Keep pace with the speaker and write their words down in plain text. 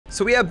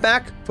So we are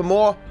back for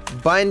more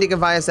Binding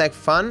of Isaac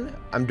fun.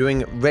 I'm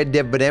doing Red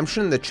Dead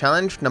Redemption, the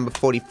challenge, number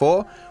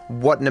 44.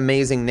 What an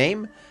amazing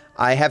name.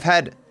 I have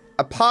had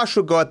a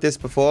partial go at this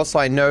before, so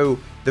I know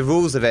the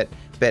rules of it,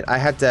 but I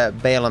had to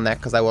bail on that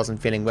because I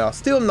wasn't feeling well.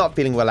 Still not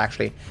feeling well,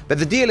 actually. But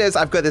the deal is,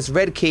 I've got this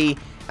red key,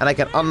 and I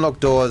can unlock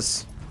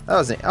doors. That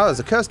was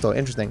a curse door,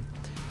 interesting.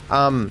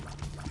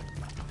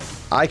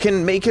 I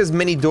can make as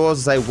many doors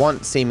as I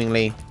want,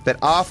 seemingly, but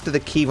after the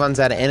key runs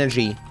out of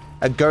energy,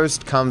 a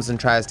ghost comes and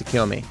tries to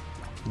kill me,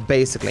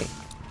 basically.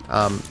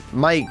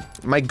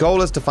 My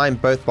goal is to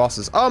find both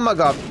bosses. Oh my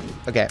god.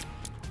 Okay.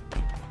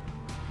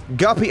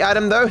 Guppy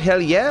item though,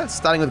 hell yeah.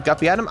 Starting with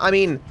Guppy item. I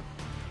mean,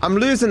 I'm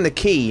losing the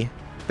key,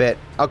 but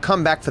I'll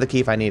come back for the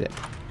key if I need it.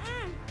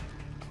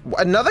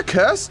 Another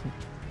curse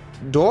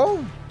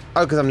door?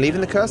 Oh, because I'm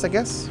leaving the curse, I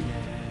guess?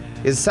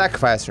 Is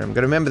sacrifice room.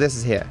 Gotta remember this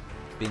is here.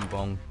 Bing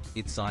bong,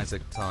 it's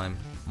Isaac time.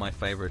 My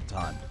favorite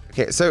time.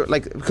 Okay, so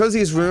like, because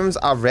these rooms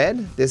are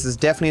red, this is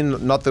definitely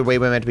not the way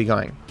we're meant to be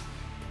going.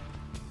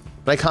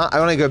 But I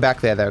want to go back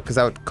there though, because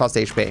that would cost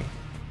HP.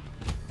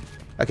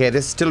 Okay,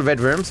 this is still a red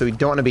room, so we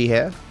don't want to be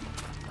here.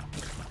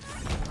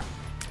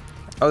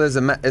 Oh, there's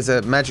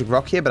a magic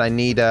rock here, but I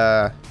need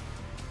a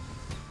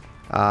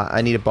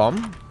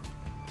bomb.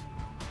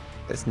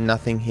 There's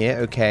nothing here.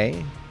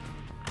 Okay.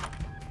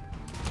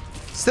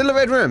 Still a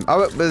red room.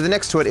 Oh, but the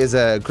next to it is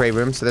a grey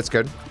room, so that's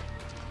good.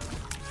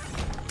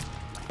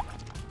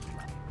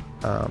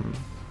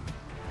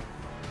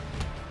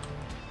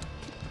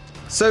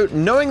 So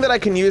knowing that I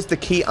can use the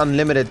key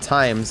unlimited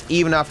times,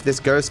 even after this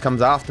ghost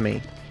comes after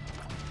me,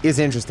 is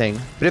interesting.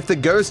 But if the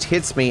ghost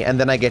hits me and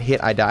then I get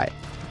hit, I die.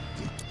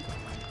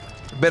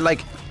 But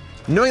like,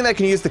 knowing that I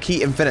can use the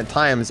key infinite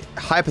times,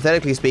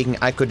 hypothetically speaking,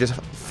 I could just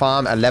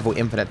farm a level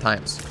infinite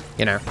times.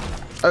 You know,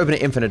 open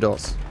infinite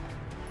doors.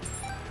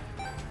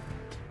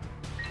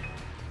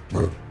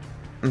 I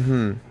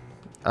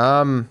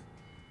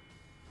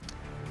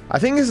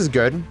think this is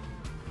good.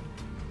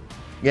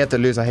 You have to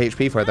lose a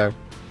HP for it though.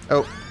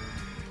 Oh.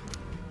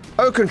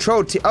 Oh,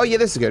 control T. Oh yeah,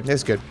 this is good.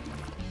 This is good.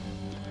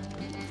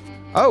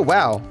 Oh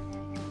wow.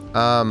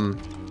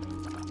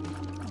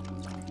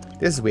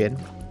 This is weird.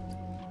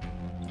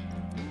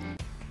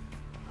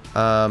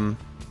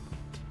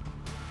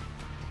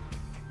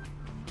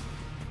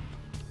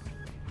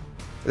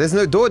 There's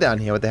no door down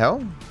here. What the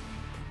hell?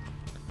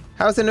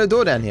 How is there no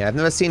door down here? I've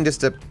never seen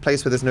just a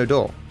place where there's no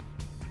door.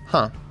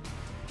 Huh.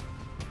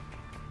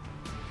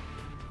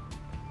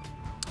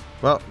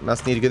 Well,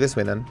 must need to go this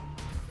way then.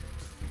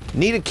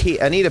 Need a key.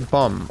 I need a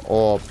bomb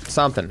or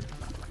something.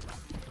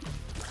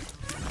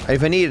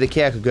 If I needed a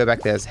key, I could go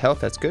back there as health.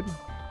 That's good.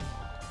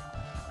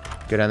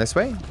 Go down this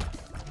way.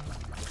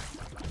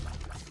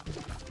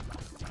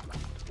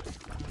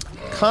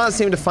 Can't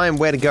seem to find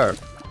where to go.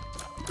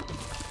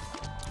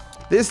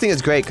 This thing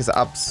is great because it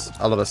ups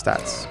a lot of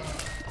stats.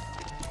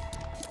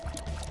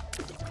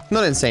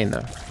 Not insane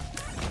though.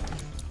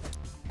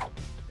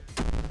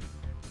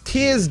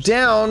 Tears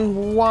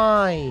down.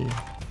 Why?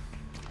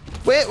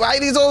 Wait, why are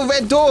these all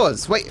red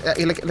doors? Wait,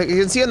 look, you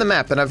can see on the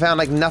map that I found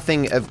like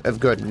nothing of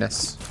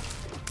goodness.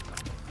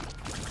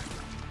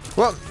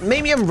 Well,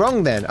 maybe I'm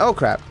wrong then. Oh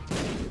crap.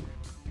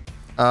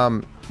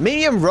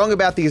 Maybe I'm wrong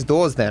about these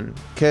doors then,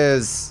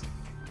 because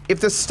if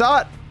the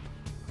start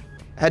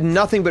had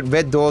nothing but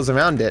red doors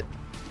around it,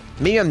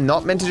 maybe I'm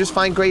not meant to just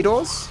find grey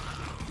doors?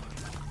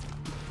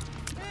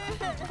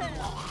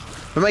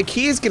 But my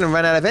key is gonna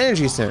run out of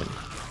energy soon.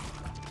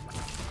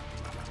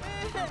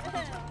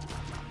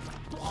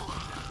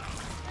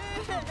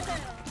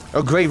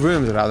 Oh, grey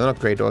rooms are out, they're not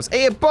grey doors.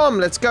 Hey, a bomb,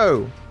 let's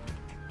go!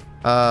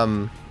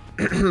 So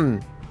I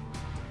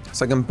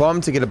can bomb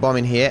to get a bomb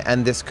in here,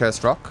 and this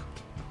cursed rock.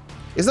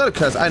 It's not a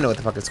curse, I know what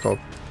the fuck it's called.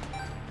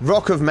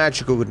 Rock of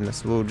magical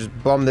goodness. We'll just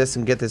bomb this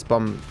and get this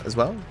bomb as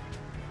well.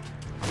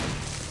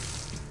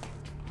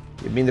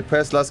 You've been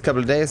depressed the last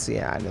couple of days?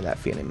 Yeah, I know that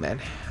feeling, man.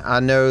 I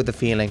know the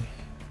feeling.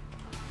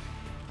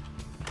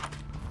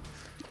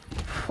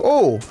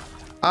 Oh!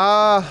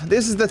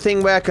 This is the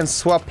thing where I can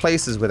swap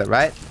places with it,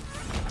 right?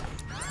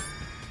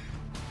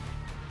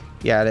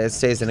 Yeah, it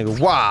stays in and go,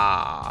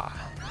 wow!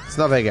 It's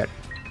not very good.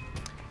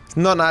 It's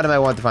not an item I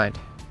want to find.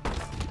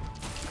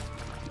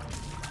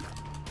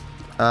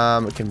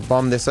 We can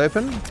bomb this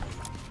open.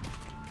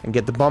 And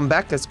get the bomb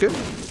back, that's good.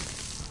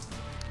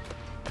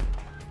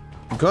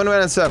 I'm going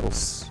around in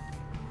circles.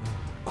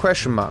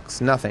 Question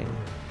marks, nothing.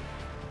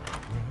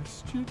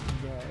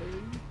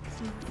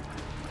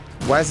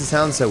 Why does it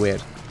sound so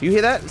weird? Do you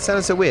hear that? It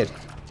sounded so weird.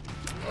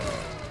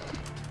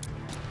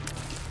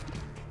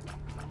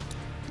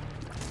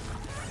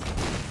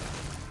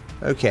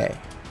 Okay.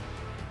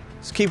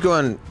 Let's keep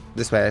going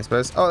this way, I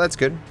suppose. Oh, that's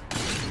good.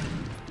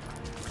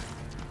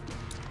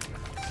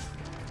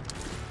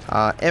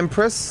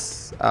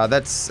 Empress.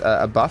 That's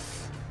a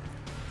buff.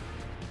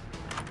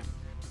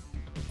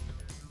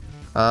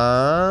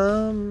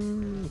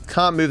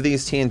 Can't move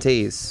these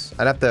TNTs.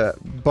 I'd have to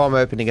bomb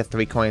open to get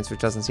 3 coins,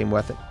 which doesn't seem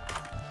worth it.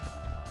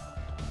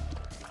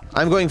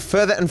 I'm going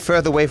further and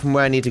further away from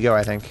where I need to go,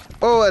 I think.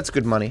 Oh, that's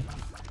good money.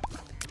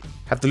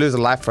 Have to lose a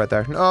life for it,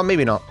 though. Oh,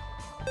 maybe not.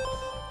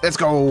 Let's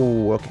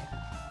go. Okay.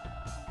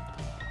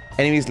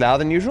 Enemies louder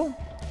than usual?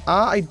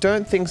 I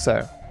don't think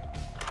so.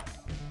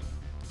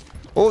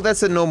 Oh,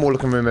 that's a normal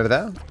looking room over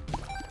there.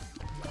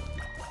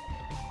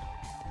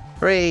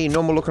 Hooray,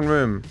 normal looking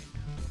room.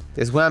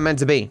 This is where I'm meant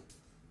to be.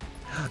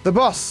 The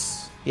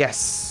boss.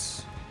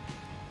 Yes.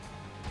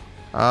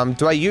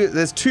 Do I use...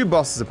 There's 2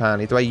 bosses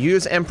apparently. Do I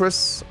use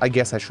Empress? I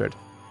guess I should.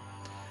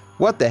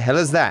 What the hell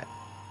is that?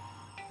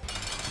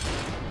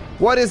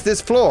 What is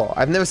this floor?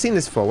 I've never seen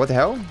this before. What the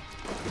hell?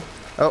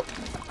 Oh.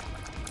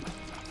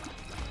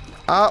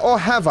 Or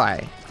have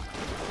I?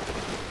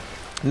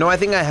 No, I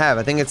think I have.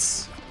 I think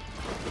it's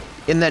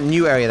in that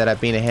new area that I've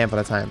been a handful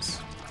of times.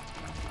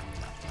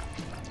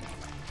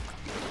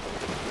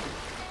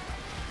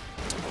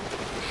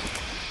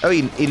 Oh,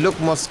 he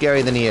looked more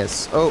scary than he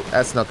is. Oh,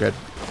 that's not good.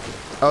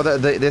 Oh,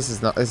 this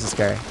is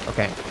scary.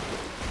 Okay.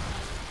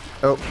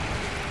 Oh.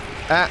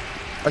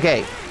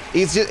 Okay.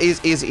 He's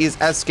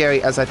as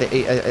scary as I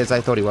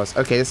thought he was.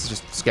 Okay, this is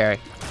just scary.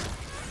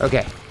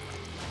 Okay.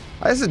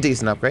 Oh, this is a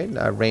decent upgrade.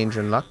 Range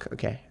and luck.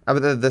 Okay. Oh,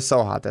 but the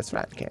soul heart. That's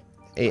right. Okay.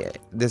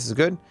 This is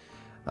good.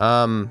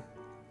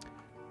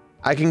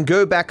 I can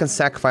go back and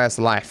sacrifice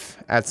life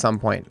at some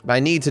point, but I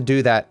need to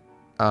do that.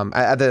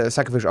 At the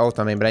sacrificial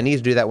altar, I mean, but I need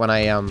to do that when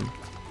I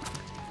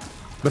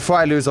before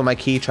I lose all my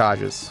key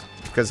charges.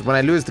 Because when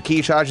I lose the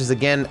key charges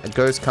again, a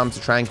ghost comes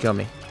to try and kill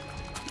me.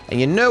 And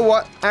you know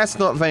what? That's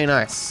not very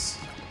nice.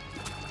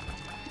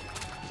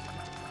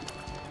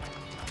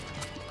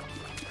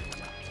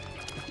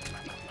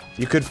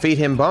 You could feed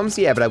him bombs?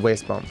 Yeah, but I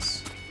waste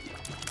bombs.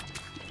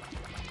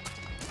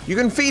 You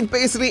can feed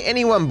basically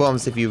anyone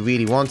bombs if you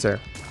really want to.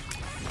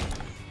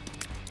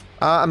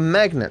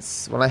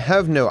 Magnets. Well, I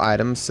have no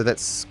items, so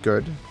that's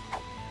good.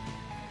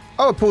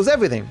 Oh, it pulls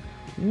everything.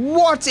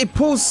 What? It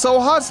pulls soul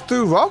hearts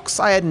through rocks?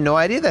 I had no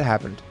idea that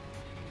happened.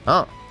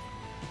 Oh.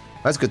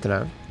 That's good to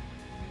know.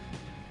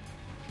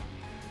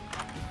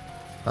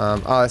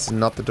 Oh, this is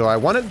not the door I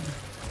wanted.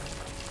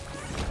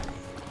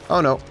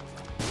 Oh, no.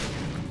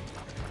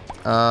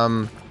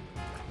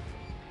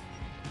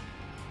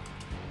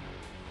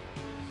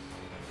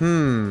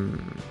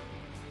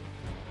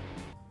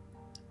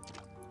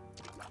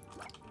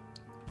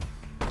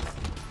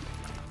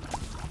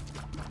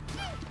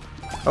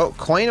 Oh,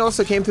 coin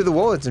also came through the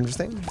wall. That's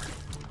interesting.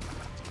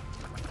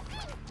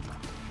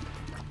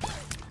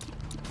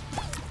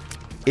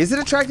 Is it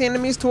attracting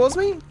enemies towards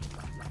me?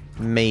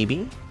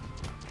 Maybe.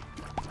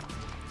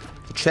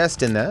 A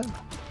chest in there.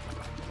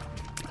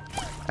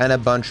 And a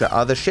bunch of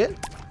other shit.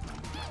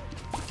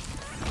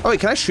 Oh, wait,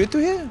 can I shoot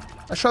through here?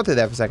 I shot through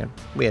there for a second.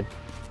 Weird.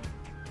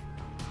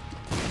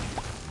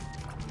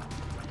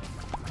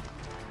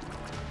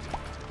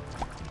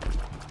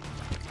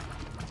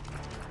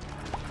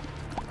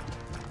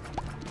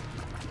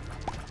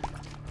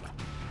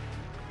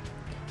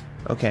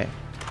 Okay.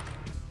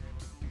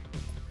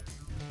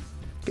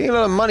 Getting a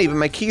lot of money, but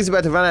my key's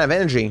about to run out of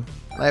energy.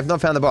 I have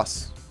not found the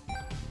boss.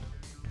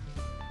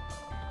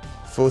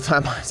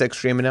 Full-time Isaac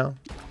streamer now.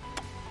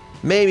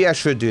 Maybe I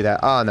should do that.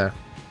 Oh, no.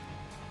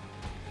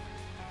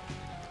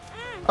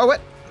 Oh,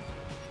 what?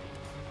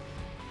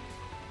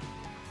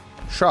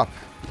 Shop.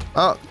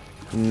 Oh,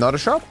 not a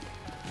shop?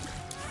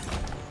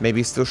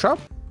 Maybe still shop?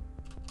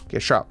 Okay,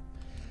 shop.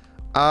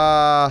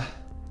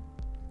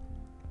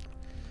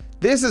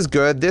 This is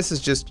good. This is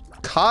just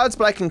cards,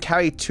 but I can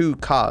carry 2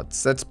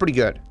 cards. That's pretty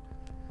good.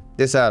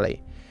 This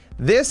early.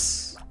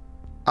 This,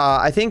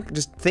 I think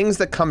just things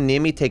that come near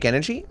me take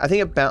energy. I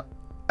think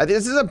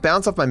this is a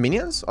bounce off my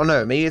minions. Oh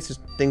no, maybe it's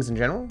just things in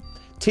general.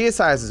 Tier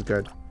size is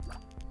good.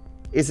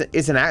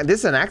 This an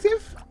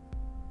active?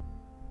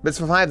 But it's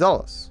for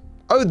 $5.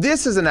 Oh,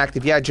 this is an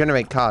active. Yeah,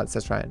 generate cards.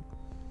 That's right.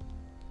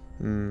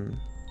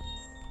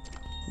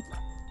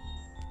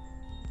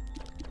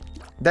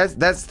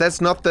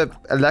 That's not the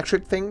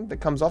electric thing that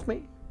comes off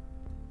me.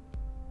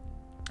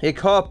 Yeah,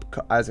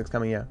 co-op Isaac's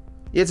coming. Yeah,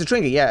 it's a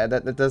trinket. Yeah,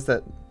 that does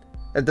that.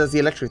 It does the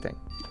electric thing.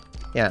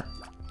 Yeah,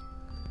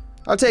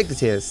 I'll take the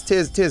tears.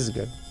 Tears is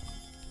good.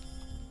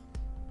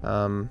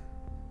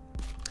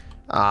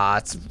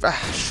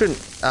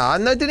 Shouldn't.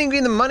 No, didn't give me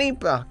the money.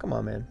 Come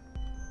on, man.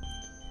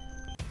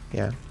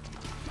 Yeah.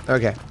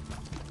 Okay.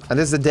 And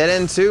this is a dead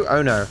end too.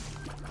 Oh no.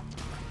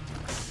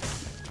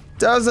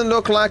 Doesn't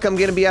look like I'm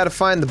gonna be able to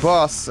find the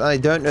boss. I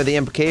don't know the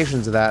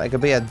implications of that. I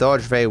could be a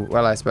dodge very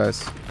well, I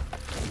suppose.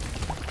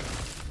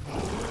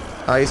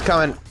 Oh, he's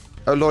coming.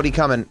 Oh lord, he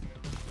coming.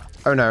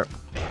 Oh no.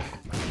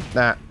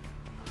 Nah.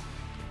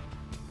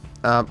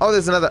 Oh,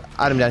 there's another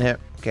item down here.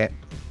 Okay.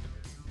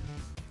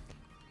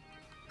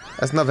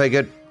 That's not very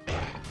good.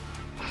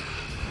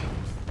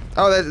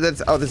 Oh,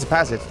 that's a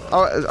passive.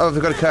 Oh, I've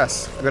got a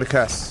curse. I've got a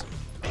curse.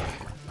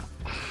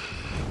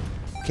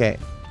 Okay.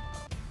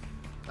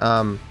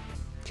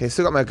 Okay,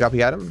 still got my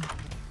guppy item.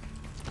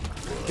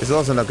 It's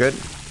also not good.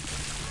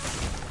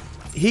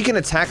 He can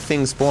attack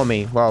things for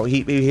me. Well,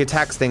 he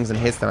attacks things and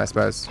hits them, I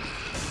suppose.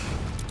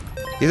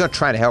 He's not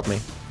trying to help me.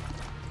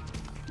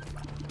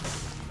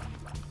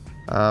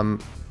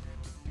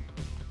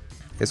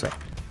 This way.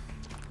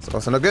 It's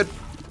also not good.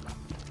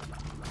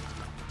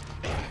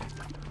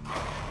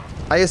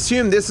 I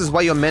assume this is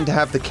why you're meant to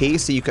have the key,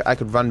 so I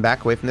could run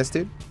back away from this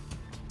dude.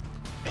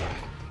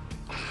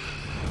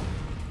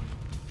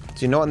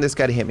 Do you not want this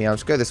guy to hit me? I'll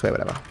just go this way,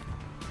 whatever.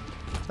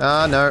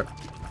 Ah, no.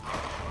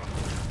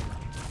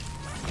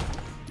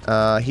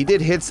 He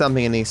did hit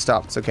something and he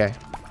stopped. It's okay.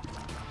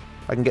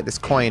 I can get this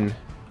coin.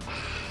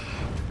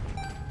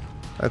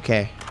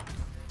 Okay.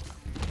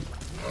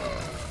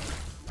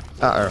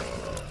 Uh-oh.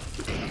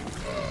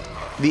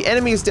 The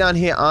enemies down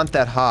here aren't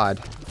that hard,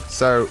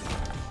 so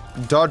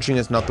dodging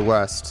is not the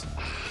worst.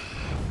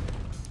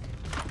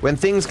 When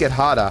things get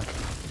harder,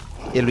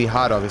 it'll be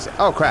hard, obviously.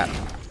 Oh, crap.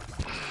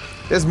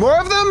 There's more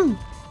of them?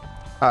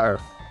 Uh-oh.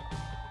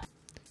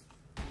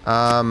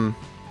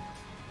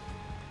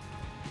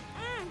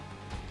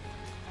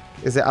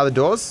 Is there other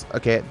doors?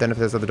 Okay, then if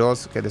there's other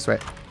doors, okay, this way.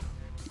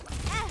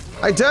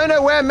 I don't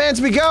know where I'm meant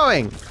to be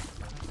going!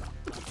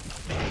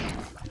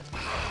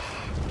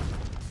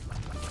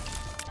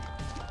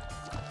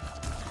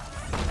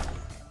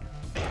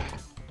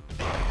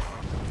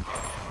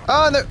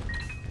 Oh, no!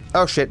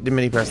 Oh, shit, didn't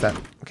mean to press that.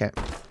 Okay.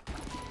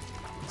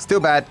 Still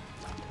bad.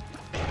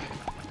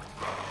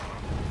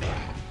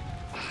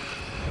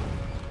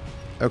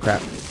 Oh,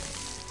 crap.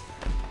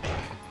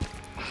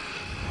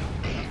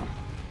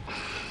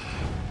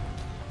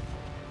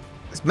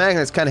 This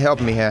magnet's kind of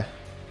helping me here.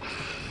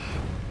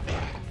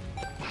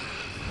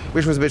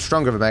 Wish it was a bit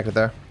stronger of a magnet,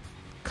 though.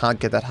 Can't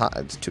get that hot.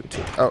 It's too...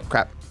 Oh,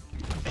 crap.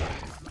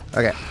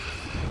 Okay.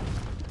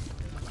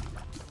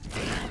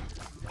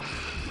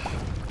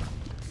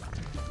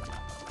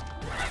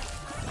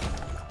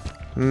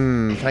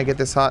 Can I get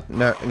this hot?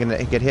 No, I'm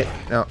gonna get hit.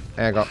 No,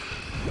 there I go.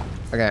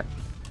 Okay.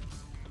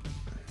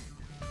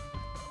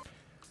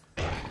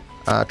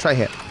 Try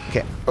hit.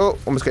 Okay. Oh,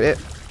 almost got hit.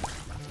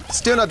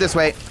 Still not this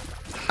way.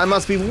 I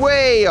must be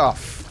way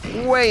off.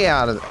 Way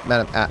out of the...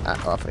 Man,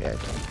 off the edge.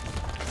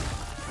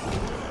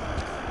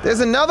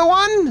 There's another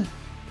one?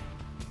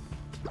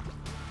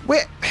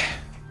 Where?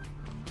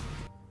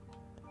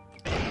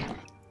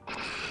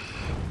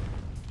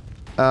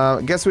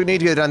 Guess we need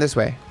to go down this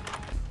way.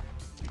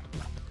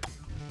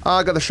 Oh,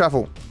 I got the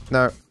shuffle.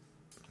 No.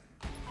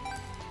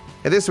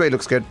 Yeah, this way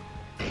looks good.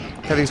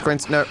 Have these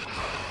coins? No.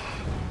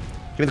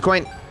 Give me the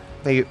coin.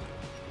 Thank you.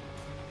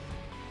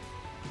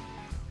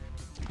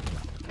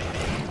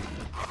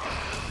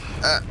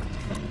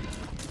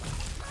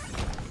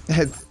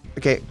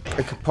 Okay,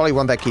 I could probably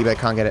want that key, but I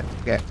can't get it.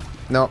 Okay.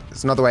 No,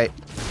 it's not the way.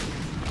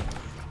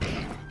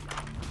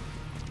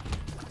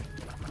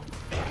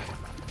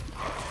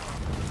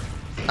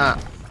 Ah.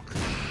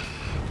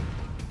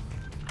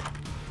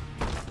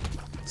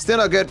 Still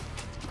not good.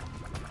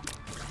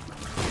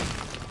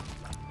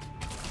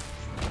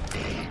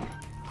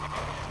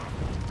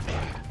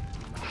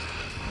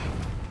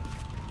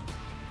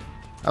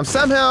 I'm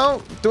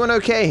somehow doing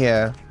okay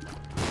here.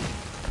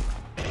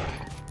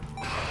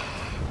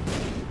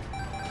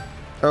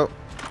 Oh.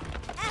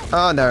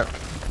 Oh, no.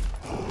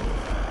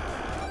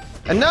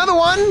 Another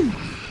one?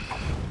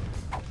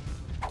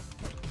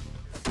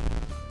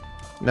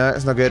 No,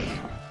 it's not good.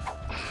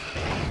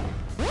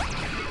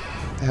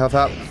 Health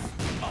up.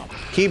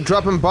 Keep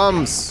dropping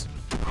bombs.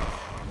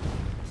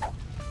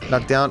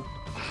 Knock down.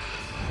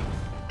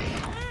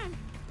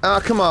 Oh,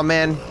 come on,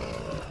 man.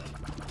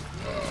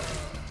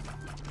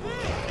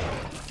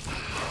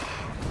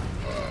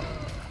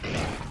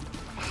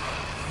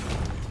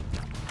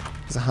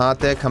 There's a heart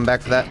there. Come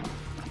back for that.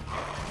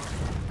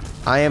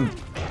 I am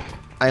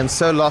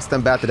so lost.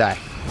 I'm about to die.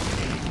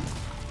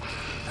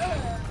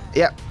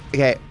 Yep.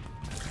 Okay.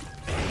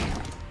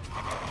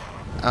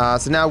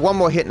 So now one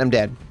more hit and I'm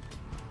dead.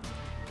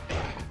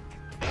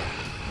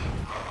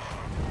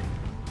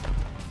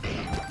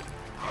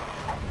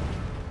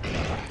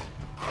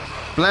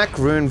 Black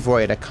Rune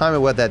Void. I can't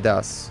remember what that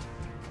does.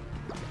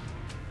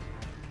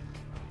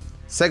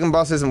 Second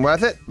boss isn't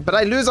worth it, but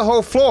I lose a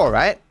whole floor,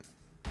 right?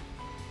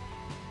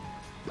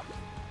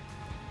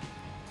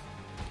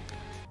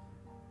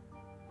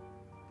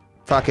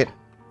 Fuck it.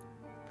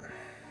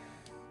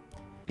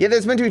 Yeah,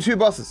 there's meant to be 2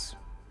 bosses.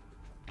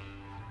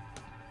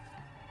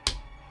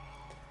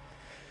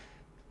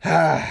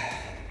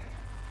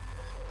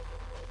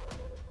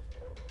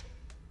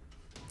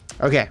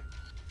 Okay.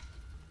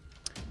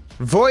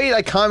 Void,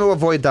 I can't remember what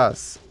Void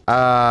does.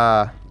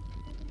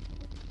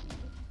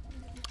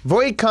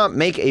 Void can't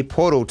make a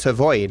portal to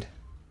Void.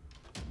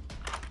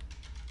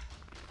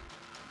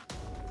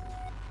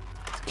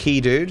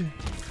 Key, dude.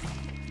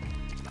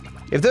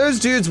 If those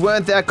dudes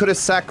weren't there, I could have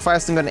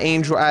sacrificed and got an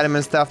angel item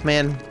and stuff,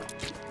 man.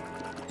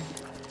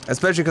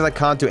 Especially because I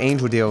can't do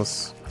angel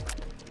deals.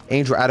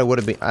 Angel item would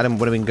have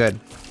been good.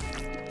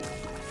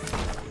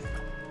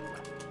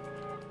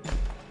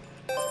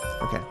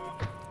 Okay.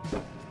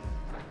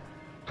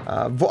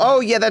 Oh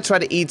yeah, that's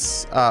right. It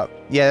eats. Yeah,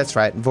 that's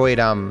right. Void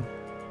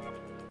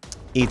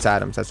eats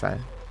items. That's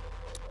right.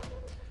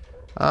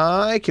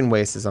 I can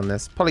waste this on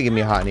this. Probably give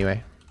me a heart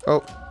anyway.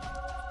 Oh.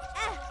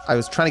 I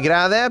was trying to get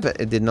out of there,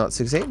 but it did not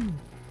succeed.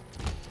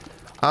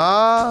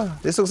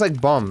 This looks like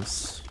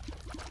bombs.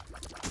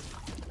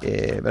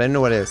 Yeah, but I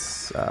know what it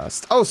is.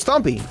 Oh,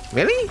 Stompy.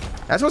 Really?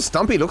 That's what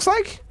Stompy looks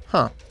like?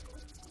 Huh.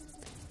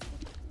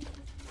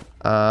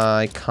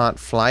 I can't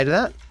fly to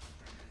that.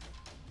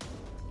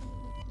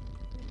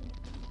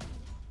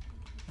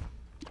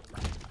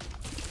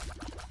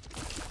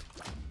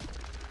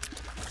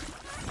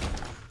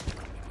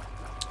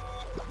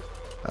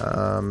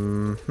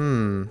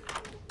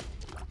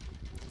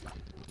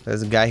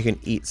 There's a guy who can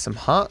eat some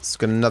hearts.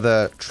 Got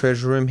another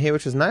treasure room here,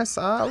 which is nice.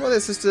 Well,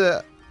 there's just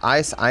a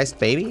iced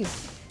baby.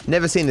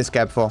 Never seen this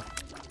guy before.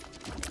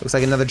 Looks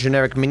like another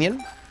generic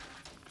minion.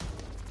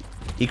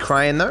 He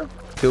crying though.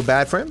 Feel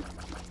bad for him.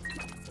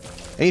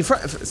 And he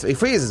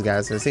freezes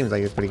guys, so it seems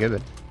like it's pretty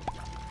good.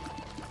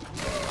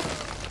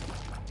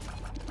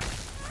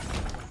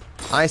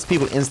 Ice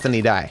people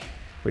instantly die,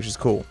 which is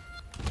cool.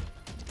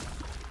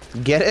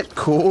 Get it?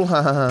 Cool.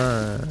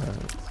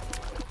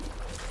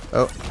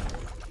 Oh.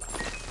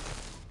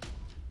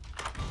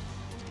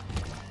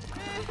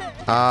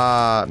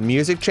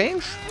 Music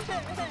change?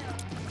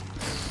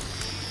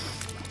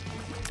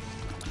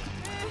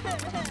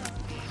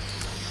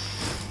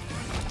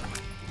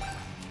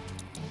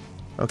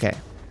 Okay.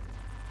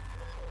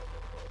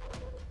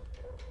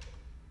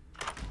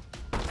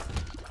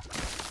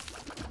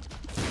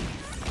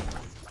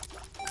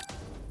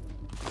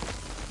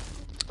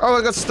 Oh,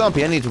 I got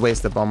Stumpy. I need to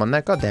waste the bomb on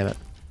that. God damn it.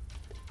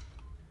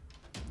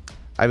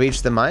 I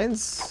reached the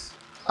mines.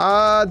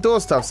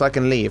 Door stuff so I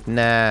can leave.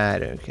 Nah, I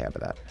don't care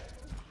about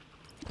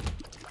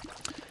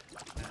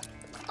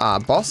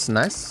that. Boss.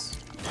 Nice.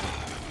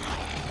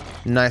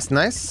 Nice,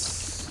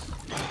 nice.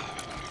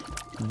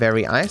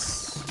 Very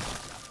ice.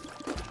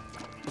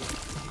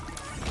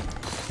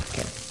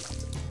 Okay.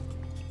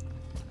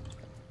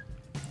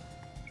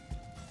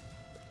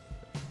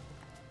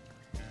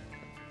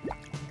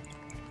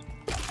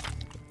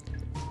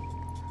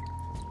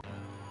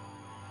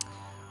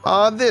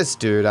 This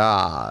dude,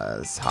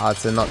 it's hard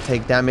to not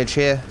take damage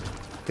here,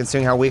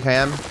 considering how weak I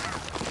am.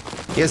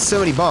 He has so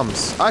many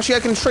bombs. Actually, I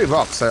can destroy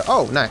rocks, so,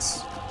 oh,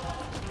 nice.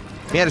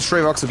 If he had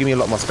destroy rocks, will give me a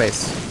lot more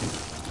space.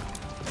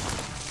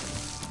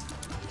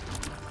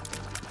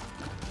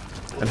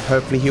 And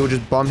hopefully he will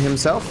just bomb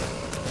himself.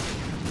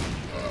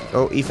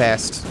 Oh, he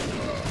fast.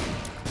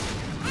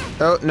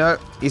 Oh, no,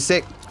 he's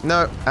sick.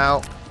 No,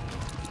 ow.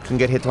 Couldn't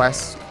get hit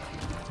twice.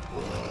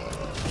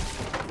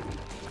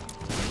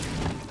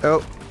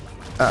 Oh.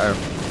 Uh-oh.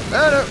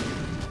 Oh, no.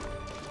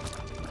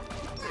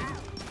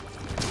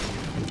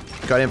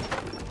 Got him.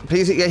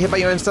 Please get hit by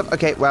your own stuff.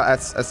 Okay, well,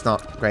 that's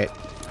not great.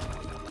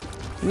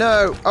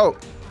 No. Oh.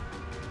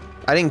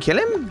 I didn't kill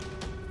him?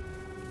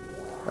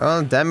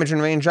 Oh, damage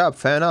and range up.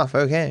 Fair enough.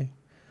 Okay.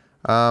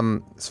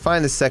 Let's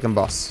find the second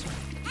boss.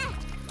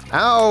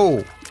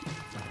 Ow!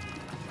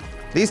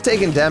 These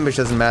taking damage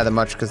doesn't matter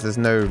much because there's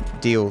no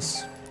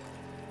deals.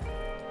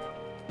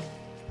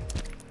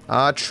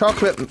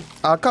 Chocolate.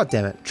 God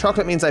damn it.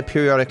 Chocolate means I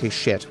periodically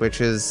shit,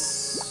 which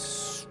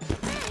is.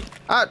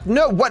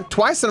 No, what?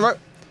 Twice in a row?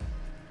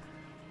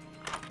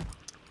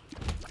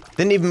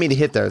 Didn't even mean to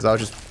hit those. I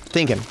was just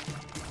thinking.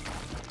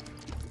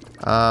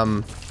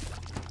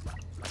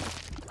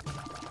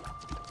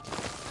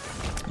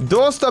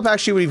 Doorstop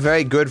actually would be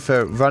very good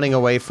for running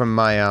away from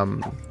my,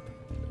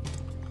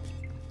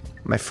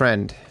 my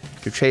friend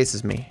who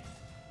chases me.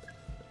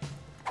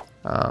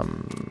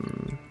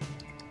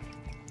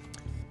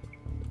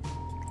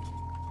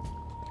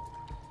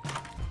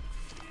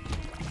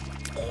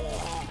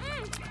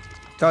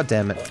 God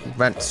damn it.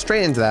 Ran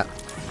straight into that.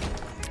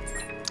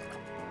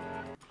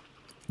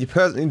 You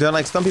personally don't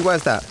like Stumpy?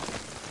 Where's that?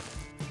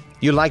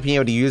 You like being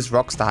able to use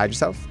rocks to hide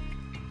yourself?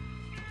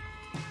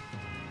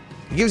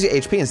 It gives you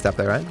HP and stuff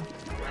though, right?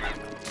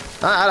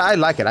 I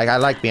like it. I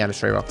like being able to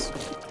destroy rocks.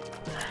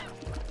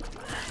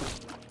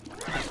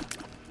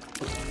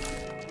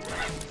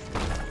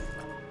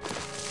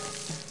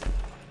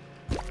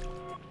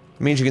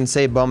 It means you can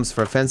save bombs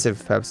for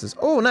offensive purposes.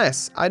 Oh,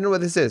 nice. I don't know what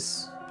this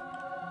is.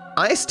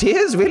 Ice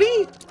tears?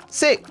 Really?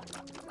 Sick.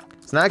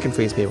 So now I can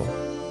freeze people.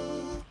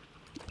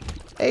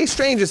 Hey,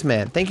 strangest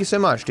man. Thank you so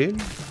much,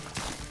 dude.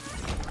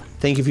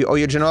 Thank you for all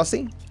your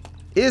generosity.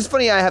 It is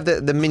funny I have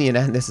the minion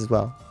and this as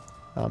well.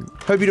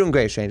 Hope you're doing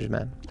great, strangers,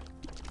 man.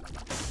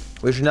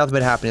 Wish you nothing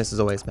but happiness as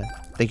always, man.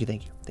 Thank you,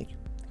 thank you, thank you,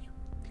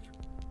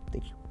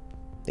 thank you,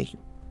 thank you, thank you,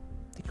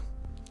 thank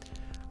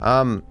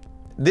you.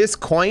 This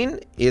coin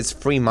is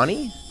free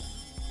money.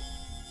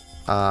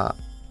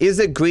 Is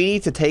it greedy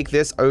to take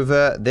this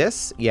over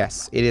this?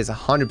 Yes, it is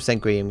 100%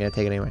 greedy. I'm gonna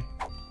take it anyway.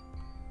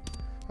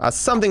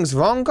 Something's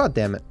wrong. God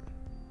damn it.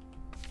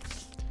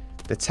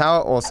 The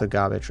tower also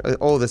garbage.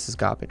 All this is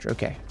garbage.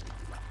 Okay.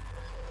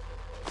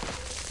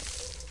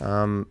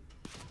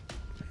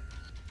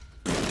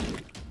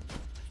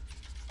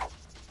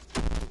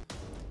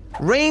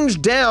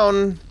 Range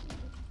down.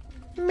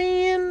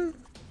 Man.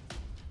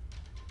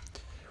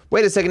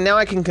 Wait a second. Now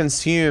I can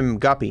consume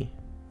Guppy.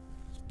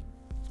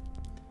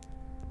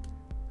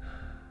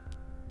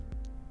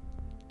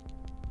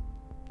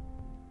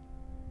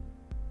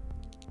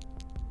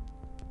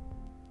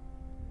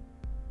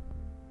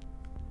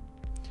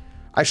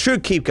 I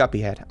should keep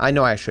Guppy Head. I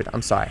know I should.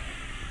 I'm sorry.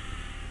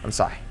 I'm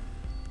sorry.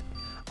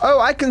 Oh,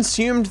 I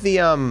consumed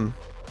the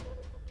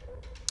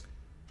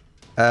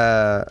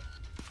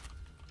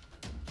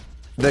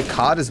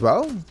card as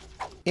well?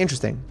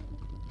 Interesting.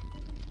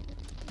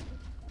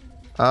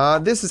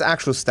 This is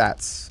actual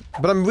stats.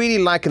 But I'm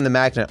really liking the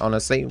magnet,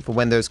 honestly, for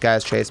when those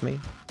guys chase me.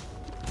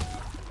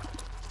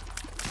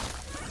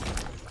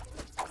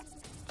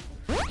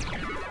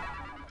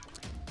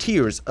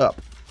 Tears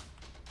up.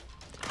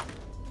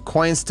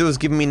 Coin still is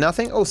giving me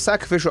nothing. Oh,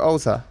 sacrificial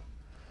altar.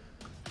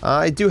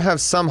 I do have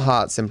some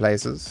hearts in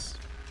places.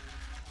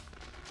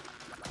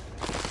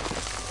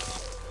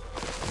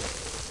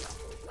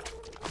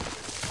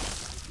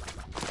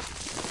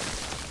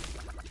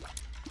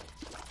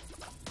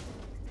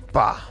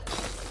 Bah.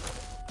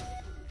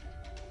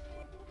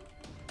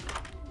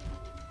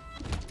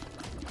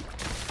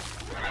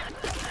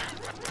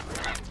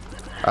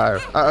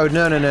 Oh,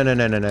 no.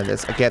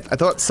 This, okay, I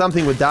thought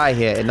something would die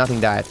here and nothing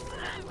died.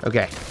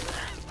 Okay.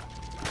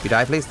 You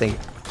die, please? Thank you.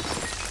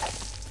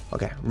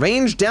 Okay,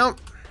 range down.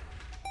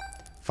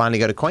 Finally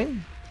got a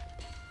coin.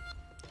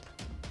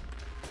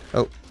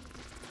 Oh.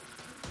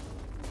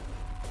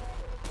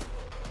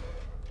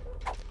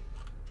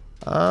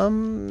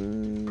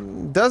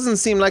 Doesn't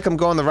seem like I'm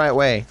going the right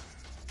way.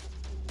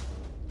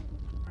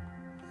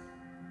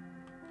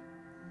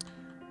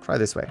 Try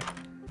this way.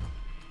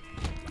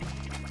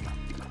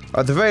 Or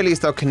at the very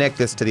least, I'll connect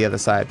this to the other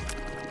side.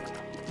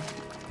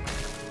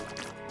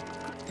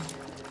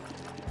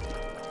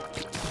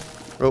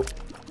 Oh.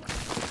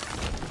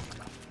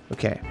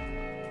 Okay.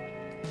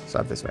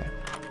 Stop this way.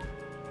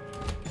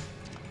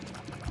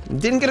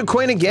 Didn't get a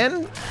coin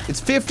again?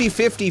 It's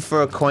 50-50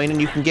 for a coin,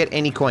 and you can get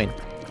any coin.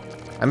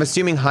 I'm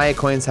assuming higher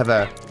coins have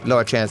a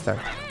lower chance, though.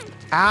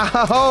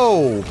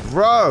 Ow!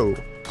 Bro!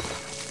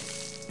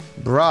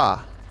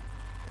 Bruh.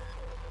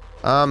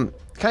 Can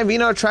I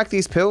Vino track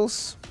these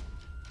pills?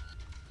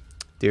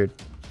 Dude.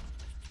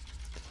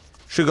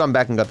 Should've gone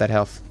back and got that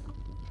health.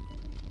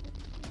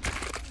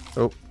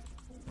 Oh.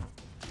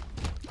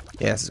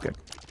 Yeah, this is good.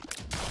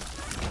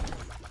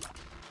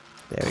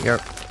 There we go.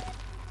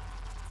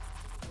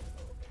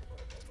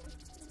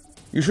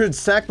 You should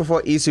sack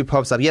before Isu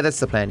pops up. Yeah,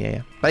 that's the plan,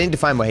 yeah. But I need to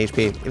find more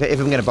HP if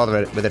I'm gonna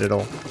bother with it at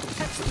all.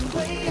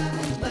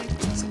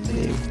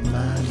 Live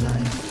my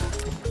life.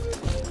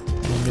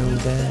 I know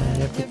that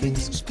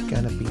everything's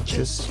gonna be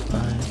just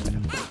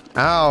fine.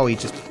 Ow, he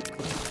just...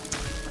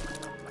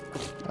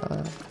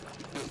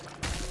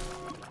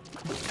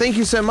 Thank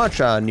you so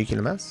much,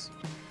 Nuclear Mass.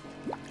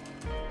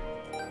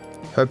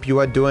 Hope you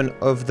are doing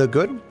of the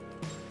good.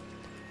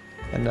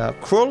 And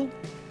Krull,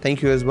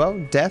 thank you as well.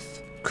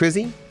 Death,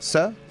 Crizzy,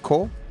 Sir,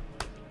 Core,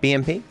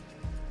 BMP.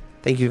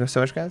 Thank you so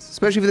much, guys.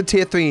 Especially for the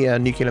tier 3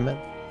 Nuclear Man.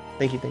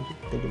 Thank you, thank you,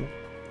 thank you, man.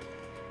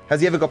 Has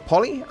he ever got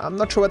poly? I'm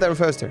not sure what that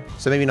refers to,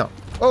 so maybe not.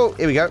 Oh,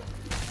 here we go.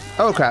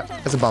 Oh crap,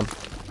 that's a bomb.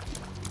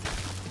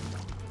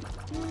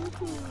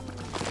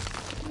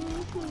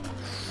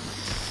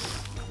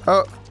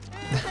 Oh.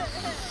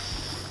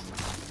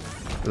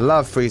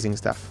 Love freezing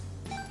stuff.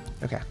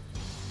 Okay.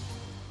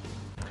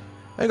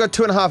 I got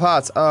 2.5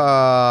 hearts.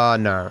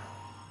 No.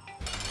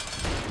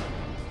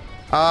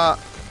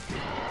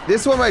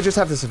 This one might just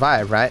have to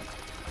survive, right?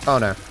 Oh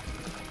no.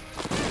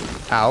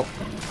 Ow.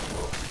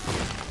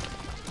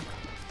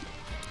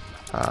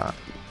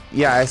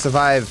 Yeah, I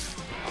survive.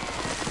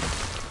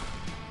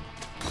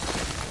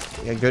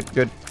 Yeah, good,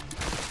 good.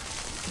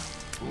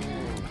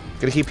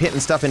 Gotta keep hitting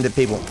stuff into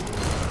people.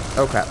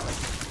 Oh crap.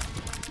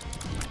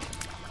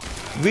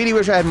 Really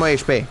wish I had more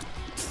HP.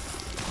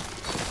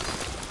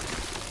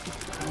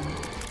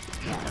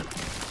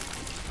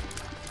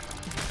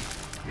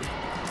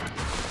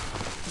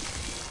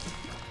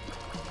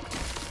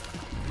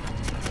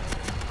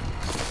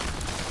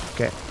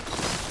 Okay.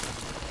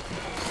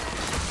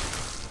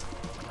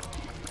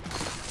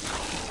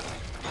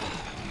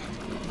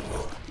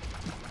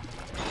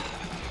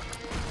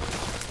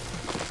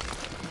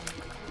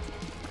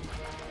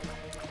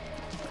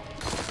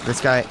 This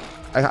guy,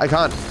 I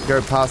can't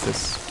go past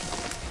this.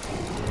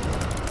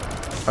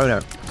 Oh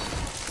no.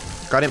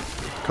 Got him.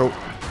 Cool.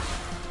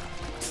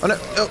 Oh no.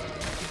 Oh.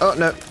 Oh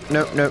no.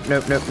 No, no, no,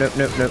 no, no,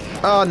 no, no.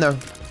 Oh no.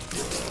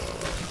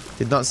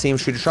 Did not see him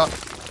shoot a shot.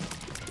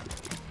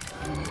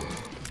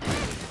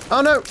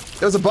 Oh no.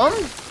 There was a bomb?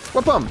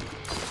 What bomb?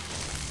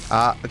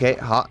 Okay.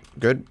 Hot.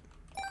 Good.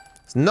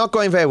 It's not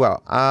going very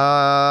well.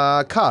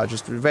 Card.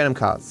 Just random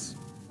cards.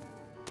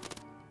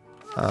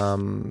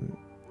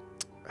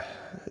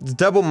 It's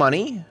double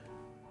money.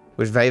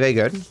 Which is very, very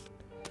good.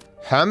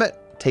 Hermit.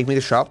 Take me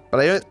to shop, but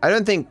I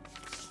don't think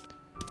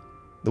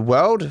the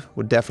world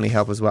would definitely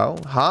help as well.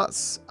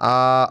 Hearts,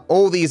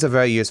 all these are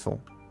very useful.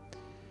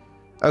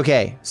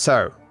 Okay,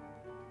 so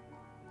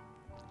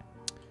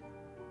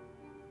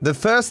the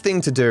first thing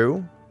to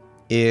do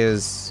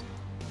is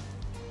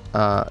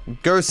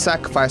go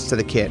sacrifice to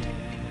the kid.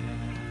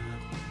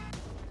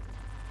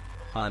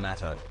 Hi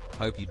Matto,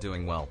 hope you're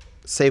doing well.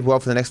 Save well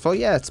for the next floor?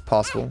 Yeah, it's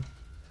possible.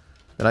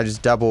 Then I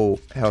just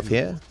double health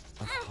here.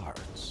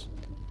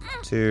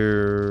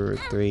 2,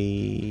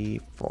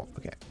 3, 4.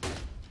 Okay.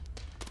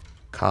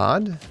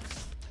 Card.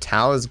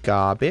 Tower's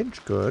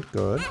garbage. Good,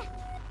 good.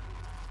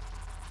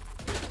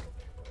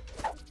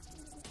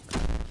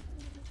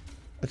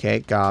 Okay,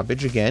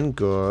 garbage again.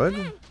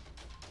 Good.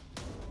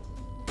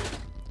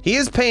 He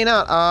is paying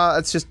out.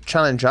 Let's just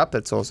challenge up.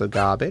 That's also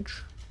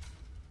garbage.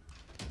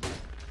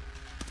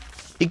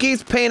 He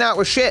keeps paying out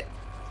with shit.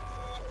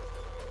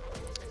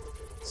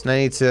 So now I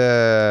need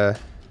to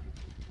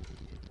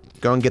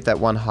go and get that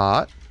one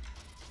heart.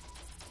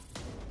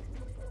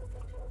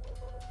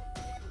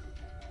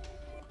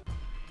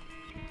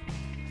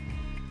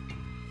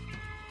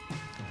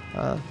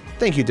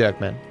 Thank you,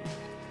 Dirkman.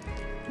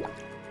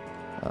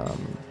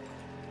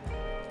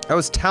 I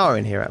was tower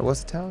in here, right?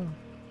 What's the tower?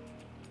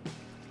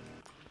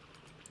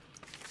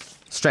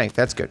 Strength,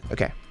 that's good.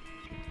 Okay.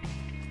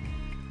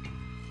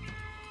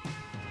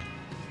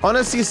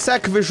 Honestly,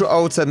 sacrificial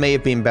altar may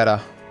have been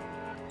better.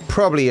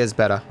 Probably is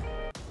better.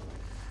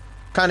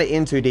 Kind of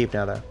in too deep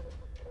now, though.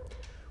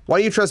 Why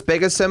do you trust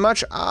beggars so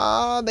much?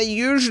 They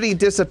usually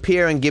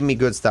disappear and give me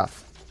good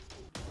stuff.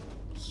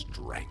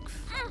 Strength.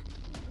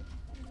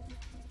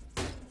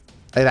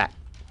 Like that.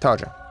 Told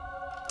you.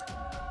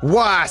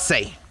 What I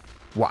say.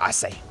 What I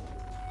say.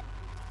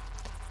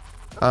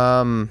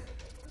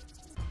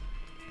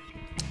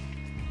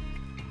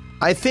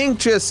 I think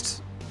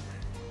just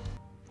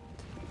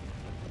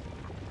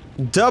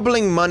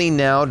doubling money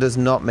now does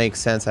not make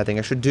sense. I think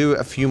I should do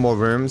a few more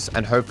rooms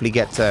and hopefully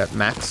get to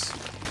max.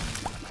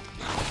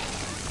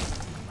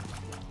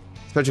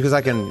 Especially because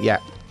I can, yeah,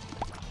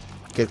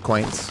 get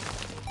coins.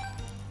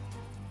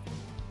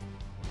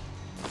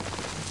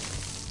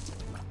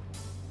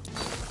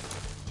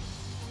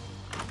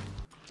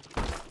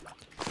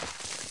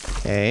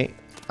 Okay.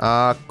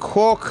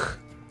 Cork.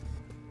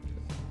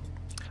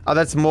 Oh,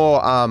 that's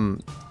more,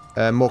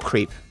 more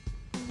creep.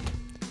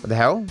 What the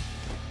hell?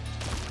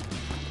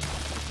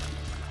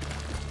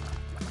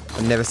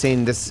 I've never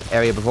seen this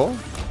area before.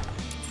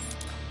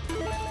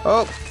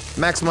 Oh,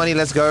 max money,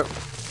 let's go.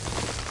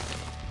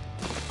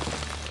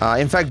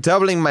 In fact,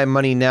 doubling my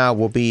money now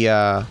will be,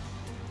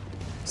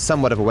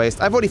 somewhat of a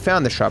waste. I've already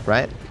found the shop,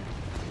 right?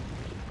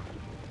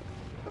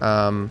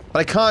 But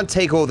I can't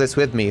take all this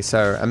with me,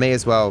 so I may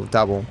as well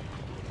double.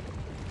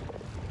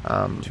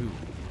 2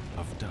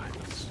 of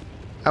diamonds.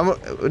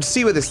 We'll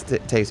see where this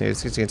takes me.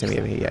 It's going to take me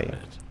over here,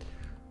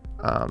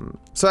 yeah.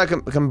 So I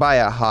can buy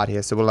a heart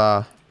here, so we'll,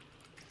 I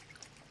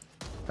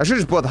should have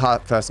just bought the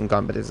heart first and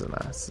gone, but it doesn't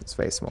matter. It's a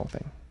very small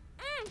thing.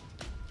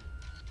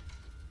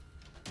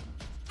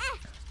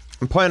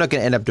 I'm probably not going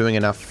to end up doing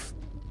enough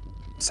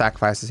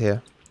sacrifices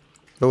here,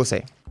 but we'll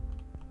see.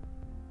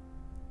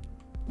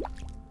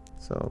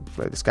 So,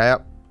 blow this guy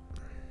up.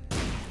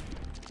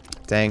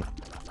 Dang.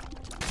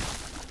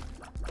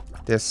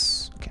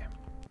 This, okay.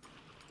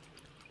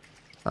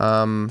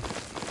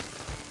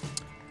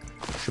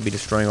 Should be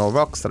destroying all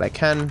rocks that I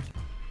can.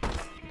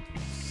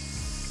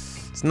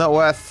 It's not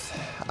worth.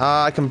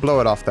 I can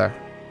blow it off though.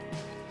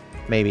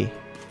 Maybe.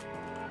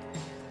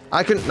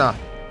 I can, nah.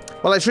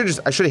 Well, I should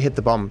have hit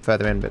the bomb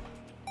further in, but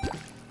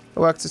it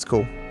works. It's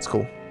cool. It's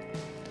cool.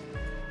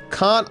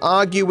 Can't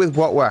argue with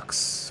what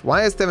works.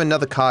 Why is there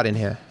another card in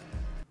here?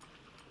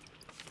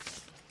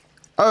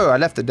 Oh, I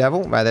left the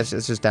devil. Right, that's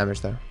just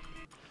damage though.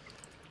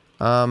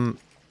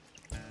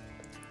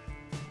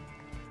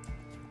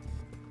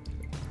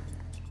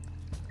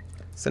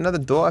 Is there another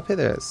door up here?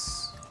 There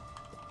is.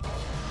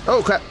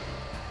 Oh crap!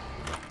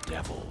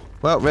 Devil.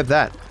 Well, rip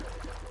that.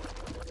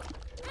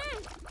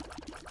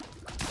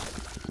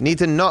 Need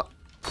to not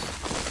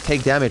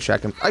take damage. I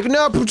can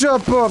no.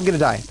 Oh, I'm gonna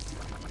die.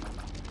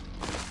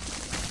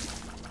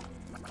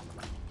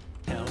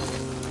 Hell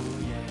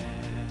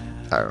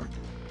yeah.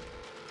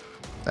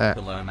 Oh.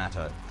 Below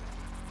matter.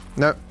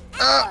 No.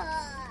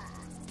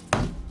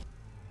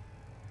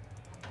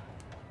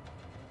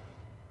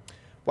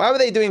 Why were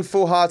they doing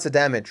full hearts of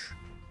damage?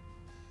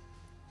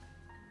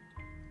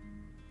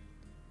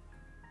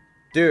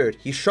 Dude,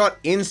 he shot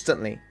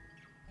instantly.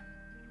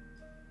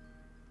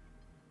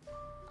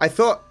 I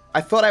thought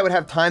I would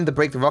have time to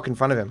break the rock in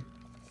front of him.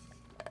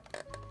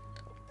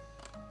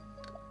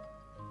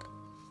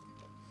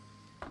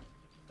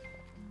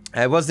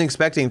 I wasn't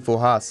expecting full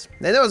hearts.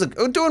 And that was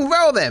doing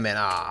well there, man.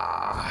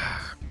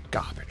 Ah,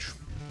 garbage.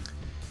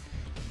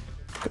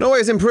 Can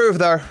always improve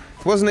though.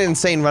 Wasn't an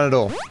insane run at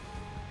all.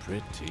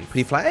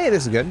 Pretty flat. Hey,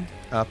 this is good.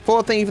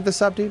 4, thank you for the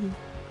sub, dude.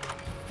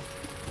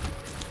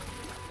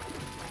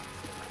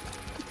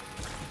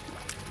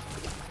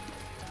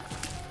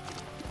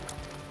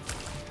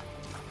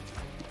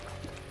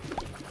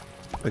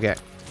 Okay.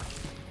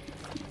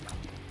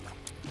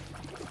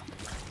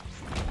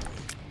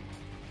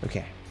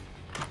 Okay.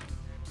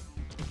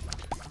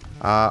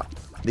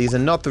 These are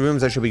not the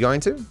rooms I should be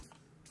going to.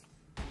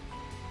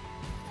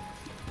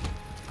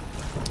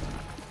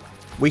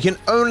 We can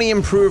only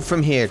improve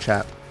from here,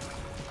 chap.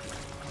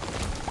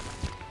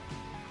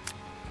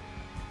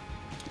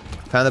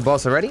 Found the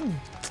boss already?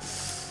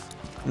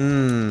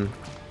 I'm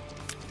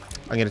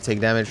gonna take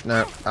damage.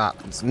 No.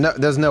 No,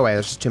 there's no way.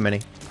 There's just too many.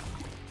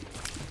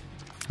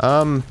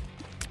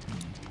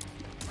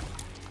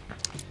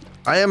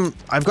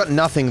 I've got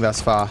nothing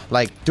thus far.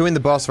 Like, doing the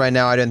boss right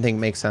now I don't think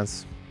makes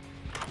sense.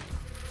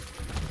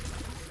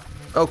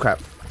 Oh crap.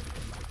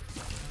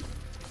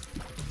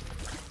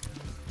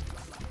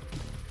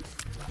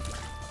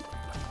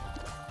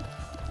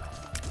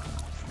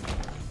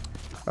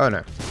 Oh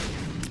no.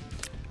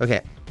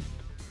 Okay.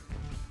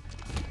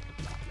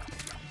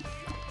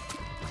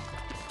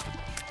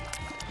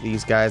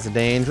 These guys are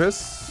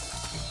dangerous.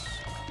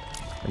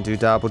 And do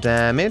double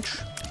damage.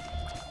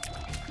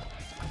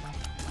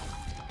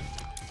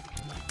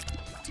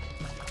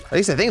 At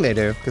least I think they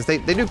do, because they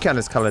do count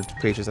as colored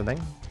creatures, I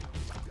think.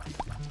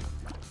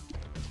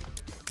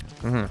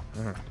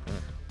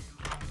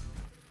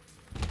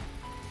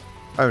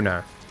 Oh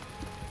no.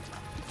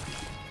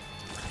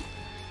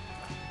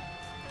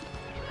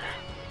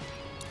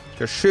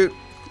 Just shoot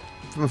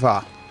from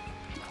afar.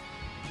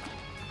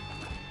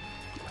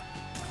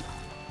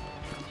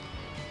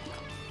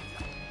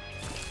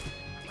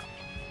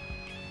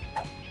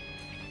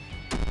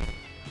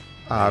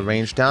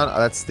 Range down. Oh,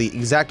 that's the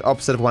exact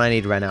opposite of what I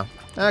need right now.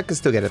 I can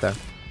still get it though.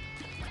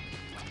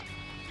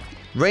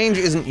 Range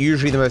isn't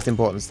usually the most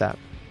important stat.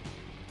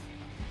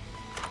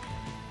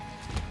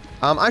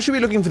 I should be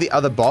looking for the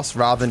other boss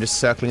rather than just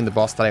circling the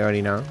boss that I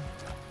already know.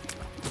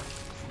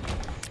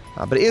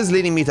 But it is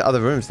leading me to other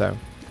rooms though.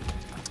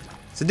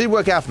 So it did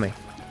work out for me.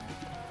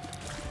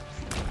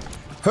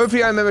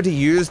 Hopefully I remember to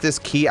use this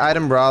key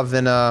item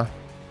rather than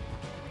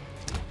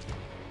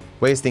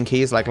wasting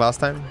keys like last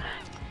time.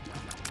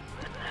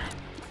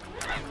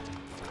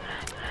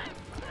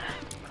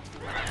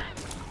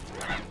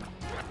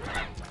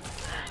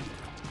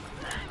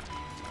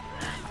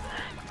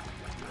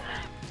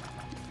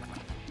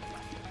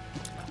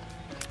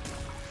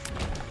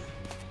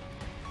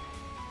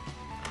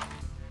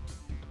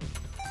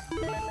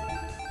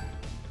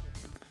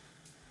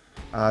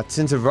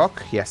 Tint of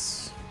rock,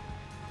 yes.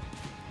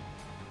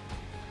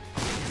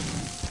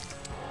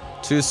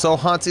 2 soul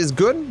hearts is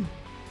good.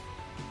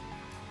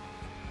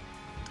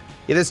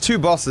 Yeah, there's 2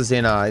 bosses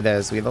in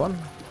there's the other one.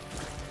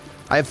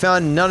 I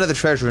found none of the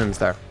treasure rooms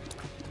though.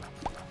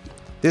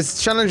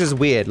 This challenge is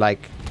weird,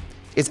 like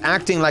it's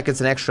acting like it's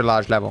an extra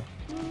large level.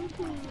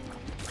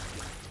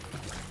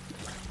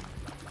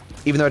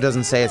 Even though it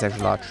doesn't say it's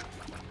extra large.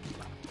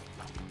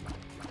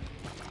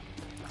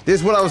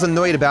 This is what I was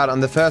annoyed about on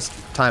the first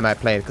time I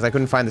played, because I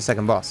couldn't find the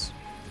second boss.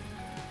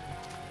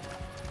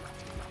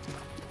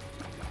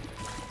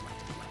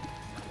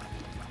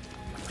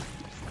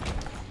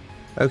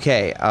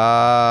 Okay,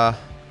 gotta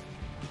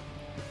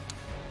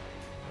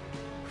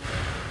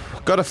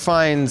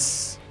find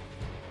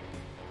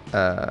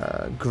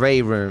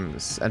grey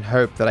rooms and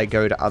hope that I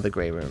go to other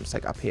grey rooms,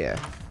 like up here.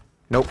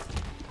 Nope.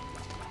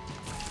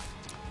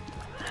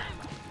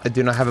 I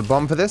do not have a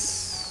bomb for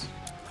this.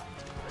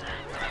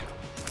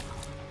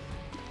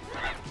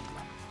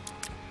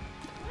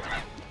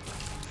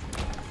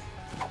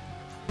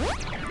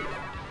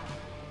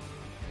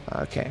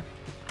 Okay.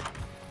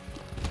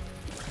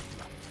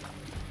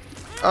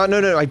 Oh,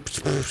 no, I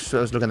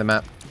was looking at the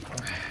map.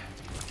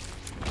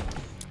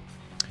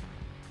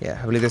 Yeah,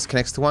 hopefully this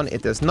connects to one.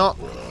 It does not.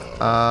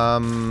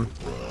 I'm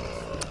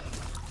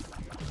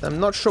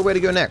not sure where to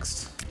go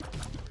next.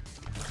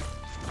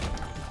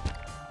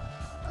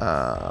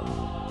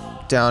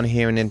 Down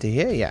here and into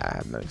here? Yeah,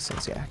 that makes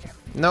sense. Yeah, okay.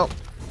 Nope.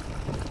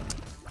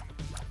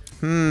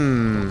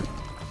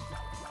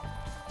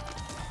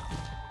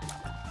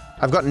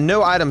 I've got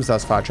no items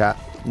thus far, chat.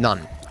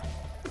 None.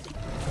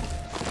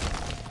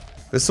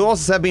 The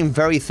sources have been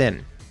very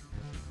thin.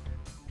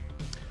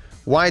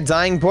 Why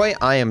dying, boy?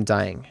 I am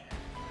dying.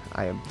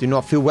 I do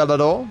not feel well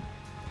at all.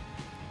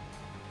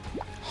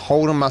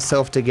 Holding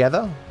myself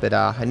together, but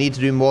I need to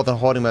do more than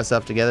holding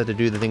myself together to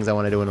do the things I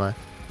want to do in life.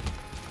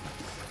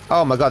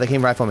 Oh my god, they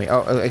came right for me.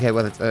 Oh, okay,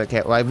 well,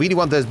 okay. Well, I really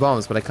want those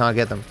bombs, but I can't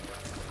get them.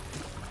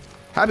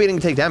 Happy I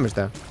didn't take damage,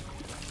 though.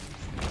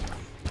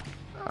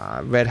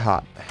 Red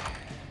heart.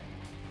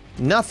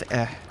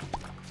 Nothing.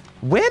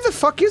 Where the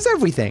fuck is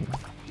everything?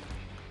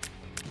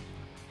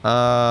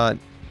 Uh-oh.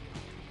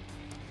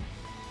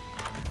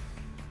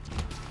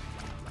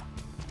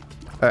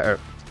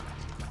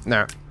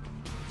 No.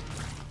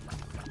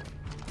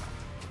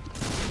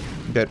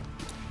 Good.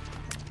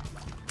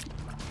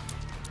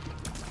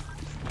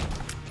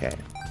 Okay.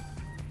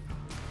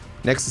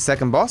 Next to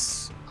second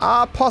boss?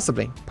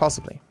 Possibly.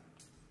 Possibly.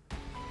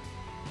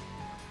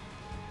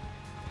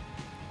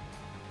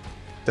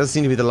 Does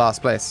seem to be the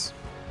last place.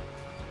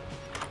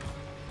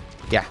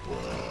 Yeah.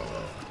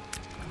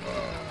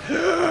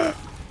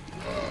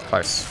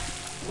 Close.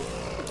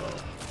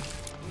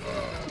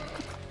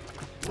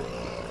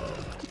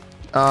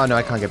 Oh, no,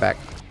 I can't get back.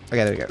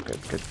 Okay, there we go. Good.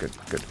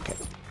 Okay.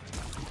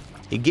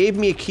 He gave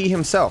me a key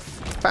himself.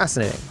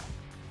 Fascinating.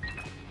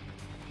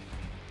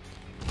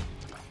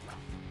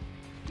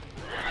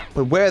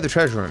 But where are the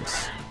treasure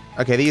rooms?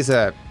 Okay, these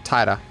are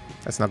tighter.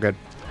 That's not good.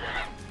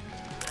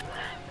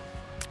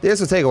 This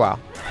will take a while.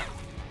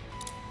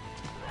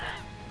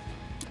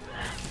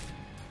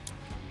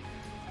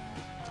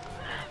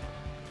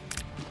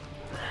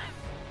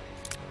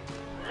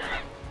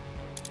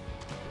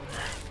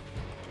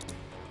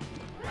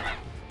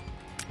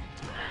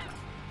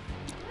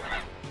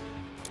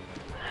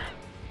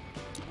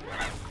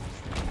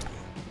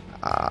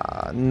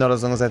 Not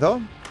as long as I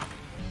thought.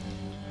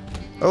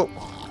 Oh.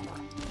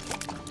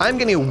 I'm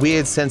getting a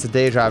weird sense of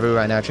deja vu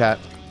right now, chat.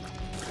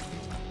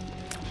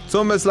 It's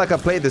almost like I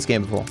played this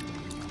game before.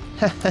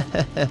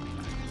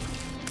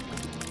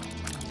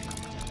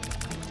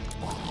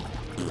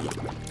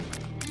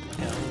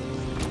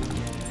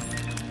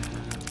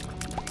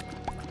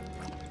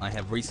 I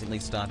have recently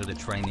started a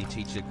trainee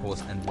teacher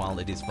course, and while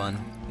it is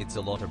fun, it's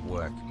a lot of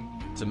work.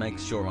 To make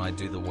sure I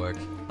do the work,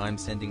 I'm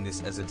sending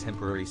this as a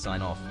temporary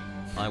sign-off.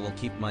 I will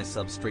keep my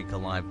sub streak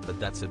alive, but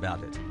that's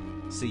about it.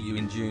 See you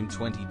in June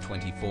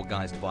 2024,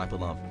 guys. Viper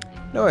love.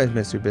 No worries,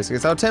 Mr.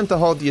 Biscuits. I'll attempt to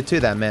hold you to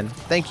that, man.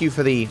 Thank you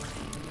for the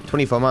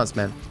 24 months,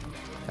 man.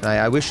 And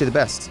I wish you the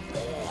best.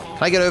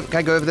 Can I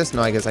go over this?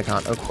 No, I guess I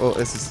can't. Oh,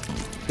 this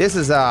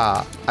is,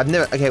 I've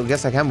never, okay, I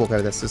guess I can walk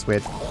over this. This is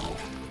weird.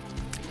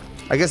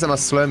 I guess it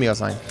must slow me or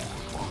something.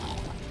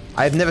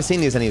 I've never seen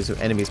these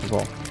enemies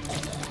before.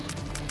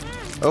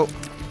 Oh.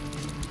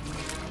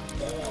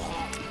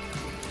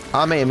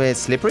 Ah, maybe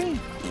it's slippery?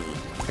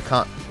 I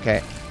can't,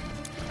 okay.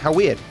 How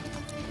weird.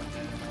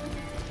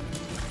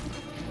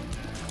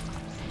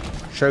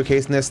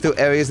 Showcasing there's still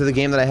areas of the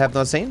game that I have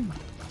not seen.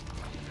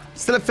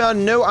 Still have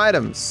found no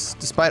items,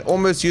 despite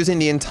almost using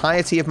the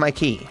entirety of my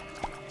key.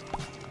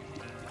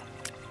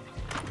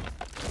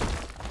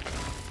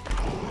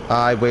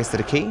 I wasted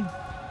a key.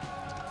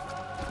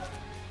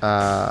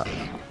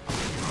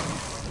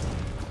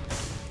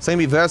 So I'm going to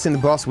be versing the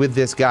boss with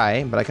this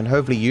guy, but I can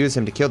hopefully use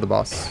him to kill the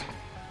boss.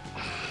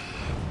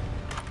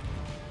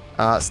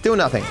 Still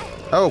nothing.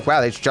 Oh, wow,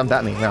 they just jumped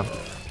at me. Wow.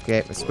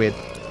 Okay, that's weird.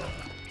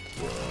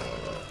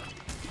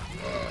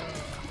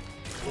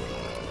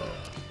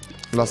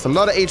 Lost a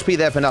lot of HP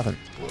there for nothing.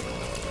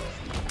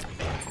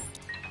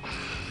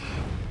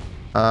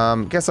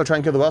 Guess I'll try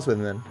and kill the boss with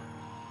him then.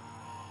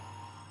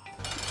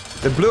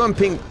 The blue and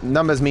pink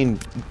numbers mean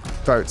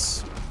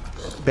votes.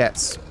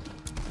 Bets.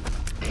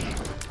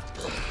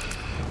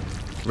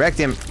 Wrecked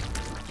him.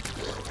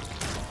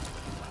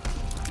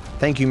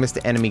 Thank you, Mr.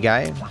 Enemy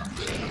Guy.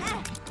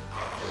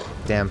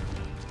 Damn.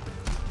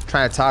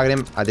 Trying to target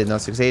him. I did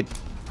not succeed.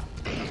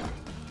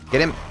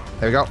 Get him.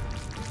 There we go.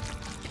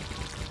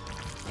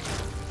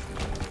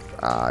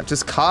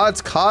 Just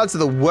cards. Cards are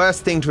the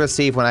worst thing to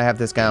receive when I have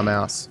this guy on my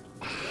mouse.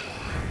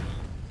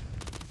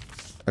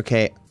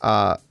 Okay.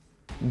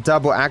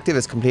 Double active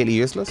is completely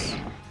useless.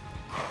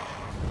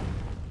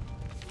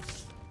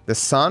 The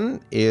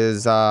sun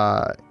is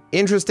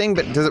interesting,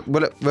 but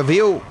will it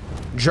reveal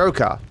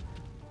Joker?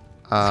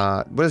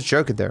 What does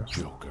Joker do?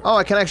 Oh,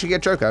 I can actually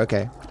get Joker.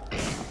 Okay.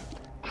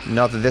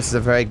 Not that this is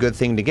a very good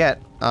thing to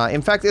get.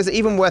 In fact, is it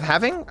even worth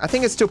having? I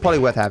think it's still probably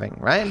worth having,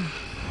 right?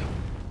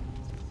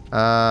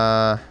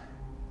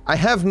 I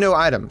have no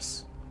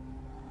items.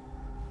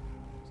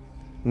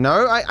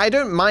 No, I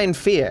don't mind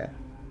fear.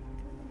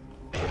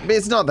 But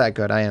it's not that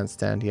good, I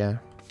understand, yeah.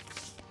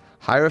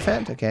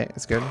 Hierophant? Okay,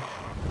 that's good.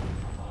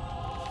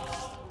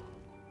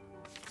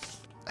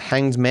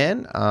 Hanged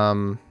Man?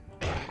 I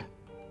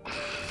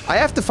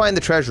have to find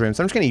the treasure room,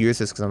 so I'm just going to use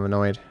this because I'm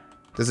annoyed.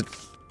 Does it...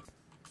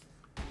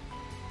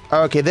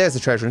 Oh, okay, there's the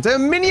treasure room. They're a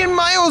million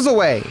miles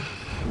away!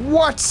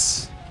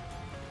 What?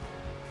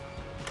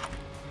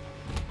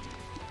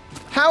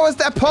 How is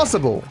that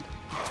possible?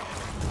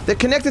 They're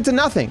connected to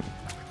nothing.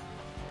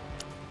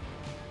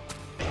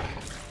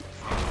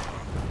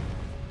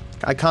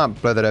 I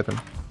can't blow that open.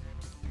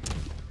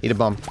 Need a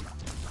bomb.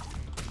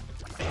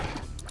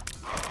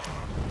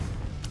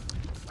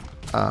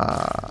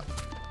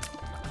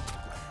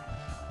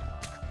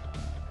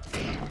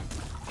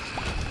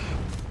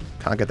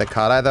 Can't get that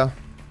card either.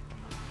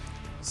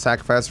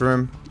 Sacrifice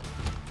room.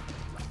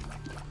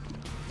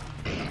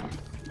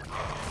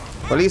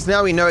 Well, at least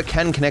now we know it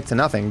can connect to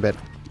nothing, but...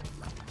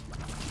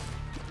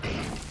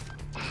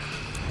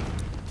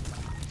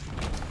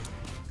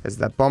 There's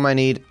that bomb I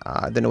need.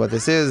 I don't know what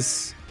this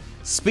is.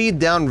 Speed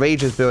down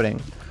Rage's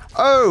building.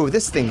 Oh,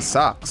 this thing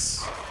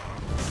sucks.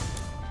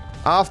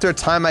 After a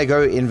time I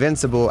go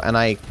invincible and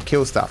I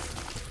kill stuff.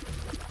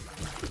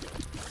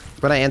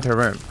 When I enter a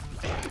room.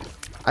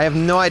 I have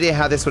no idea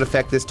how this would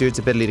affect this dude's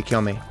ability to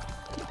kill me.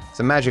 It's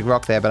a magic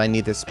rock there, but I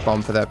need this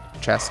bomb for the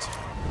chest.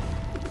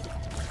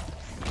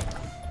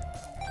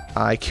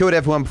 I killed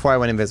everyone before I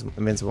went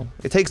invincible.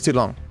 It takes too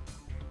long.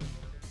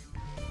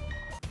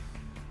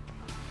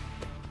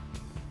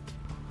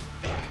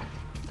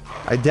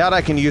 I doubt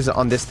I can use it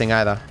on this thing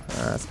either.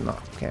 That's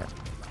not, okay.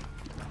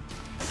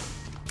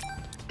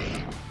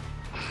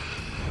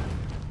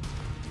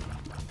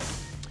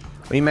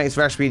 When you make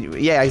splash speed,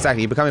 yeah,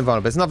 exactly. You become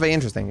invulnerable. It's not very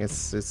interesting.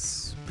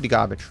 It's pretty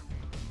garbage.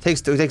 It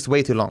takes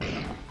way too long.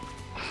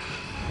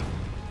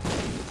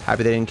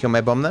 Happy they didn't kill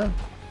my bomb there.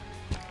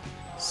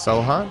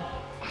 So hard.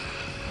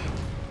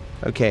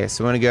 Okay,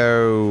 so we're gonna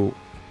go.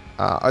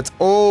 It's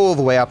all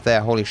the way up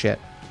there. Holy shit.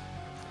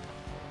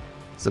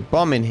 There's a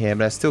bomb in here,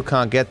 but I still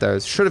can't get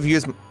those. Should have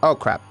used. Oh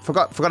crap!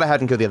 Forgot I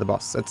hadn't killed the other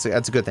boss. That's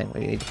a good thing.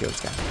 We need to kill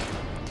this guy.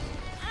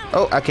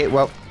 Oh, okay.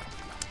 Well,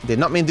 did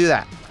not mean to do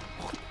that.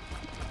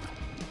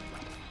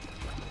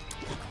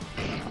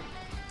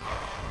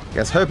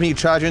 Guess hoping you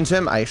charge into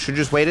him. I should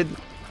just waited.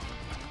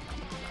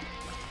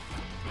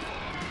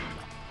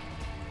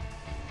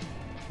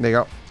 There you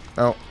go.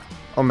 Oh,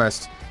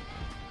 almost.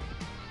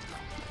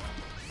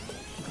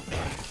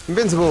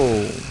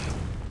 Invincible.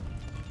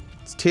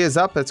 It's tears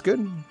up. That's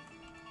good.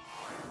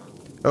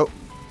 Oh.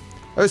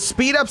 Oh,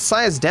 speed up,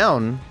 size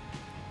down.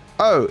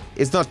 Oh,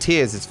 it's not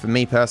tears. It's for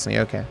me personally.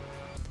 Okay.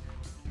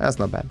 That's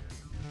not bad.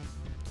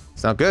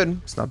 It's not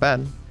good. It's not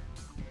bad.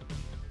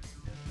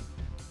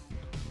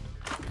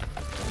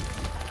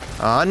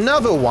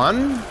 Another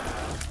one.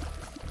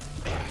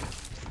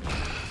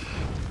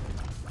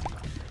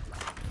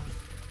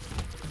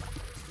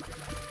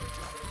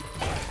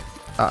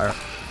 Uh-oh.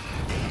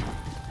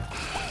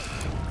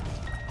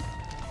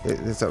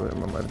 There's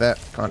one over there.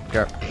 Can't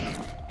go.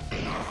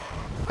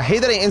 I hate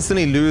that I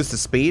instantly lose the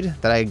speed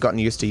that I had gotten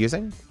used to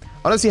using.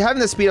 Honestly, having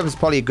the speed up is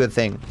probably a good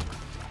thing.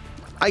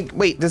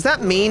 Wait, does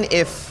that mean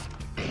if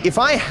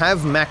I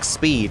have max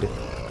speed,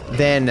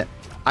 then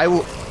I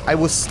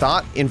will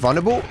start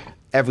invulnerable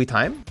every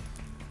time?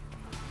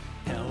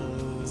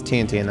 It's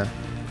TNT in the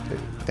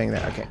thing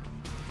there. Okay.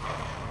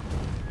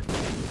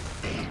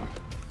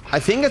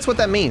 I think that's what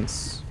that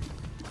means.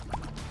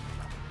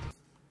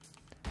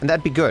 And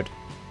that'd be good.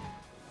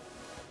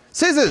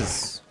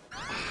 Scissors!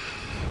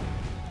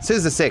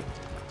 Scissors are sick.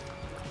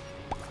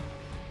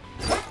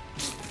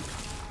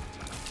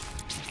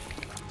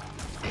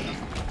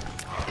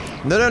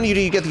 Not only do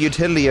you get the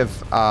utility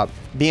of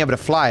being able to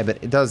fly,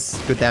 but it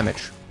does good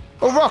damage.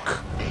 Oh,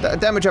 rock!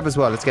 Damage up as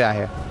well. Let's get out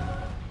of here.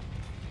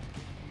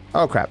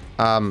 Oh, crap.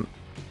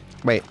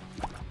 Wait.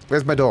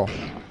 Where's my door?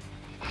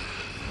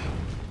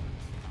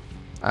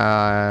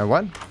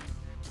 What?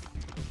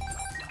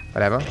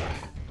 Whatever.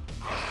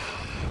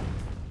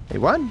 Wait,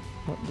 what?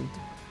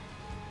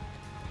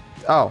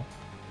 Oh.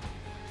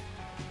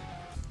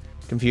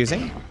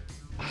 Confusing.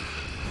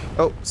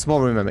 Oh, small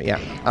room moment, yeah.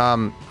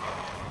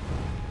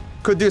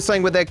 Could do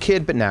something with that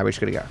kid, but now we're just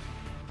gonna go.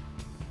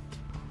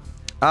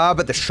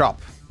 But the shop.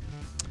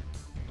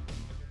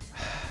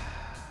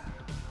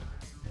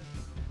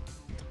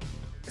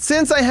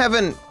 Since I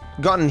haven't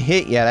gotten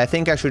hit yet, I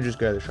think I should just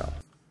go to the shop.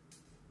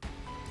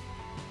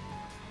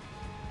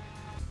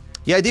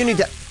 Yeah, I do need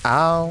to...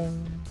 Ow.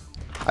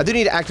 I do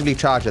need to actively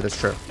charge it, that's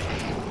true.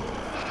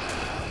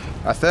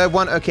 A third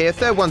one? Okay, a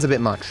third one's a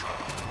bit much.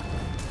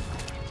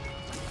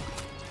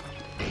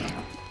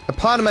 A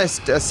part of my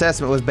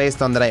assessment was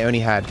based on that I only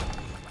had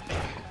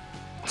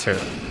 2.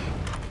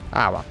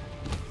 Ah, well.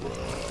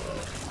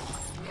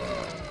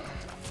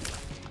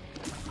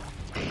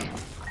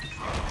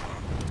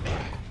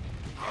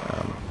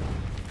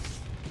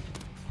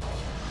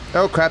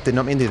 Oh crap, did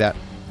not mean to do that.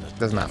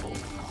 Doesn't matter.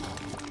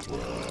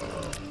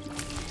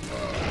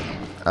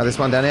 This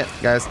one down it,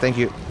 guys, thank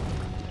you.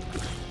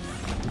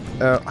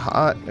 Oh,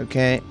 hot,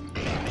 okay.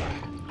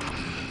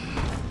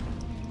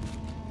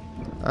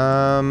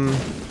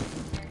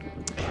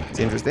 It's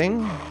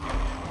interesting.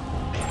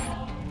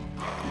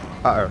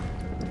 Uh-oh.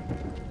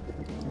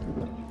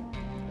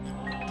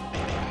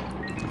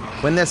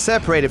 When they're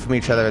separated from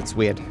each other, it's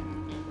weird.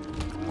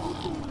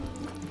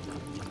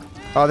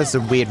 Oh, this is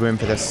a weird room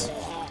for this.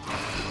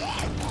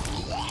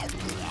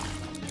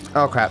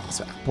 Oh crap,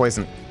 it's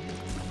poison.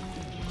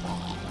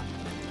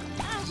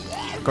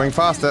 Going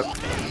faster.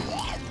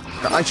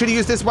 I should have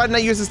used this. Why didn't I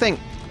use this thing?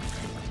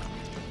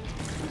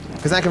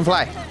 Because I can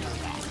fly.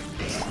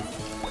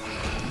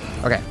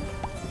 Okay.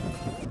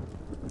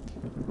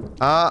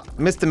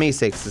 Mr.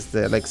 mystikx is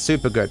the, like,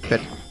 super good, but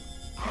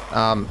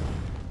am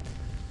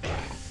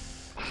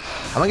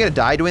I gonna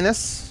die doing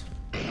this?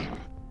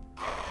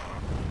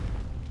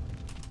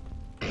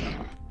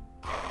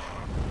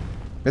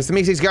 Mr.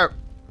 mystikx, go!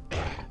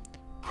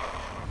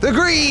 The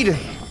greed!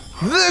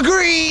 The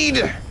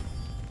greed!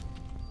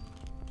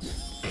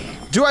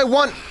 Do I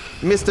want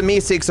Mr.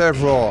 mystikx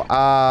overall?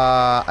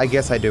 I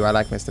guess I do. I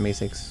like Mr.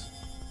 mystikx.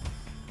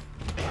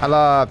 I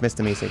love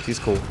Mr. mystikx. He's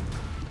cool.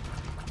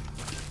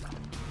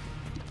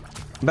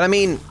 But I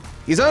mean,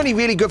 he's only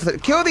really good for the...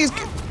 Kill these...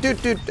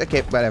 Dude.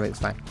 Okay, whatever. It's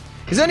fine.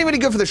 He's only really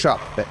good for the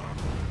shop, but...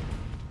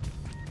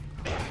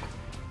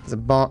 There's a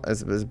bomb.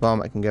 There's a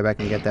bomb. I can go back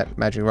and get that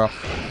magic rock.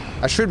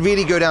 I should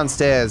really go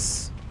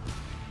downstairs.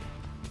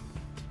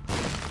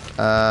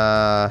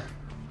 I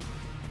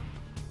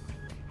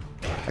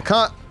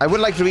can't... I would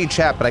like to read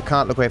chat, but I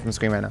can't look away from the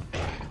screen right now.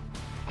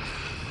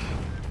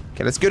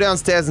 Okay, let's go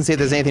downstairs and see if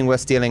there's anything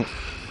worth stealing.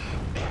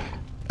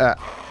 No.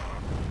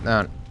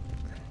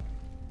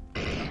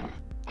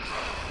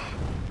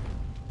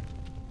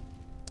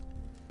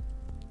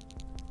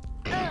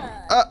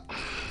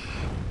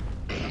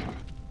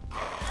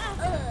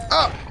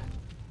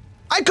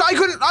 I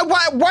couldn't...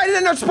 why did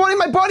it not spawn in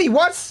my body?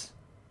 What?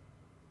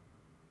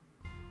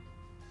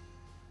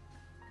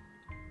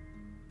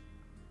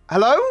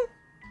 Hello?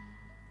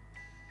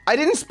 I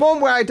didn't spawn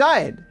where I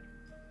died.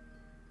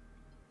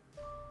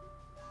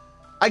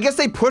 I guess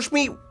they pushed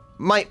me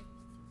while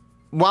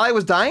I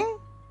was dying?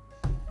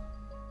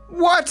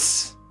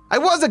 What? I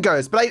was a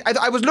ghost, but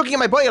I was looking at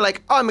my body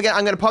like, oh, I'm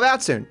gonna pop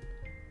out soon.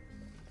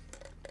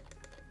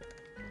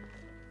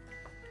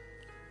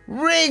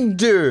 Rigged,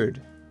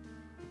 dude.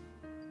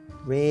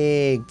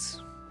 Rigged.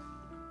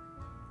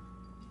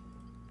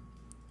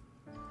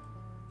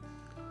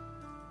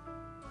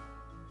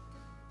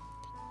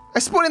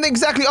 spawn in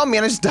exactly on me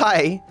and I just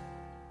die.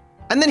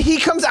 And then he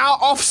comes out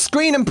off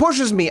screen and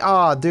pushes me.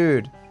 Ah,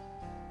 dude.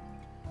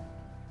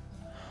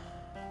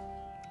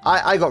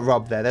 I got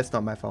robbed there. That's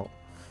not my fault.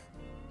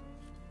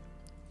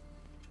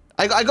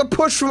 I got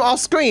pushed from off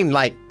screen,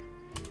 like.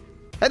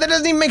 That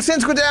doesn't even make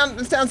sense. Go down,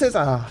 it's downstairs.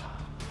 Ah.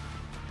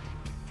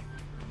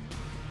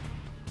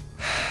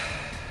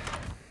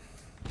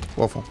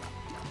 Waffle.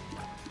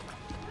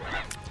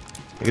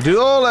 I could do it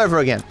all over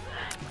again.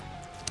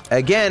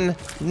 Again,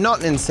 not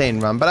an insane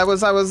run, but I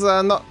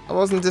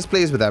wasn't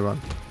displeased with that run.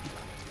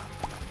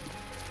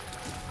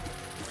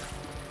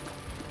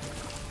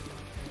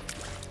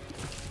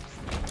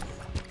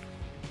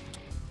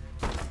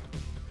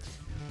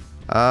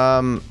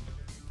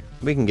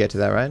 We can get to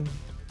that, right?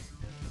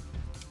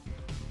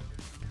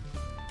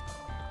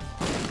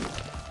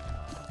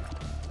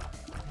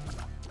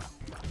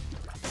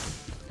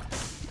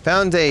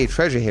 Found a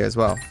treasure here as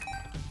well.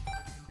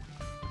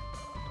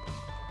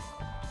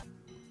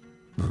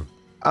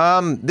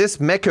 This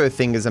mecho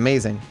thing is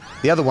amazing.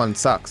 The other one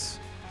sucks.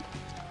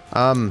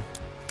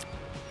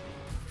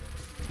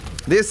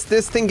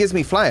 This thing gives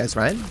me flyers,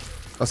 right?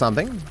 Or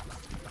something.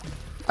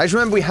 I just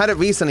remember we had it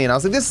recently and I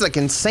was like, this is like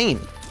insane.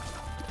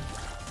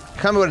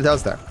 Can't remember what it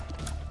does though.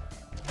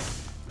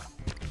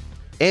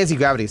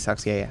 Anti-gravity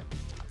sucks, yeah.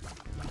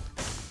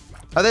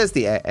 Oh, there's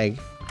the egg.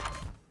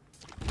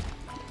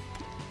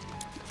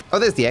 Oh,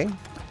 there's the egg.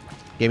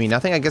 Gave me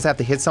nothing. I guess I have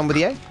to hit some with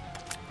the egg.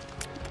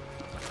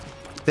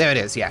 There it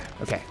is, yeah.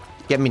 Okay.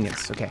 Get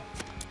minions, okay.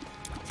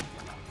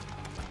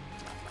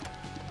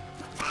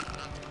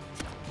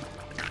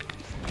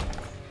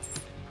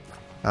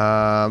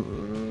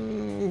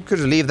 Could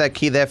just leave that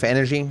key there for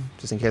energy,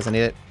 just in case I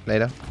need it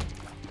later.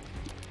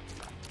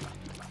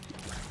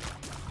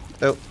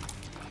 Oh.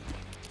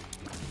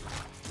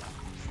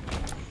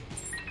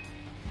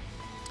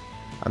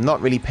 I'm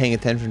not really paying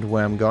attention to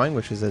where I'm going,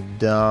 which is a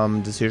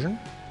dumb decision.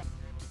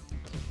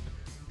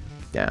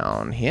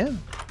 Down here.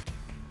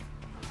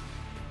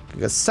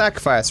 We got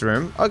sacrifice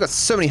room. Oh, I got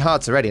so many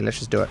hearts already. Let's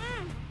just do it.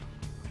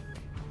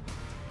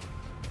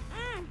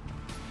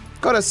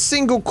 Got a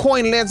single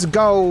coin. Let's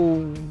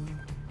go.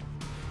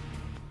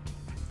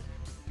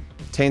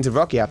 Tainted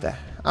rocky out there.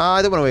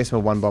 I don't want to waste my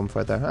one bomb for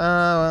it though.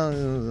 Well,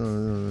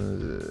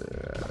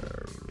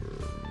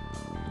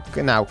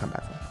 okay, now we'll come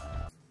back for it.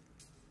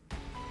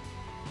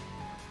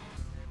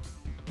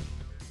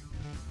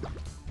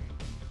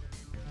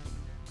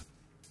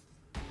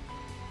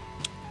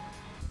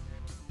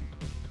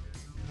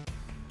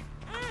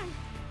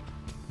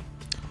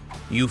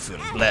 You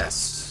feel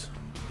blessed.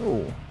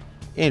 Oh,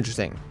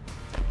 interesting.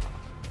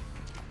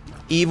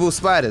 Evil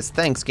spiders.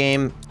 Thanks,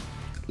 game.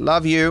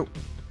 Love you.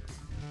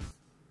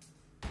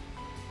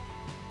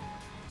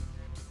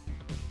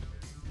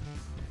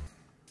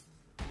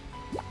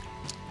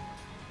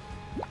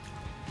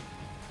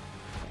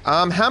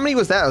 How many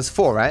was that? It was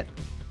 4, right?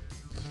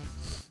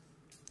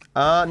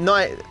 No,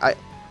 I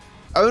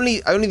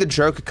only the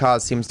Joker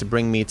card seems to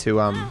bring me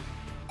to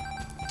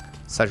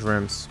such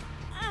rooms.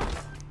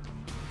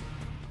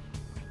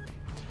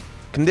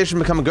 Condition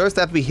become a ghost,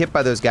 I have to be hit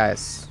by those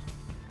guys.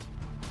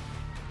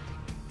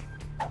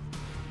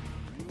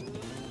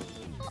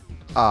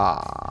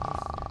 Not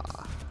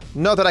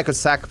that I could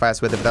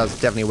sacrifice with it, but that was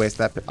definitely a waste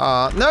of that.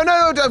 No,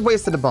 I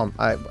wasted a bomb.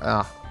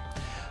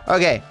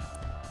 Okay.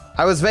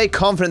 I was very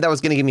confident that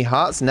was going to give me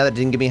hearts, and now that it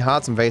didn't give me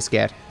hearts, I'm very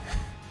scared.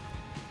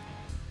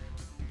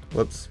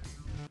 Whoops.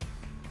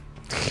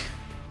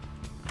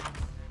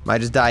 Might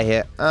just die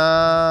here.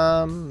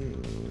 Oh,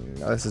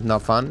 this is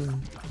not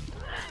fun.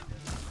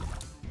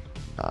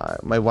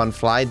 My one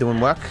fly doing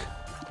work.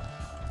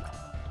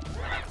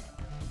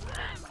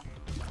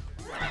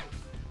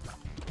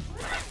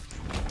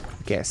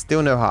 Okay,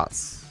 still no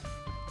hearts.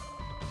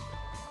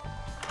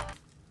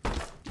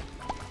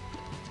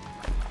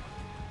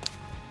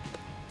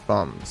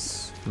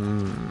 Bombs.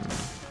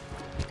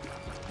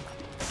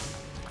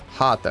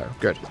 Heart though,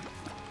 good.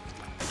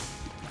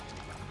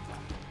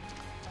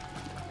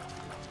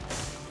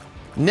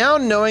 Now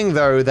knowing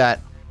though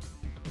that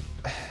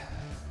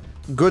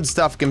good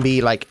stuff can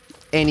be like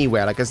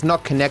anywhere, like it's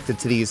not connected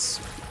to these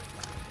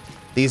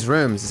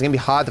rooms, it's gonna be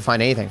hard to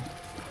find anything.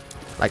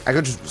 Like I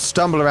could just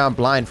stumble around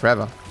blind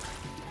forever.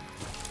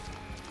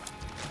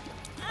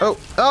 Oh,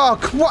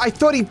 what? I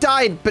thought he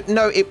died, but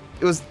no, it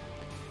was.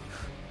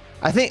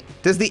 I think,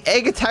 does the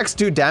egg attacks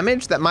do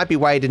damage? That might be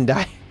why he didn't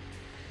die.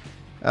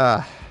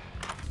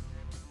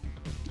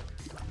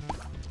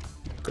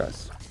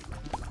 Gross.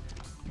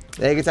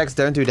 The egg attacks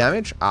don't do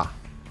damage? Ah.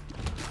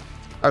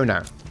 Oh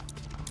no.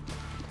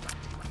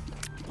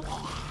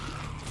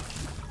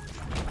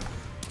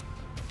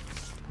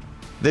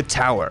 The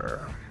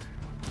tower.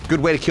 Good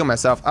way to kill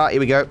myself. Ah, here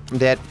we go. I'm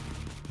dead.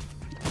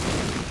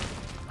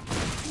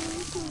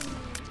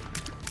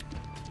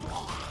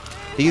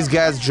 These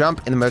guys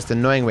jump in the most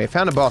annoying way.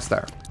 Found a boss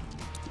there.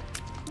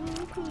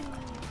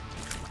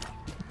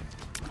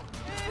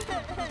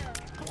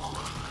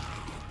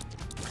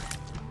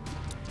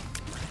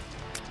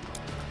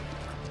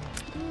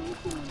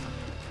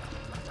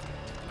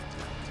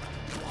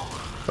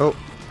 Oh.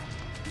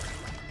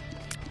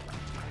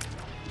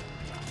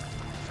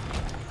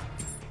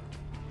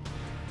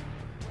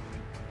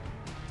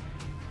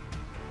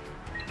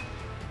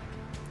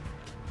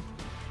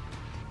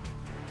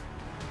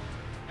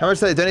 How much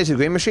did I donate to the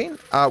Green Machine?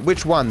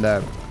 Which one,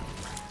 though?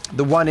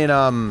 The one in,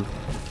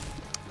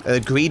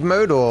 greed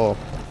mode, or...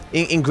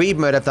 In greed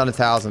mode, I've done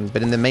 1,000,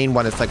 but in the main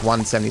one, it's like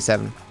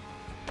 177.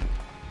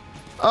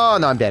 Oh,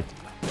 no, I'm dead.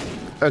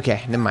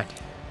 Okay, never mind.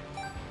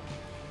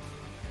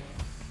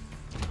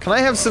 Can I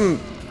have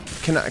some...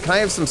 Can I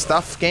have some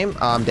stuff, game?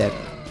 Oh, I'm dead.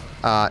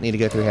 Need to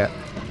go through here.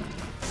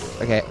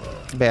 Okay,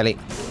 barely.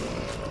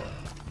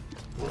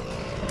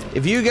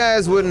 If you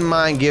guys wouldn't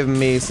mind giving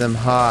me some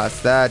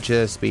hearts, that'd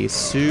just be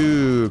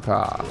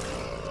super.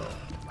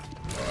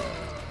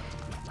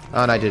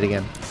 Oh, and I did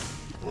again.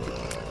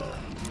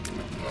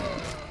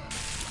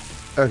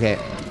 Okay,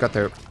 got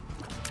through.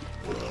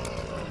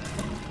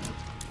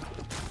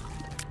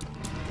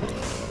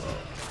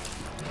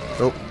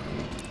 Oh.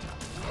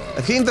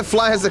 I think the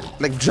fly is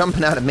like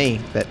jumping out at me,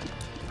 but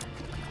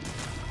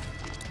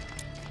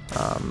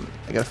I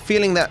got a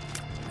feeling that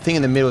thing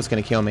in the middle is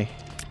gonna kill me.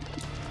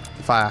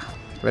 Fire.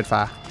 Red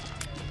fire.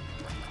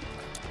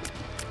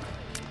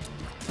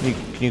 Can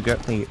you go?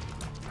 Thank you.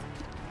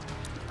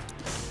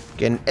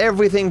 Getting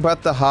everything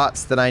but the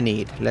hearts that I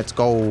need. Let's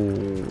go.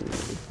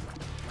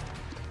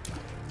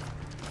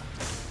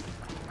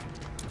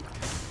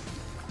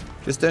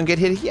 Just don't get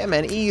hit here,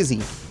 man.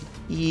 Easy.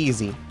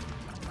 Easy.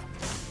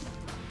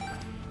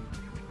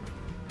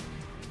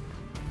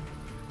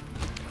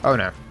 Oh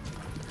no.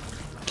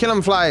 Kill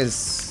 'em,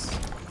 flies.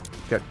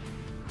 Good.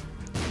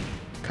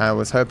 Kinda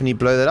was hoping he'd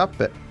blow that up,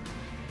 but...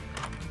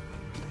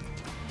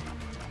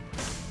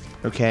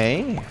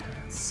 Okay.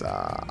 It's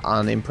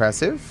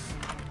unimpressive.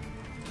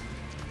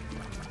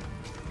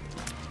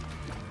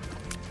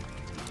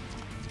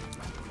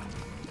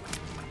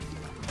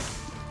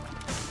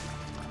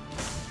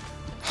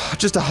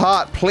 Just a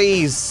heart,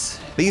 please.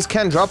 These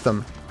can drop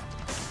them.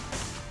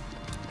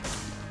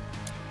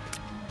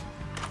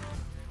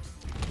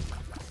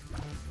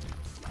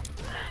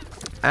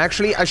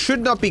 Actually, I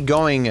should not be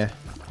going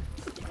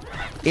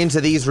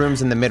into these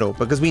rooms in the middle,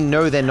 because we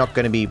know they're not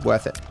going to be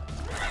worth it.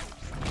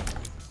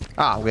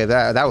 Ah, okay,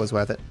 that was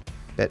worth it.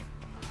 But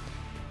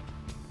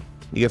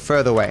you go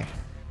further away.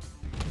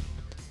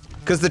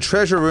 Because the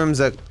treasure rooms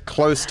are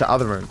close to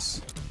other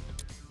rooms.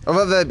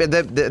 Although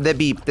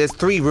there's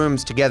 3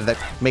 rooms together that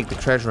make the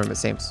treasure room, it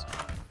seems.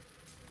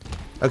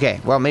 Okay,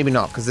 well, maybe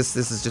not, because this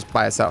is just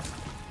by itself.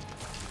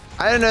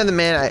 I don't know, the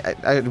man.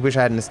 I wish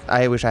I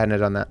hadn't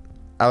done that.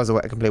 That was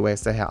a complete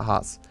waste of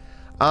hearts.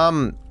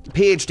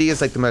 PhD is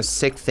like the most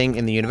sick thing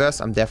in the universe.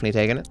 I'm definitely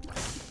taking it.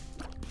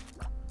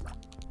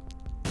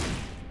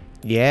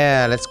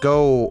 Yeah, let's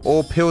go.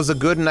 All pills are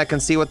good, and I can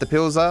see what the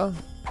pills are.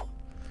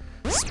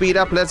 Speed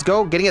up, let's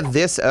go. Getting it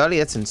this early,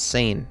 that's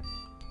insane.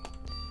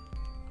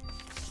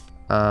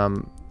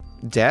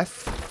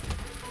 Death.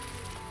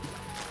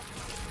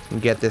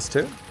 And get this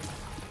too.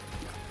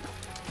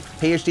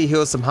 PhD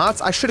heals some hearts.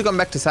 I should have gone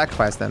back to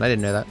sacrifice then. I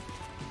didn't know that.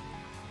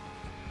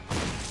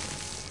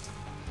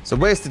 So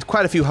wasted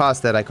quite a few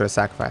hearts that I could have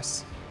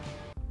sacrificed.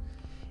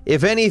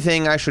 If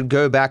anything, I should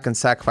go back and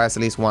sacrifice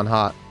at least 1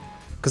 heart.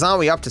 Because aren't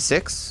we up to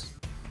 6?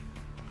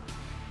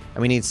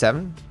 And we need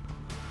 7?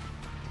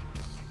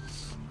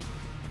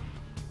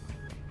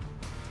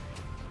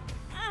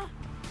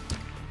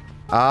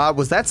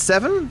 Was that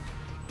 7?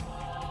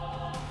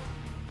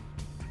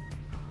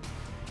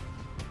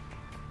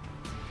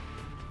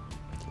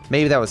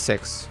 Maybe that was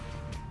 6.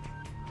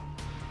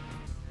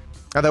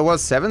 Oh, there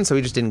was 7, so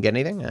we just didn't get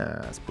anything?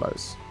 That's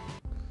blows.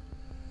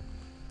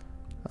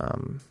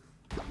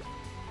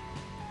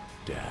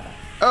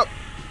 Oh!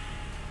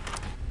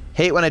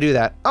 Hate when I do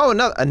that. Oh,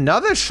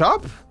 another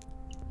shop?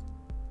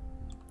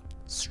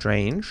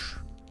 Strange.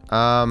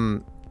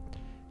 Can't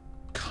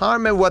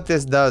remember what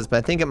this does, but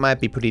I think it might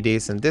be pretty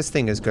decent. This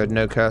thing is good,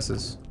 no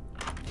curses.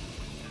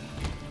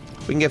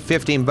 If we can get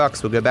 15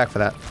 bucks, we'll go back for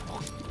that.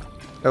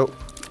 Oh.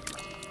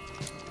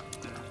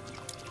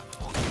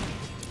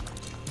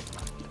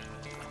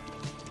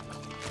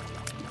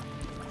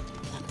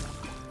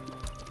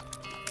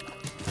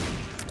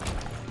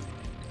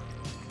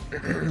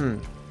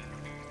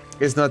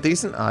 It's not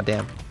decent? Ah,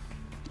 damn.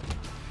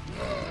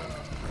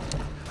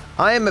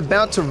 I am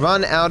about to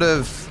run out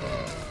of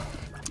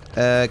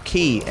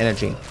key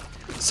energy.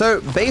 So,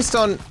 based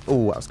on...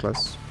 Oh, that was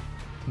close.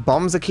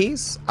 Bombs are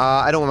keys?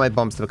 I don't want my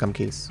bombs to become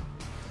keys.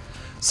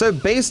 So,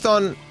 based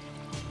on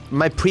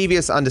my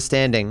previous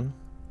understanding,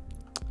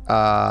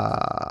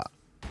 so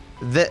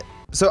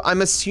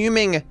I'm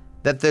assuming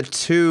that the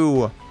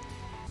two...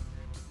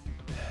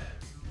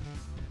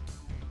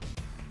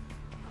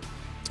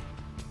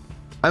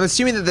 I'm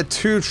assuming that the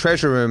 2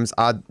 treasure rooms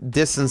are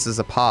distances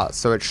apart,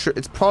 so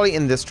it's probably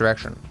in this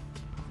direction.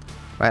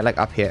 Right, like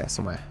up here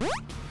somewhere.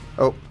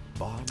 Oh.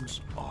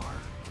 Bombs are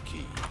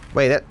key.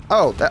 Wait,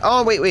 oh,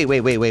 wait.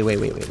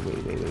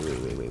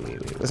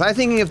 Was I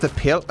thinking of the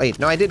pill? Wait,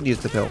 no, I didn't use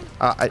the pill.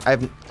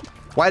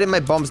 Why did my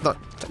bombs not...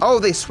 Oh,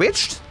 they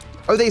switched?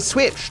 Oh, they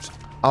switched.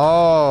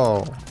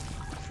 Oh.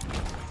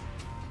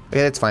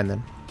 Okay, that's fine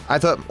then. I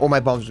thought all my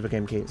bombs just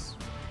became keys.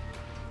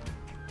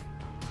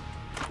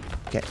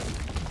 Okay.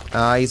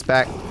 He's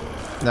back.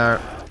 No.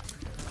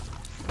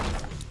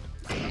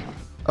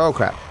 Oh,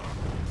 crap.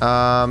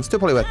 Still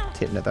probably worth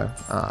hitting it though.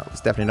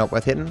 It's definitely not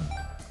worth hitting.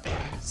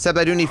 Except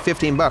I do need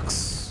 15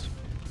 bucks.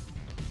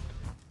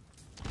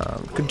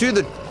 Could do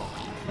the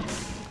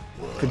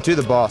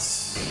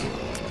boss.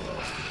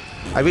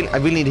 I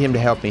really need him to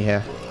help me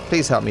here.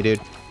 Please help me,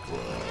 dude.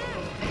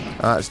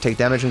 Just take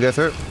damage and go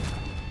through.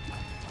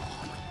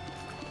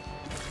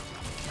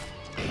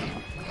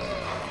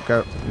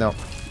 Go. No.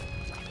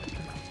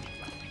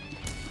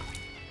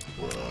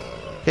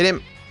 Hit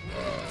him.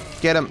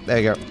 Get him. There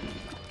you go.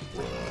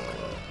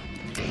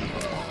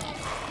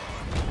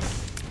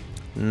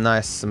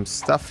 Nice. Some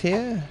stuff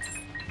here.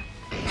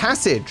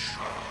 Passage.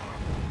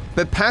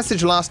 But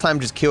passage last time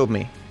just killed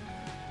me.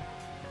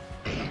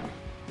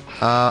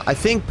 I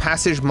think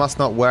passage must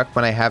not work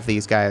when I have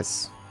these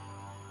guys.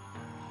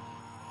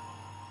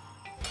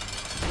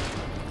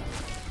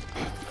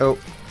 Oh.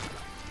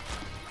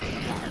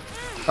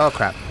 Oh,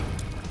 crap.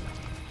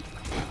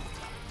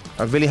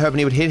 I was really hoping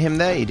he would hit him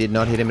there. He did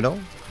not hit him at all.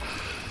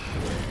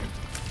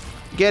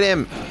 Get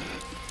him.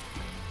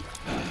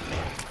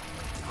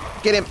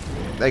 Get him.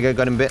 There you go.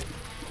 Got him a bit.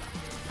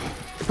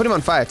 Put him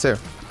on fire, too.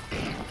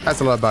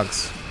 That's a lot of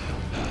bugs.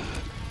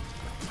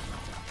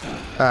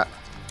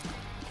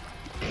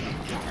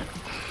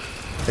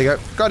 There you go.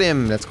 Got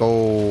him. Let's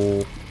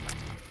go.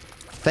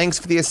 Thanks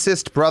for the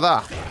assist,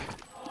 brother.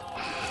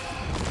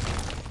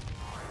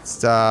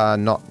 It's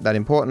not that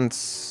important.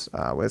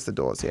 Where's the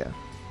doors here?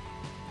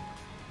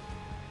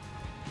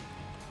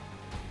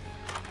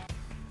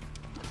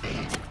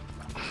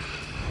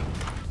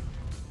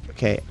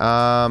 Okay,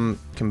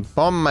 can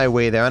bomb my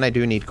way there, and I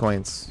do need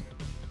coins.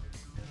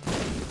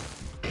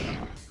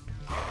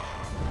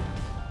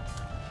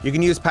 You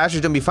can use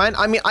passage and be fine.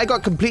 I mean, I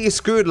got completely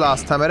screwed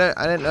last time. I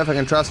don't know if I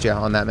can trust you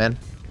on that, man.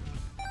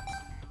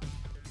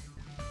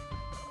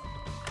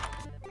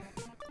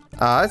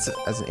 That's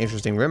an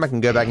interesting room. I can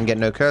go back and get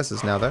no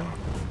curses now, though.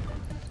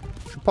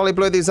 Should probably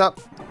blow these up.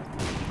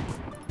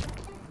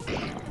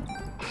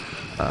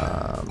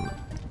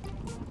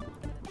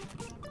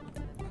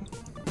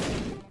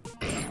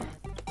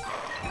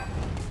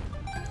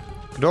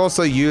 Could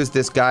also use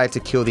this guy to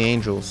kill the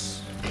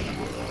angels.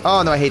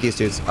 Oh, no, I hate these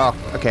dudes. Oh,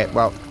 okay,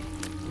 well.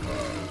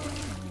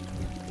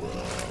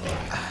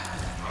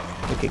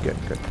 Okay, good.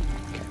 Okay.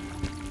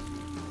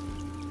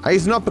 I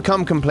used to not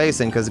become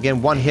complacent, because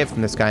again, one hit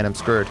from this guy and I'm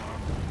screwed.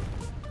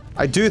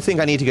 I do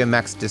think I need to go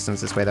max distance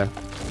this way, though.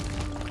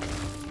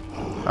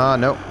 Oh,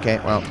 no. Okay,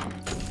 well.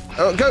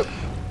 Oh, go!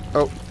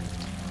 Oh.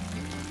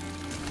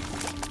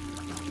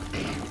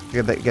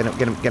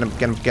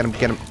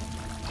 Get him.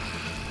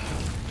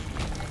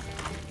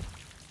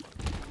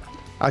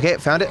 Okay,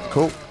 found it.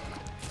 Cool.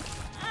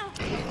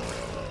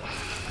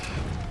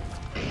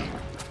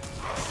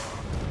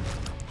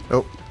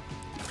 Oh.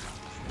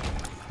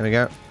 There we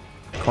go.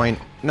 Coin.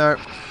 No.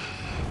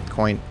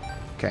 Coin.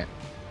 Okay.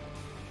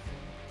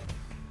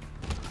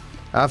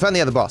 I found the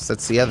other boss.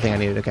 That's the other thing I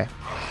needed. Okay.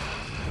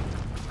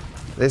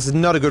 This is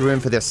not a good room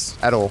for this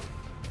at all.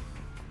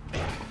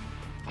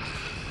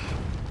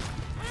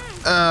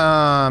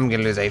 I'm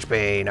gonna lose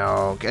HP.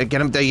 No. Get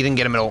him. You didn't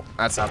get him at all.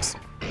 That sucks.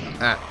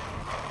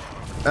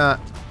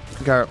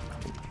 Go.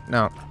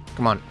 No.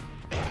 Come on.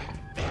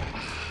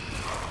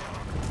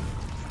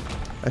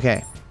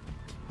 Okay.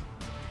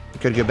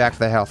 Could go back for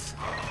the health.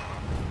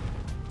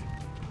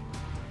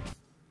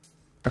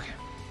 Okay.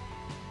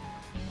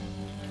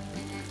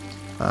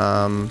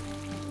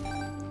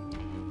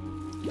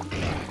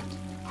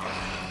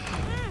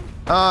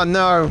 Oh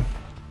no!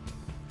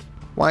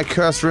 Why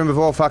curse room of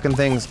all fucking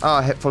things?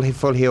 Ah, oh,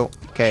 full heal.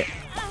 Okay.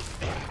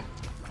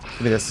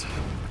 Give me this.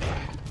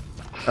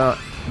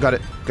 Got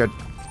it. Good.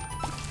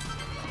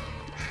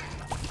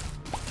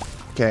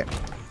 Okay.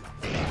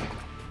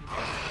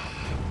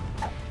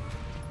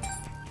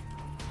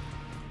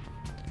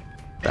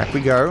 Back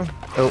we go.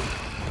 Oh.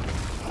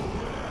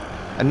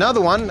 Another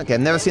one. Okay,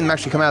 I've never seen them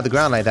actually come out of the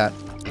ground like that.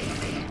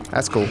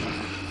 That's cool.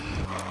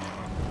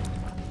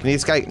 Can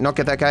this guy not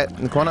get that guy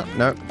in the corner?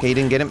 No. Okay, you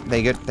didn't get him. There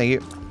you go. Thank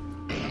you.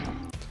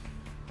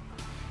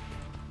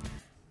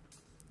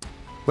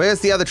 Where's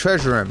the other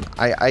treasure room?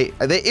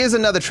 There is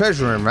another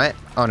treasure room, right?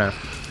 Oh no.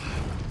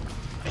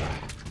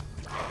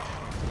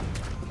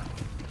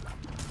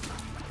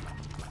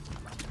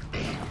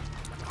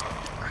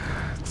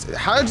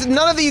 How did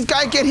none of these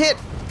guys get hit?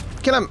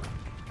 Kill him.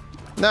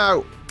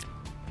 No.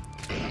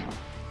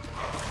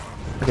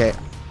 Okay.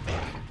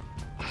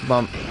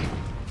 Bump.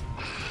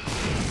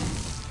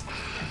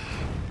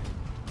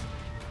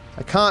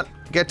 I can't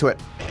get to it.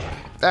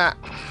 Ah.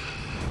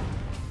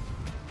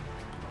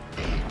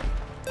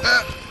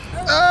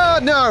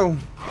 No.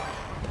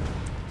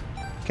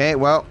 Okay,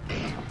 well.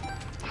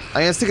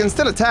 I can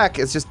still attack.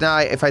 It's just now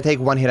if I take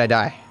one hit, I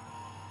die.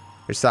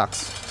 Which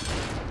sucks.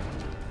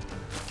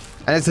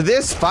 And it's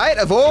this fight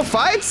of all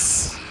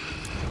fights?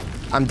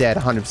 I'm dead,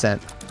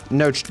 100%.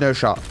 No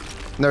shot.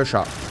 No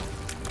shot.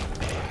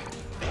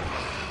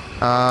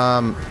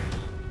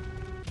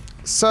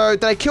 So,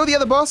 did I kill the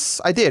other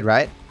boss? I did,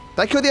 right?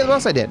 Did I kill the other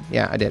boss? I did.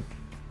 Yeah, I did.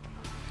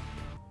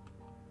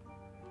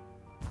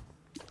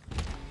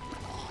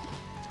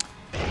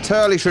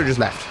 Totally should have just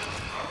left.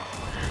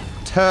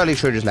 Totally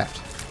should have just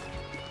left.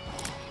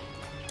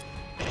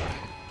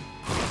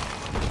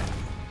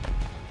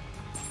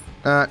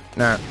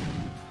 No.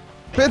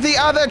 But the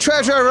other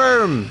treasure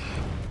room!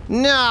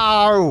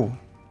 No!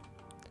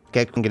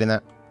 Okay, can get in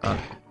there. Oh.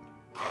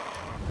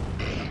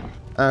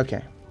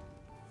 Okay.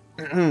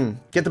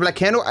 Get the black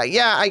candle?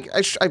 Yeah,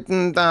 it's fine.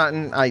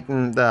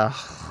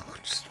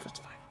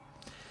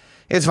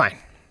 It's fine.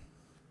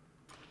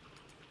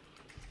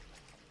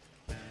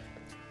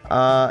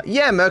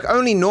 Yeah, Merc,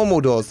 only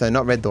normal doors though,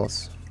 not red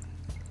doors.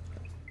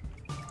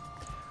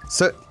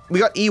 So, we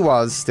got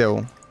Ewas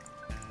still.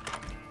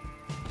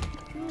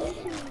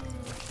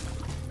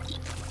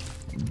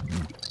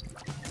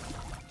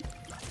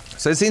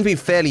 So it seems to be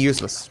fairly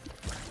useless.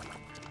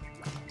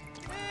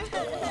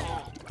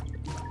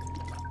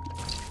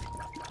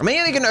 I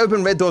mean, they can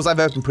open red doors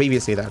I've opened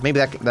previously though. Maybe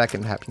that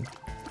can happen.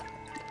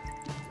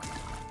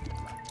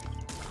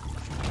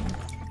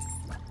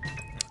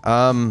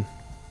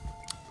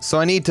 So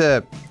I need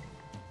to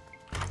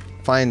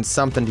find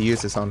something to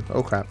use this on.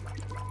 Oh crap.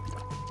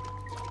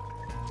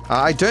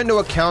 I don't know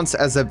what counts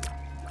as a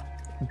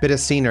bit of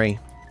scenery.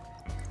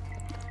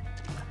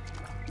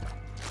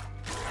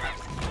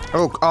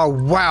 Oh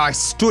wow, I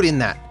stood in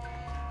that.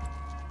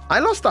 I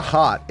lost a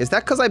heart. Is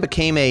that because I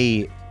became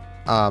a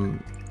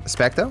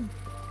spectre?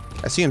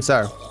 I assume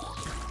so.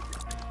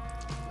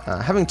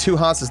 Having 2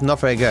 hearts is not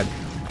very good.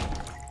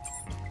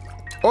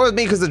 Or it's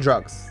me because of the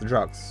drugs. The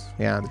drugs.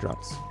 Yeah, the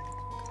drugs.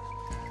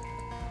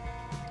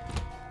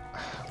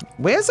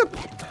 Where's a...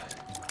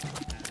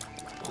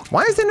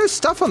 Why is there no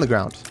stuff on the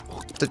ground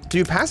to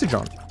do passage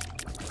on?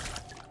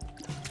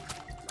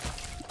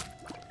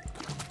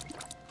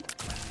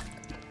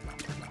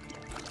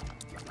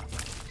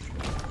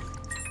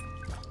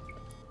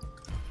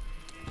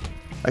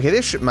 Okay,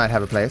 this ship might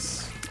have a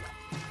place.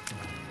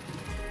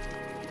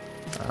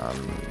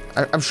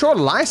 I'm sure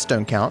lice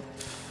don't count.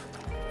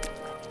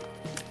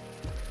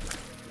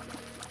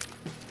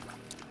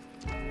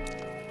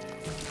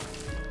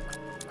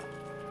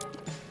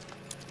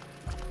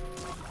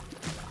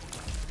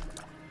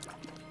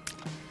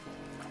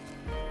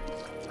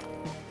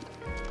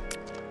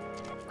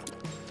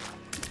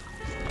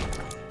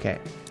 Okay.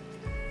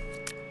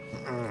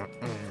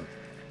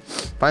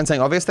 Find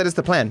something obvious, that is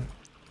the plan.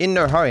 In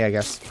no hurry, I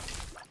guess.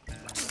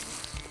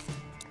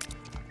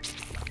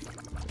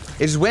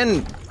 It's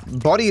when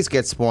bodies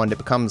get spawned, it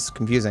becomes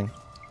confusing.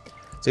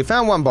 So we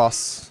found one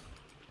boss.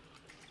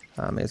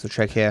 May as well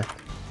check here.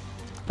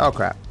 Oh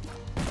crap.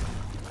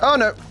 Oh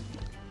no.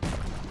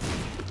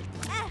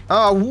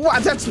 Oh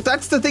what?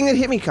 That's the thing that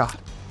hit me, car.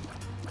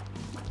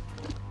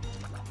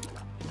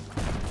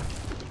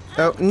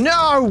 Oh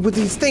no! With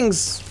these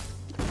things.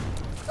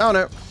 Oh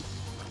no.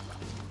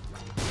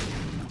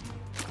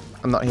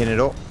 I'm not hitting it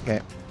all. Okay.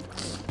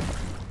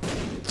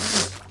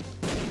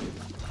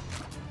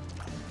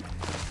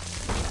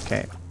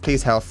 Okay,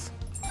 please health.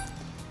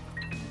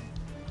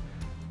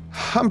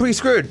 I'm pretty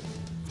screwed.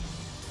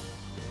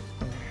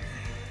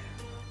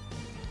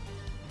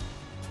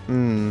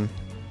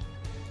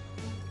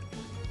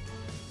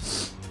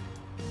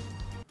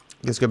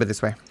 Let's go a bit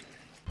this way.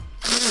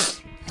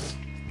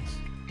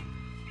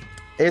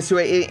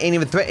 Ain't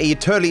even a threat.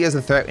 It totally is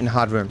a threat in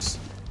hard rooms.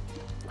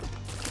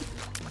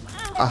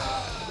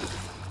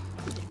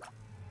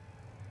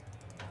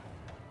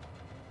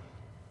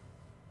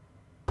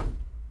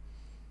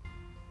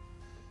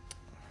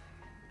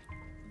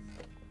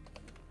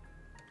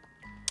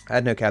 I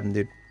had no cabin,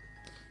 dude.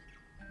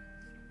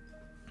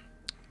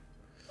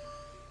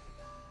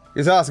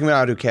 He's asking me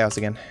how to do chaos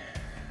again.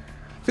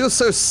 Feels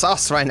so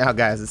sus right now,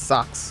 guys. It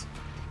sucks.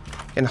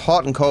 In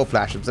hot and cold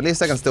flashes. At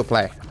least I can still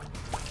play.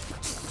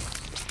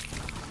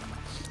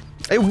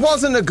 It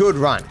wasn't a good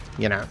run,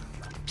 you know.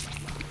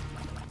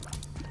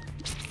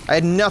 I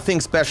had nothing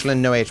special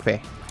and no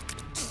HP.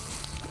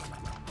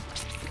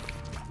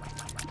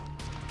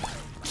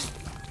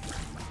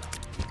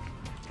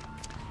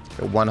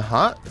 Got 1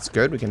 heart. That's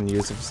good. We can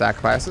use it for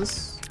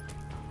sacrifices.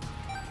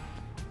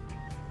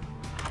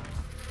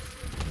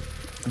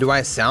 Do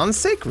I sound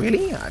sick?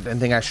 Really? I don't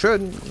think I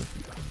should.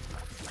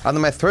 Other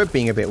than my throat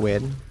being a bit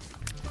weird.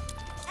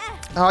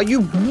 Are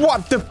you...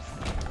 What the...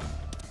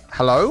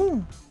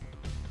 Hello?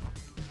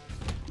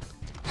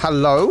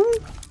 Hello?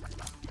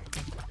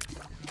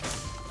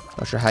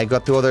 Not sure how you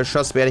got through all those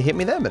shots to be able to hit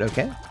me there, but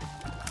okay.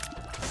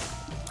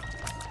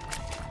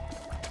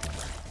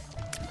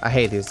 I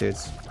hate these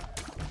dudes.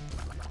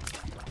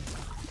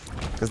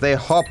 Because they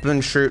hop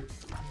and shoot.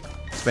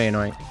 It's very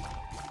annoying.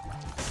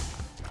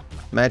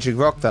 Magic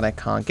rock that I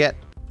can't get.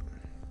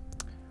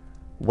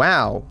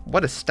 Wow,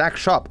 what a stacked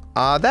shop.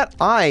 That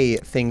eye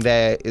thing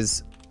there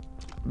is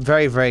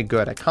very, very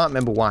good. I can't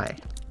remember why.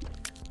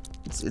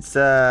 It's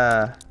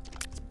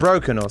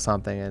broken or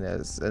something,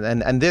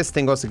 and this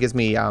thing also gives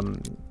me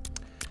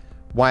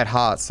white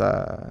hearts,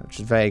 which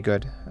is very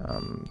good.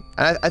 And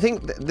I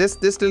think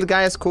this little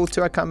guy is cool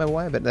too. I can't remember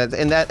why, but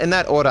in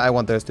that order, I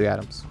want those 3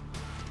 items.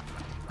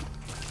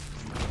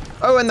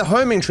 Oh, and the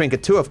homing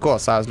trinket too, of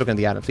course. I was looking at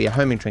the items. The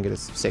homing trinket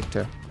is sick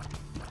too.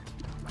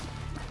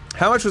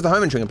 How much was the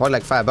homing trinket? Probably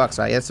like $5,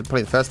 right? Yeah, that's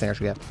probably the first thing I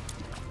should get.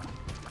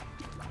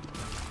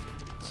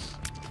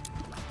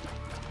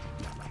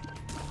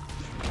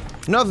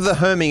 Not that the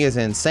homing is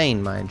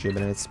insane, mind you,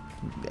 but it's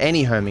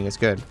any homing is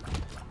good.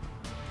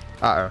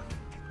 Uh-oh.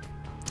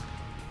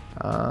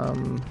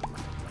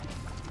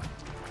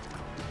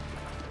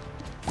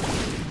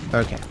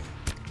 Okay.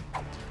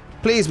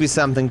 Please be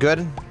something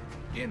good.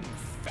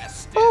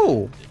 Infested.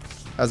 Oh!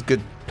 That was a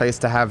good place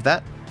to have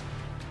that.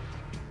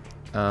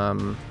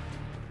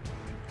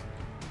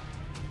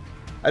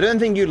 I don't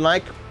think you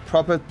like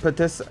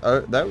properties.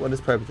 Oh, no? What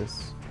is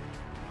properties?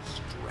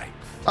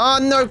 Strength. Oh,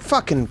 no,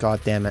 fucking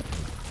goddammit.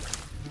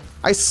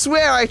 I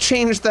swear I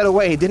changed that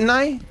away, didn't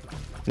I?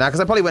 Nah, because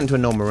I probably went into a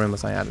normal room or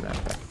something. I don't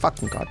know. But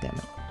fucking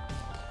goddammit.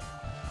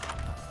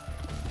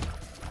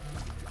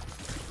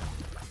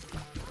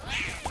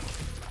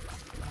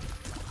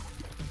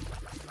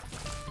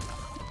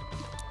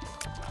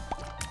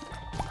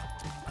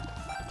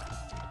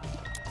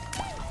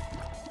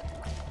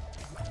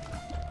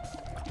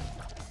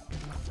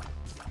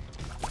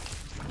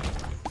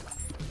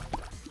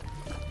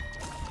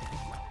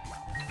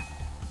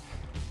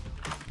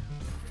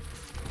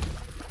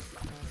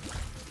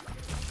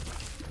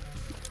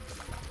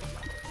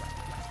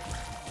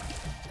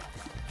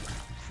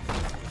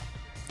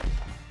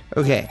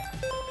 Okay.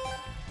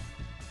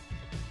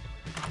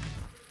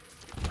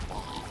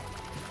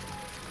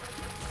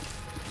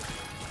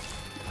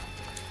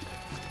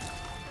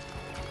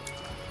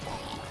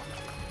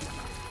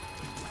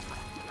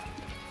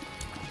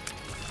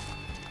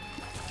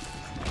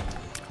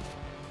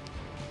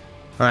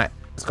 All right,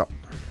 let's go.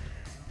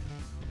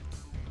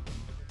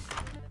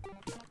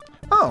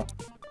 Oh.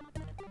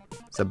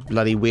 It's a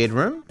bloody weird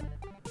room.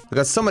 We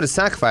got someone to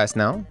sacrifice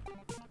now.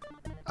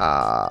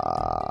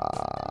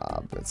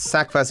 But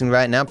sacrificing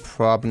right now,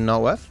 probably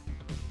not worth.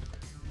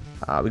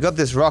 We got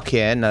this rock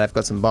here, and I've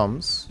got some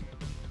bombs.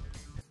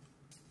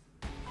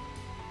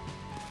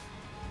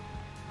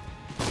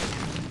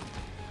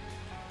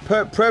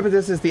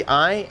 Purpose is the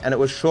eye, and it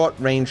was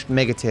short-ranged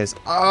megatears.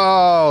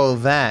 Oh,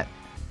 that.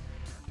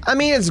 I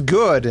mean, it's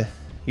good.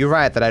 You're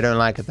right that I don't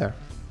like it, though.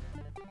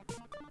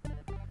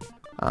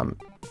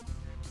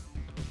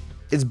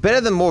 It's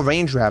better than more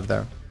range you have,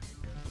 though.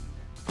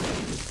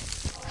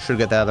 Should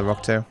get that other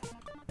rock, too.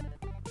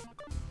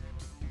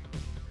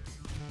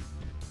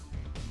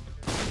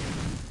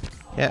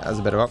 Yeah, that was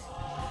a better rock.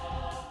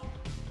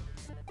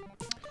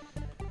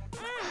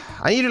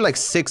 I need to do like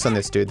 6 on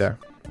this dude, though.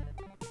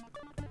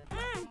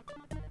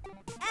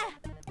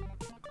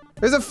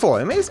 There's a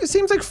 4. It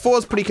seems like 4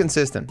 is pretty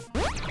consistent.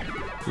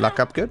 Luck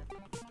up, good.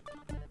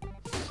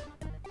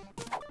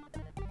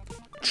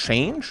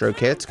 Change,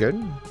 okay, it's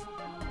good.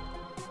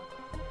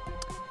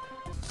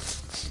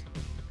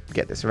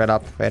 Get this red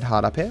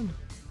heart up here.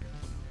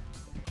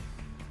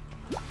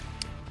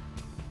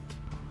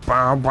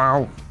 Wow,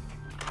 wow,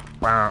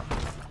 wow.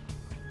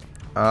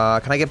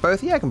 Can I get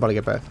both? Yeah, I can probably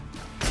get both.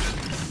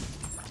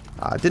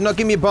 Did not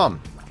give me a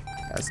bomb.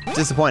 That's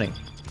disappointing.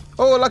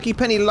 Oh, lucky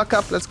penny, luck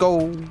up. Let's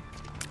go.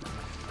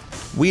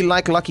 We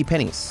like lucky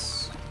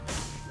pennies.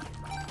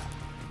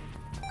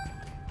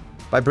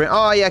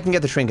 Oh, yeah, I can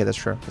get the trinket. That's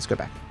true. Let's go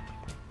back.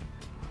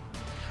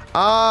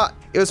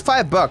 It was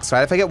 $5,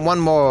 right? If I get one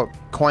more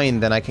coin,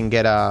 then I can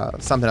get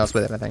something else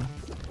with it, I think.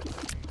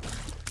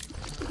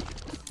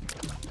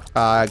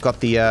 I got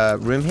the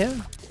room here.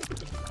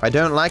 If I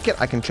don't like it,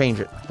 I can change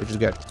it, which is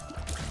good.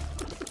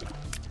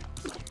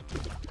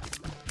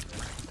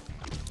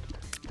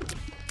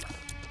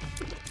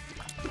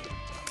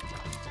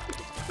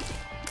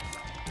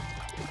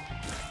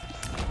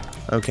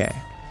 Okay.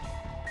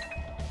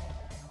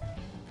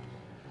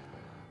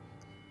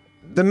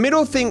 The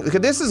middle thing, okay,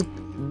 this is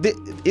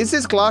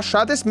this glass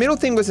shard? This middle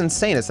thing was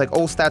insane. It's like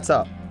all stats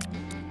up.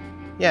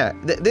 Yeah,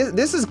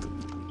 this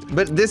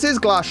is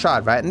glass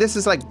shard, right? And this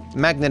is like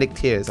magnetic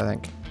tears, I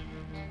think.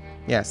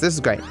 Yes, this is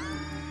great.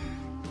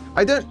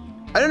 I don't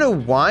know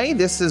why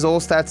this is all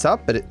stats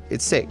up, but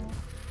it's sick.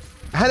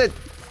 I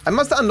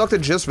must have unlocked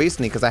it just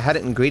recently because I had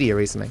it in Greedier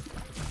recently.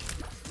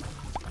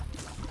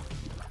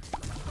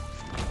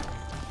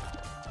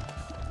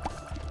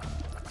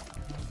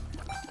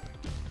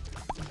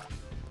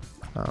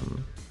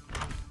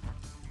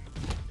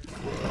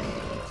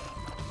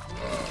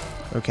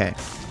 Okay.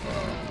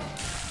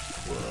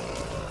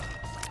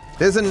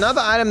 There's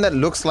another item that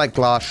looks like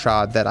glass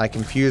shard that I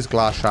confuse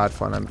glass shard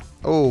for, and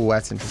oh,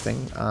 that's interesting.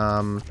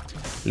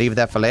 Leave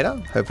that for later.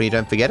 Hopefully you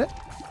don't forget it.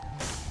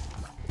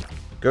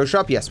 Go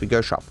shop? Yes, we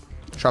go shop.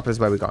 Shop is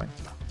where we're going.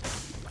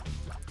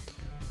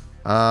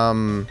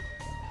 And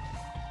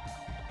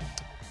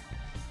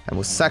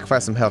we'll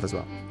sacrifice some health as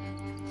well.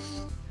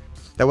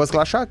 That was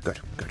glass shard? Good,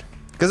 good.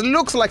 Because it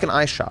looks like an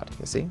ice shard,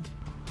 you see?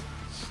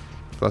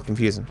 It's a lot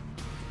confusing.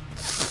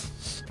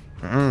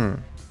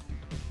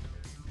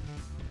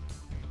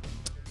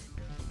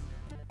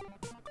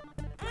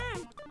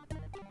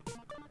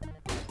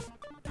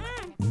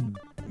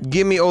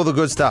 Give me all the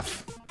good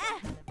stuff.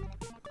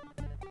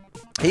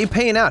 Are you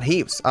paying out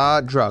heaps?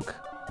 Drug.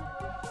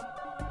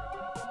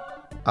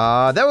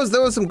 There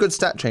was some good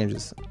stat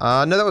changes.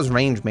 No, that was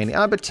range mainly.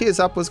 But tears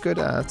up was good.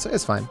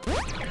 It's fine.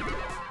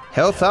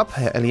 Health up,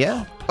 hell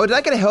yeah. Oh, did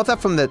I get a health up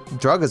from the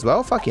drug as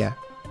well? Fuck yeah.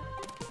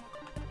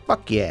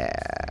 Fuck yeah.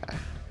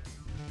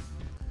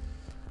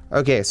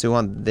 Okay, so we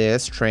want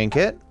this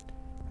trinket,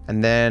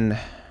 and then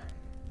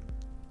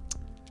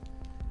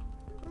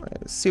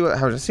see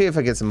if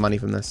I get some money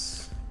from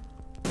this.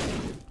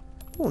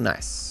 Oh,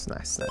 nice.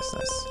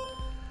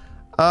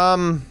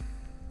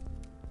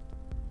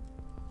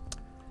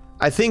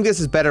 I think this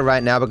is better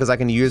right now because I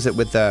can use it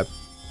with the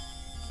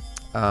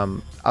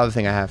other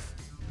thing I have.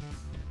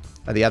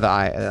 The other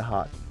eye, the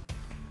heart.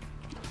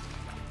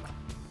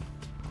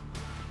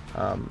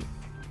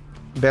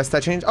 Best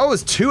stat change? Oh,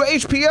 it's 2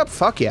 HP up?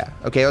 Fuck yeah.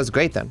 Okay, that was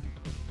great then.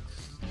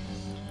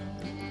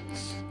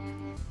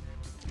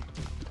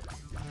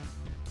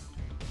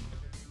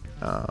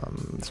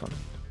 This one.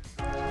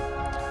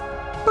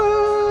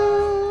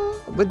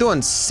 We're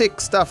doing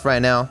sick stuff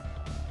right now.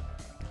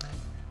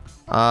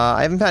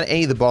 I haven't found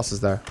any of the bosses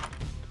though.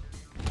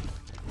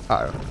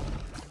 Uh-oh.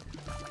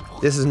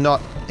 This is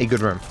not a good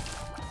room.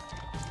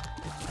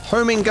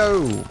 Homing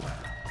go.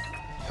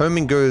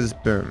 Homing goes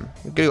boom.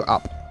 Go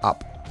up.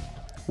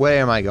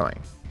 Where am I going?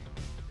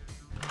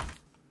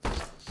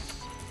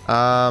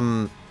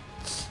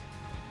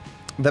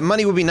 The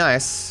money would be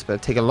nice, but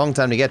it'd take a long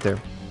time to get there.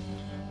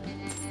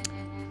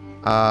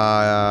 So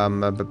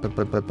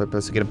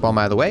get a bomb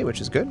out of the way,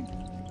 which is good.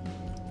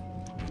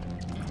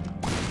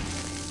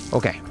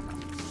 Okay.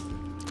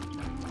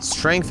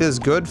 Strength is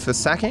good for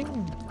sacking.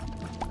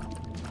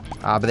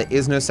 But there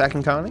is no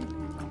sacking currently.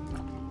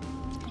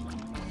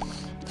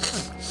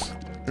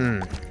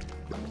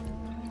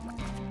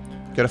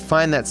 Gotta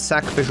find that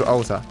sacrificial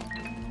altar.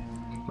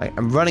 Like,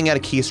 I'm running out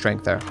of key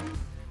strength though.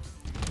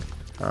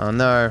 Oh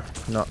no,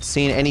 not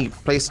seeing any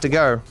place to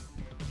go.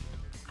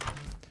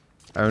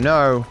 Oh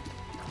no.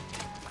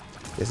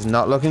 This is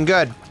not looking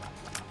good.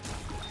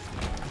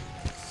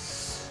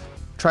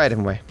 Try a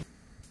different way.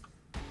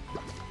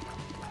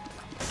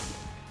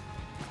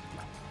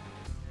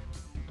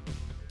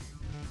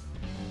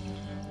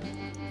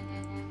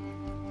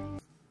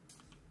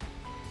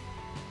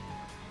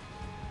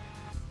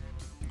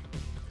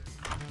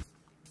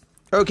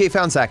 Okay,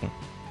 found sacking.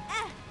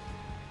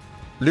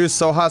 Lose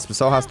soul hearts, but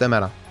soul hearts don't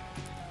matter.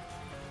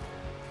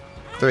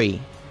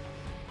 3,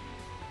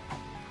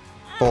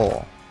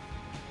 4,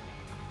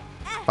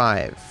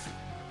 5,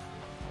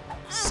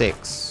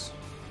 6.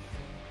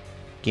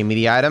 Give me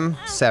the item.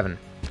 7.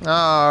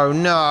 Oh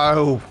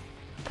no.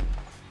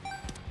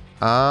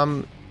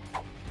 I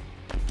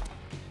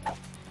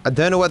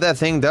don't know what that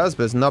thing does,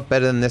 but it's not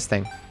better than this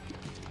thing.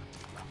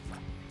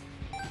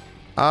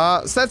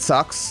 So that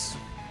sucks.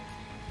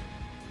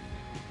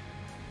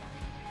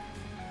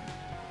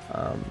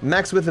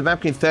 Max width of map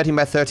between 13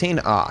 by 13.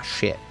 Ah,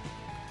 shit.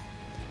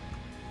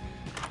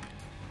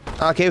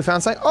 Okay, we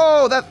found something.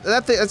 Oh,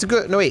 that's a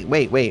good. No,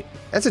 wait.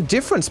 That's a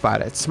different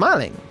spider. It's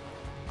smiling.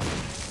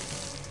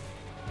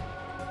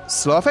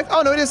 Slow effect?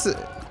 Oh no, it is.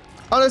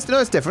 Oh no,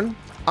 it's different.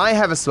 I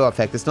have a slow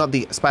effect. It's not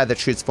the spider that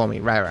shoots for me.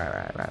 Right.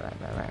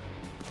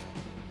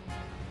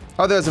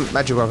 Oh, there's a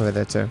magic rock over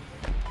there too.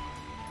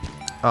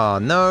 Oh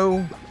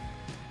no.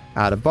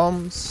 Out of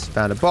bombs.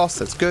 Found a boss.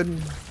 That's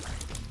good.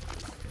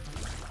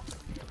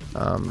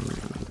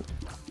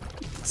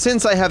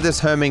 Since I have this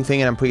homing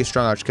thing and I'm pretty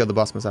strong, I'll just kill the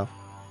boss myself.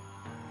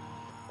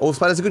 All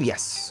spiders are good?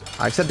 Yes.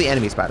 Except the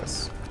enemy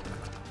spiders.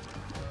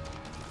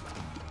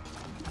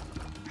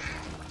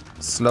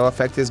 Slow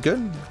effect is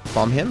good.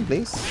 Bomb him,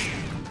 please.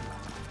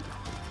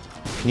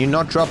 Can you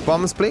not drop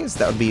bombs, please?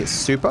 That would be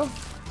super.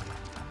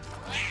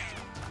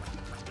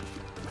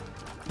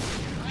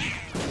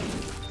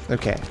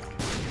 Okay.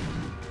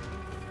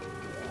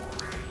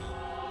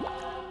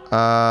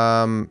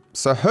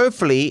 So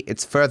hopefully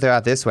it's further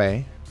out this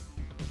way.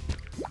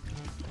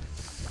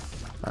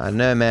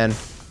 No, man.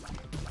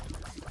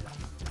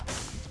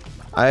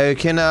 I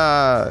can,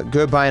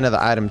 go buy another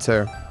item,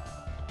 too.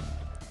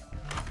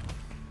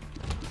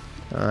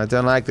 I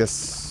don't like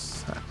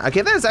this.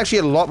 Okay, there's actually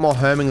a lot more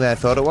homing than I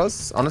thought it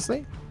was,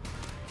 honestly.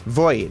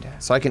 Void.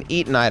 So I can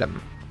eat an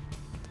item.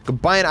 Go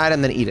buy an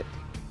item, then eat it.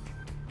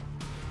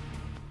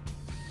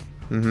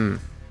 And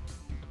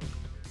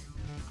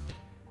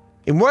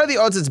what are the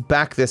odds it's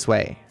back this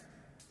way?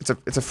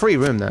 It's a free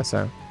room though,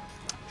 so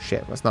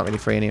shit. Well, it's not really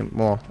free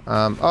anymore.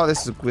 Oh,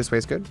 this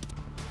way's good.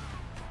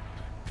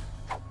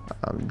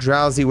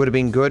 Drowsy would have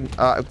been good.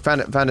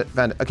 Found it.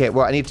 Okay,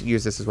 well, I need to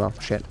use this as well.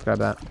 Shit, forgot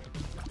about that.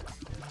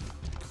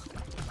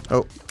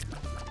 Oh,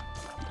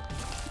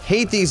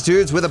 hate these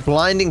dudes with a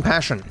blinding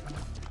passion.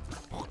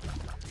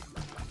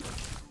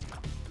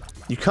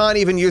 You can't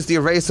even use the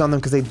erase on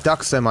them because they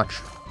duck so much.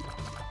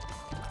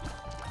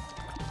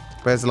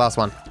 Where's the last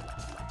one?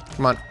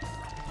 Come on.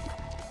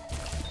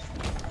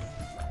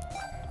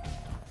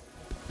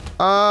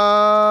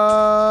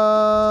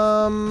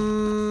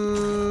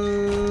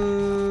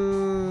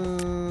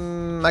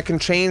 I can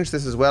change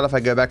this as well if I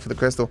go back for the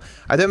crystal.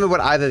 I don't remember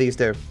what either of these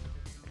do.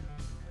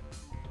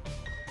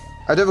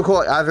 I don't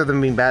recall either of them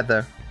being bad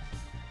though.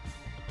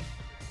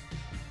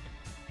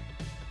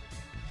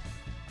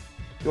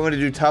 You want me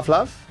to do tough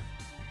love?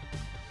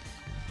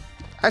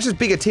 That's just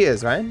bigger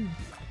tiers, right?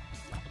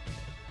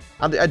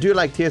 I do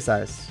like tier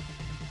size.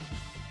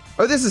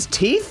 Oh, this is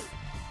teeth?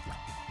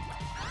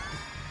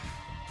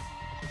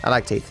 I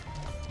like teeth.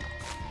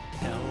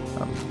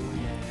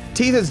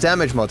 Teeth is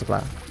damage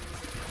multiplier.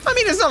 I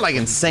mean, it's not like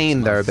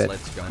insane though, but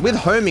with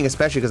homing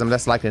especially because I'm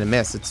less likely to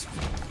miss, it's,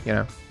 you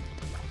know,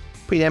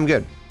 pretty damn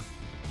good.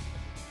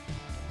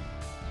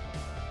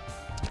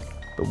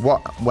 But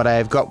what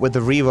I've got with the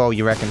reroll,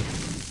 you reckon?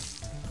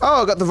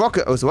 Oh, I got the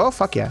rocket as well?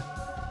 Fuck yeah.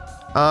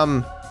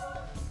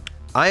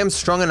 I am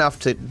strong enough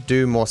to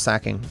do more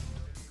sacking.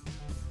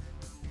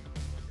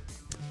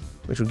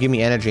 Which will give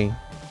me energy.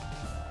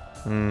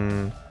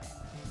 Yeah,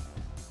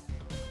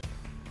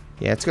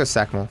 let's go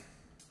sack more.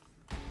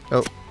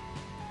 Oh.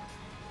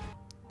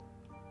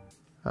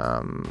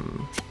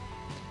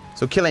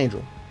 So kill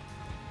Angel.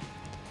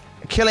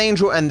 Kill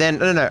Angel and then...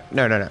 No.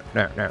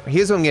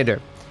 Here's what I'm gonna do.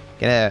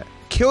 Gonna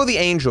kill the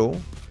Angel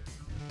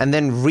and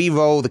then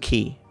re-roll the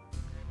key.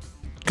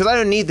 Because I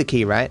don't need the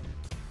key, right?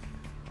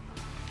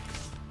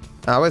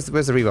 Where's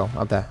the re-roll?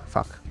 Up there.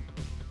 Fuck.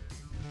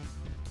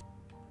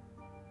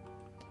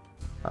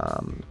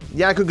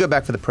 Yeah, I could go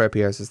back for the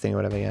Propiosis thing or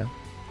whatever, yeah.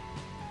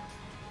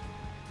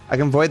 I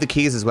can void the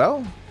keys as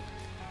well?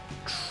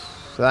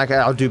 Like,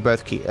 I'll do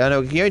both keys. No,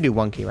 you only do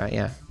one key, right?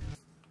 Yeah.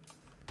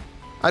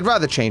 I'd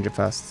rather change it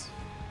first.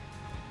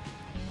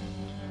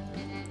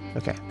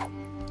 Okay.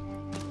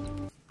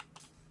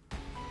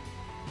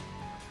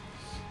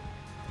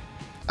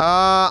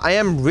 I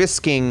am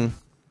risking...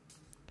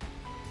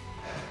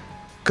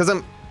 Because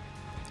I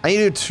need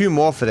to do 2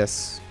 more for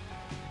this.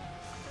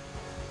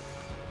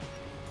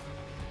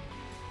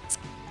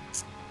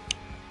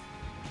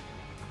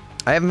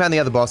 I haven't found the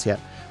other boss yet.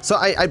 So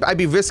I'd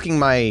be risking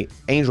my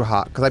Angel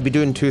Heart, because I'd be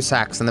doing 2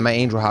 sacks, and then my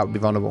Angel Heart would be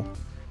vulnerable.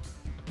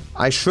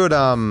 I should,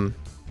 do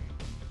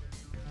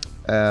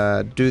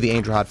the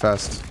Angel Heart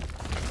first.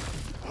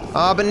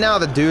 But now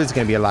the dude's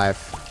gonna be alive.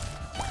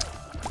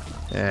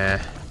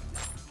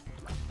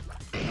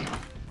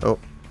 Oh.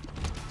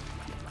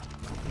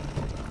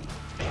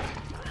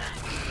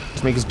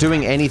 Just makes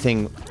doing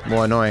anything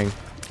more annoying.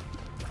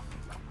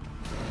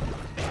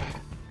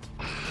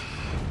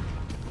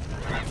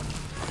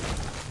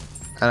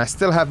 And I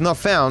still have not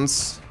found...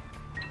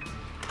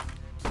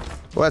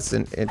 Well, that's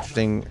an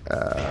interesting...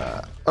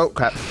 Oh,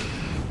 crap.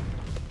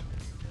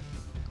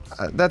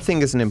 That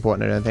thing isn't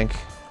important, I don't think.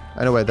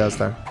 I know what it does,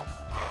 though.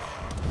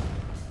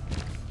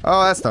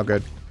 Oh, that's not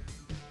good.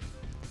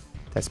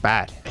 That's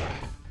bad.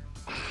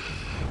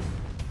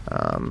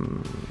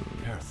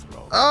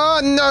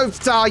 Oh, no!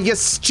 Oh, you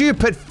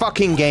stupid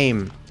fucking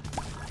game!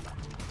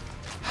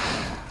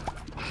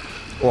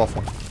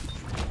 Awful.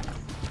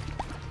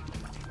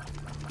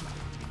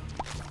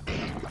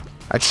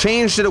 I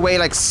changed it away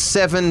like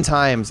 7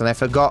 times and I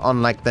forgot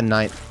on like the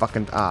 9th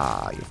fucking...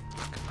 Ah, you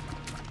fuck.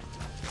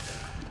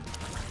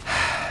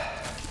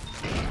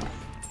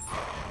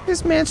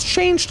 This man's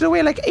changed it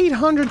away like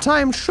 800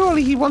 times.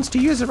 Surely he wants to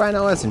use it right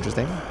now. That's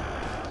interesting.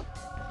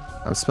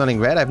 I'm smelling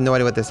red. I have no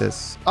idea what this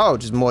is. Oh,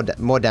 just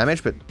more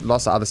damage, but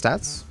lost other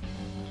stats.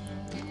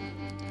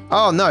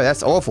 Oh no,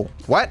 that's awful.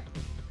 What?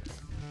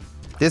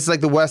 This is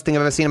like the worst thing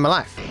I've ever seen in my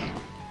life.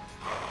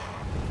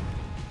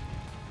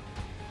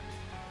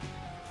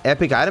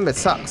 Epic item, it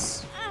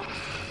sucks.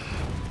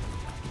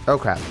 Oh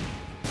crap.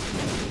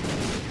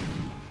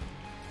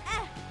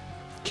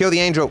 Kill the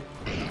Angel.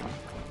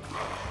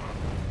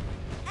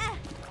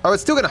 Oh,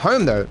 it's still gonna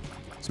home though.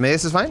 So maybe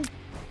this is fine?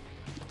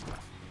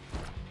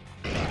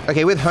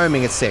 Okay, with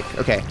homing, it's sick.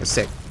 Okay, it's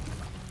sick.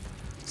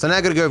 So now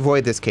I gotta go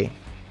void this key.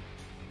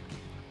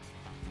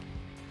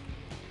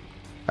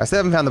 I still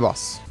haven't found the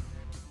boss.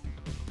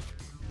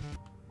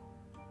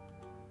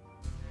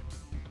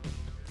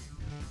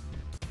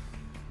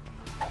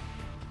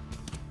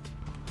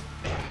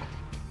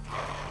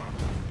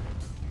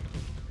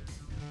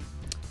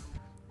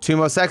 Two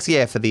more sacks,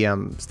 yeah, for the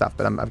stuff,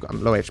 but I'm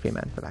low HP,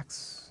 man.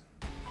 Relax.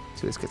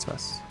 See what this gets for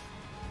us.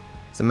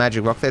 There's a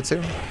magic rock there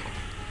too.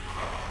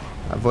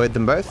 Avoid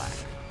them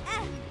both.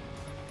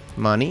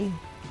 Money.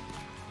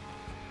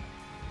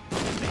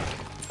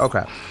 Oh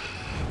crap.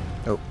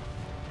 Oh.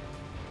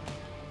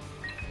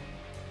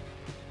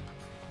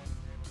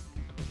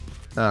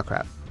 Oh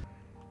crap.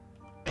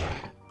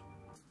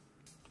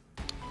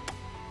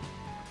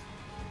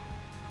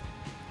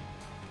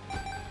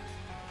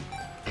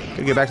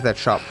 Gotta get back to that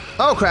shop.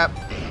 Oh crap!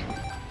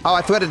 Oh,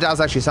 I thought it was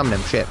actually summoning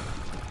him. Shit.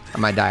 I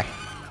might die.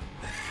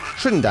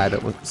 Shouldn't die,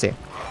 but we'll see.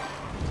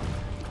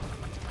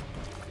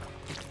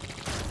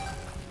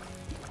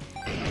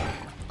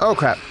 Oh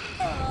crap.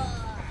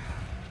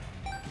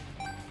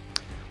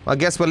 Well, I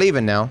guess we're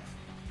leaving now.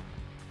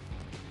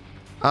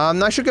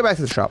 No, I should go back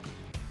to the shop.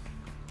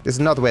 This is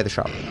not the way to the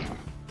shop.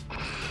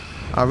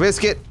 I'll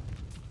risk it.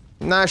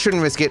 No, I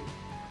shouldn't risk it.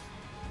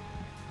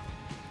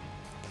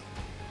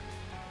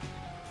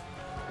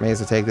 May as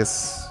well take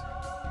this.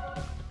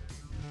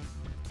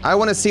 I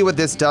want to see what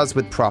this does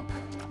with prop.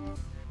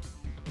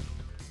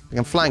 I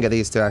can flank at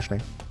these two, actually.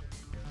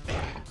 Oh,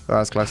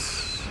 that's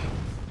close.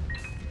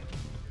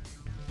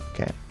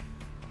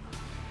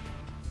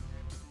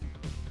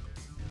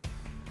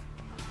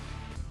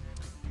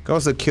 Can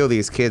also kill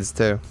these kids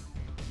too.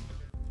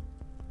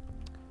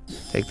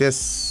 Take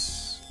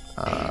this.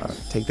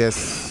 Take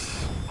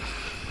this.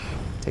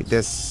 Take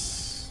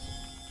this.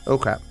 Oh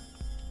crap.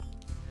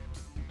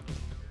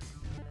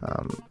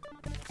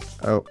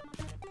 Oh.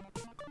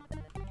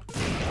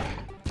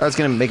 I was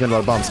gonna make a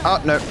lot of bombs.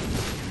 Oh no.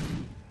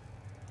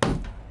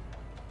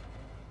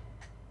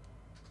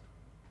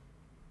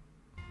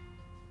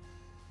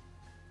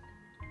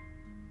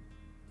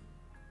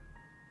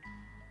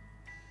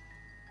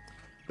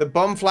 The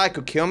bomb fly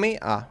could kill me?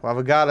 Ah, well,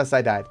 regardless,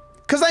 I died.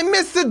 Because I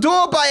missed the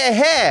door by a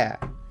hair!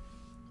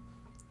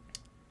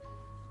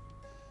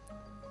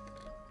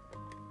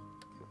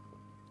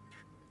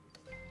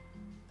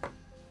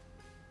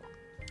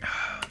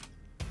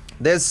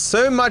 There's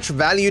so much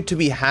value to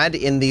be had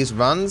in these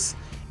runs.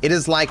 It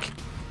is like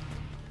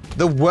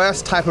the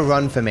worst type of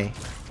run for me.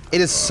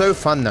 It is so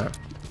fun, though.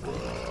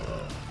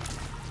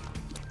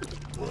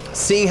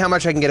 Seeing how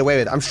much I can get away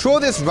with. I'm sure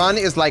this run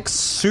is like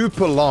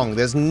super long.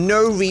 There's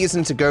no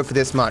reason to go for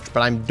this much,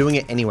 but I'm doing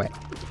it anyway.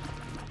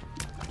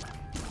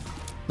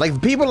 Like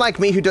people like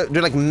me who do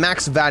like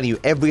max value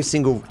every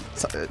single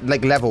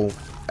like level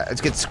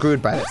get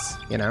screwed by this,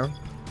 you know?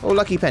 Oh,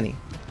 lucky penny.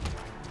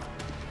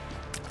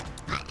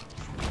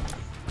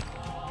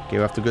 Okay,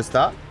 we're off to a good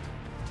start.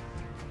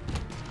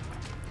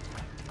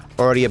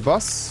 Already a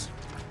boss.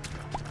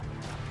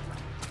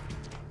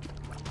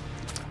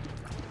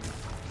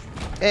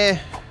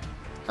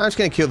 I'm just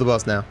gonna kill the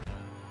boss now.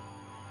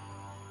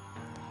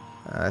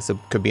 This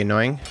could be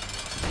annoying.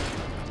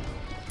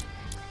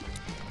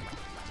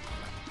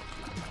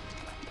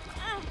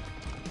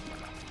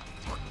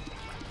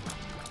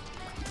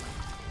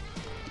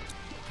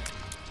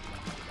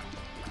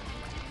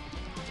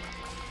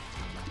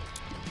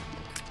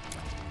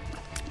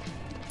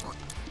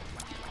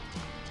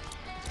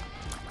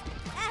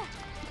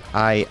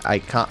 I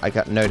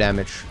got no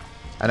damage.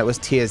 And it was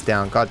tears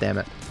down, god damn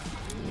it.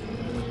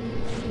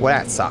 Well,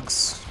 that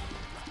sucks.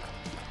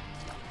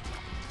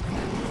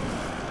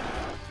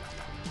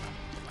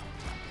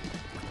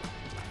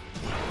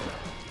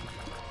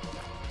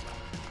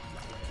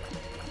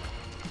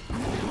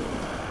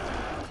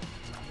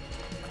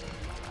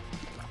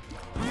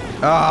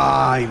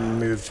 Ah, I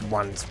moved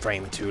one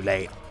frame too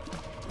late.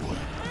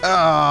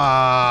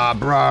 Ah,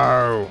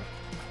 bro.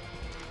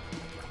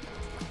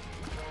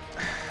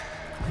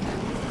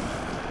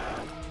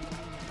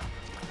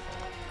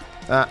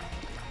 Ah.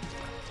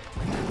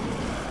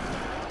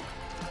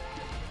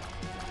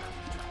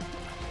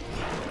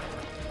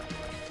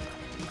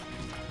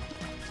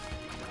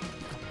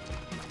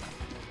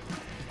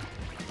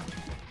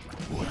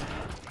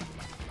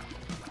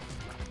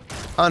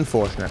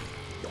 Unfortunate.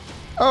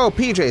 Oh,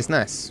 PJ's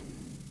nice.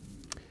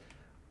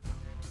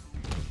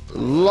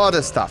 Lot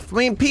of stuff. I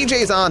mean,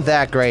 PJs aren't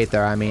that great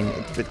though. I mean,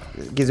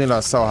 it gives me a lot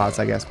of soul hearts,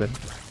 I guess, but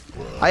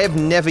I have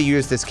never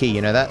used this key,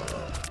 you know that?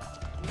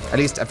 At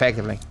least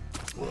effectively.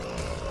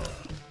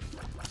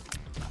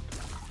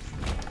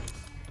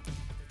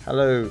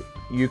 Hello,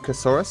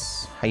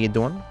 Eucosaurus. How you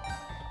doing?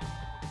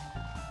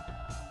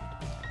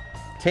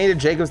 Tainted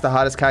Jacob's the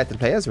hardest character to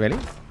play as, really?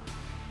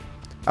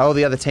 Oh,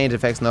 the other tainted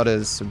effects not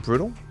as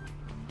brutal?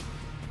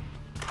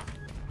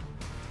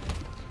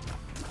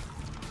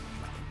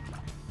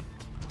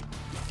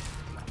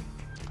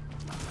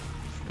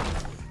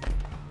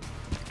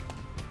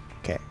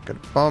 Okay, good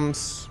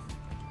bombs.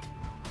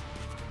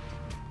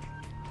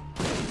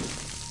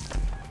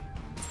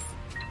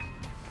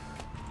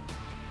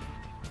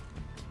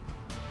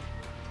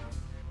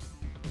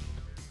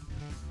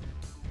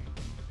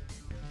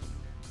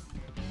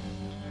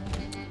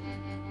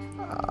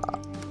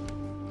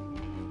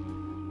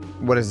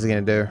 What is it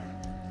gonna do?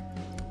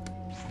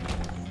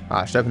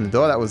 Ah, I should open the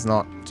door. That was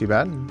not too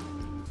bad.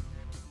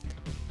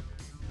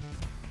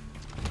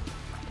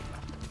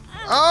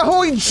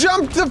 Oh, he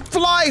jumped the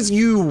flies,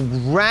 you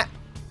rat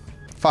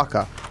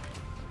fucker.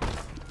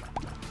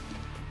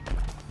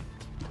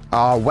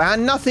 Oh, wow,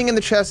 nothing in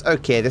the chest.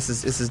 Okay, this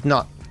is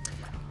not.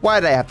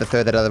 Why did I have to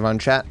throw that other run,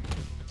 chat?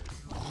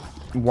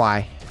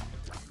 Why?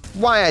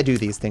 Why I do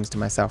these things to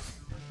myself?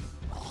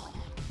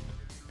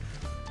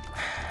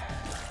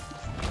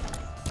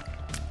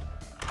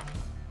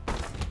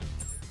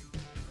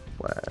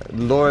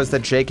 Lore is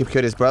that Jacob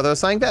killed his brother or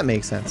something? That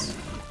makes sense.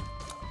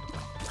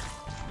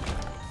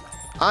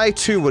 I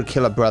too would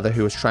kill a brother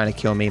who was trying to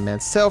kill me, man.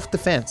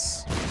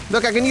 Self-defense.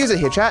 Look, I can use it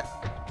here, chat.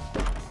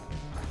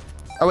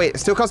 Oh wait, it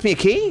still costs me a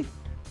key?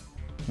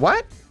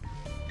 What?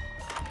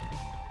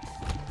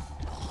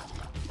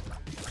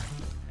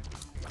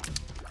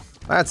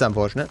 That's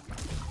unfortunate.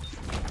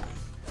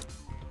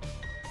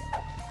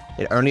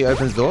 It only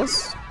opens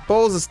doors?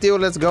 Balls of steel,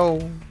 let's go.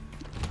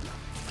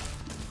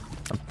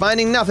 I'm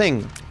finding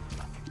nothing.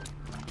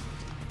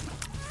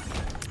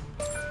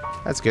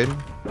 That's good.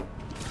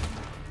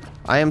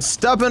 I am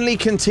stubbornly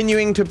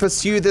continuing to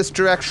pursue this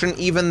direction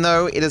even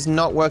though it is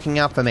not working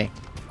out for me.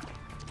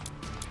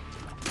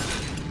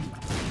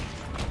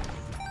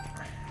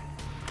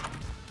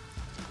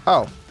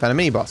 Oh, found a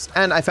mini boss.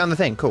 And I found the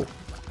thing. Cool.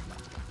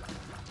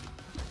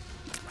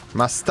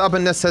 My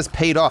stubbornness has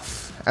paid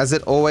off. as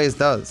it always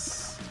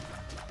does.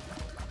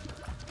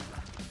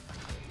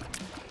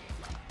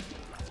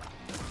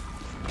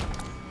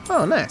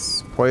 Oh,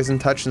 nice. Poison,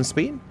 touch, and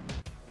speed.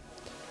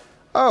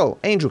 Oh,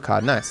 angel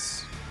card,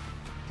 nice.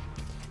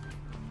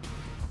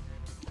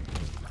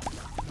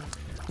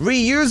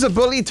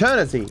 Reusable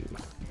eternity.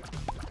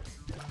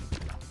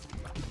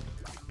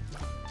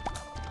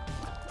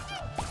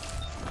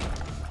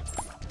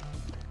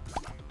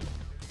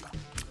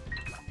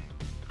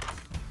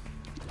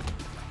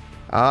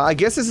 I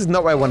guess this is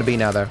not where I want to be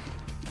now, though.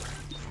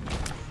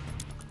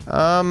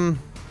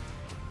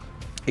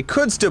 It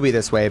could still be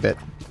this way, but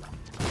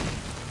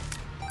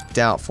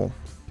doubtful.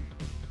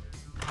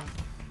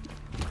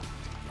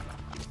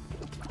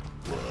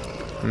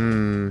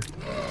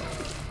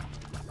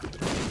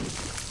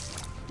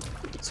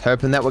 Was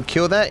hoping that would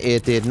kill that.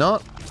 It did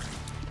not.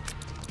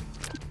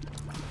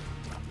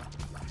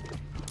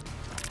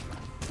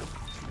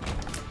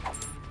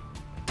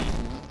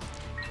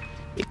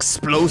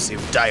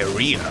 Explosive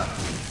diarrhea.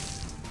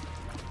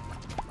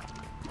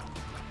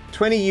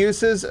 20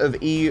 uses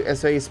of EU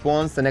SOE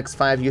spawns. The next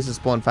 5 uses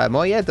spawn 5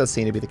 more. Yeah, it does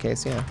seem to be the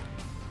case, yeah.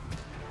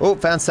 Oh,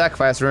 found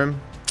sacrifice room.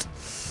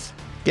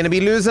 Gonna be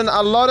losing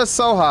a lot of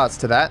soul hearts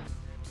to that.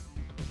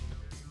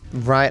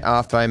 Right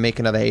after I make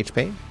another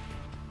HP.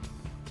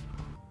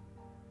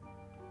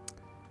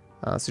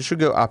 So it should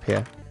go up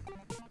here.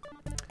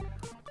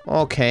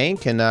 Okay,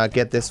 can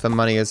get this for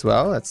money as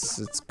well.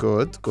 It's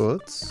good,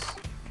 good.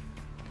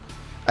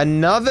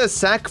 Another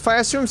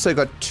sacrifice room, so I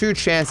got 2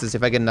 chances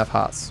if I get enough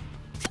hearts.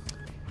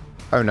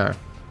 Oh no.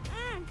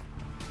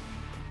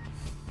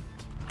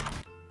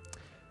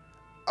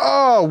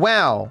 Oh,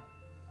 wow.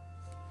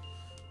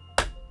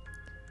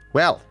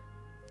 Well.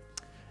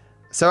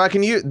 So I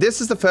can use... This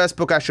is the first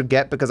book I should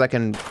get because I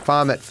can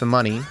farm it for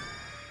money.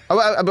 Oh,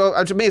 I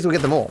may as well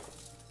get them all.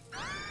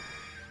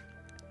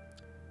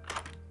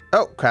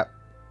 Oh, crap.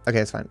 Okay,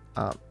 it's fine.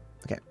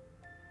 Okay.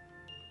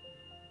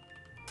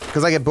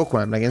 Because I get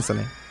bookworm, like,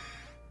 instantly.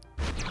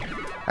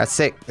 That's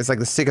sick. It's like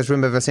the sickest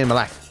room I've ever seen in my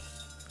life.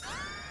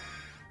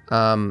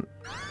 So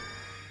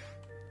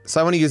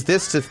I want to use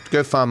this to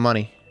go farm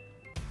money.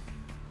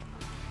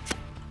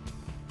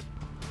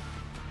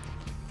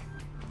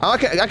 Oh,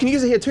 okay, I can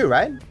use it here too,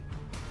 right?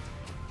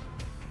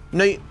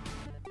 No,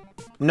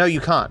 no,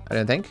 you can't, I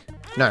don't think.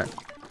 No.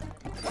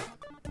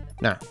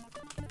 No.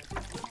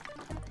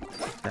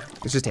 No,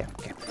 it's just here.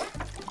 Okay.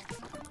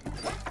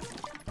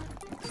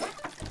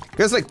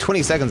 Goes like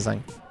 20 seconds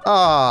thing.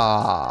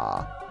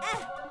 Ah.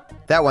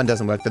 That one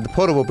doesn't work. The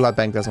portable blood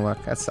bank doesn't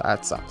work. That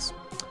sucks.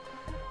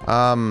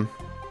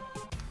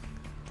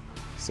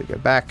 So go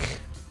back.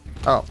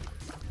 Oh.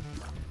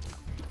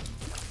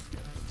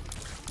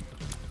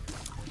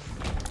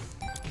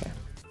 Okay.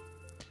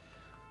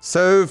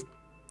 So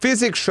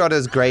physics shot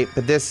is great,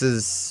 but this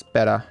is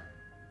better.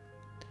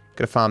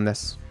 Gotta farm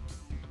this.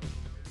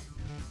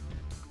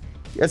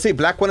 Let's see,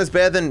 black one is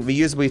better than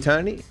reusable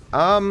eternity.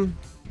 I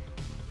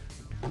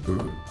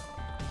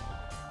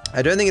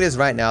don't think it is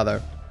right now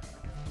though.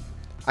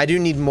 I do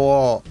need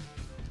more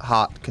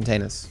heart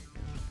containers.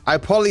 I'll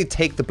probably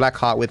take the black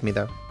heart with me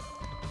though.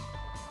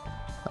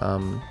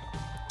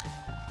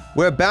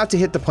 We're about to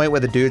hit the point where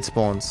the dude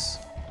spawns.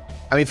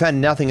 And we found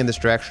nothing in this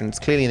direction. It's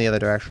clearly in the other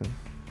direction.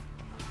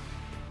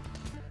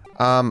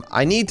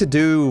 I need to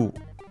do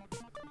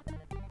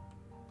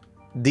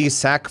these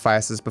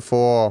sacrifices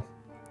before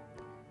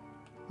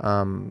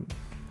the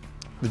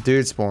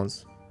dude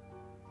spawns.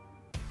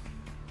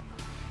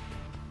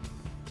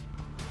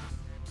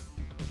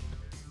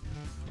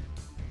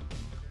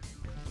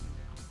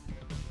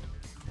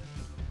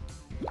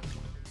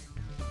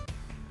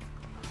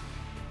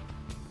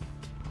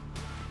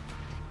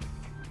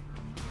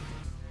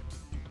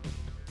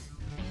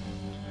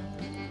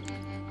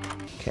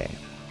 Okay.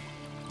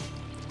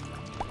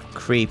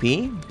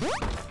 Creepy.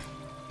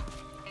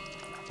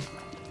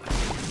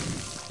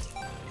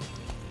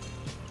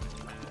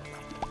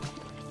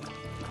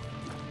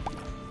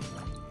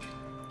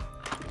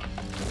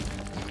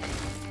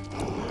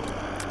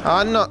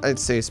 No,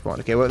 it's a spawn.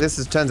 Okay, well, this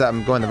is, turns out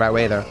I'm going the right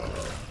way, though.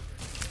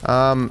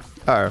 Oh.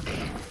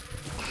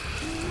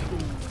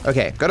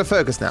 Okay, gotta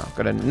focus now.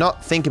 Gotta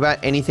not think about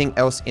anything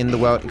else in the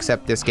world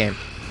except this game.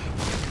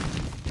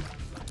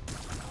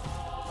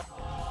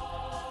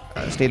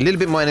 I just need a little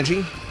bit more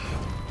energy.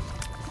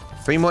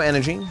 3 more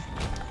energy.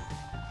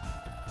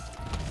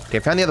 Okay,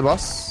 found the other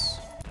boss.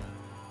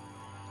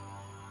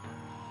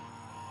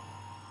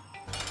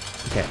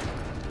 Okay.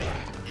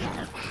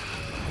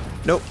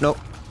 Nope, nope.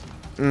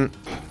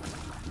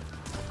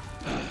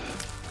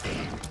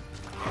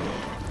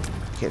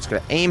 Okay, just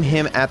gotta aim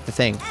him at the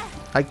thing.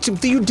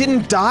 You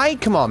didn't die?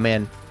 Come on,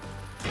 man.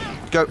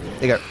 Go.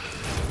 There you go.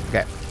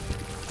 Okay.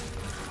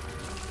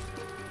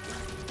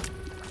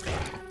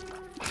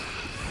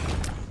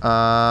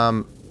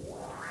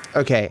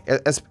 Okay.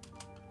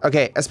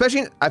 Okay,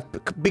 especially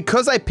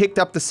because I picked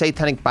up the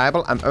Satanic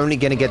Bible, I'm only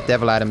gonna get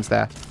devil items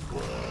there.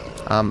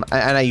 And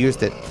I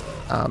used it.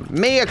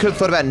 Maybe I could have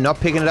thought about not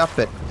picking it up,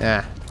 but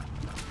yeah.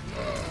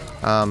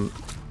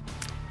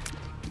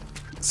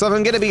 So if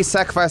I'm going to be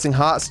sacrificing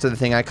hearts to the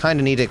thing, I kind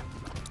of need to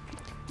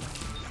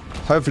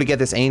hopefully get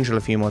this angel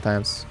a few more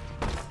times.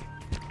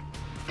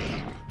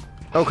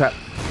 Oh crap.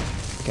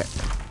 Okay.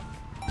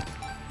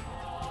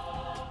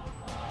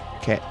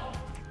 Okay.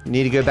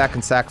 Need to go back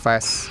and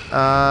sacrifice.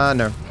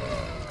 No.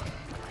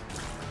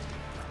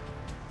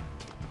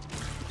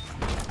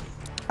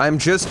 I'm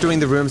just doing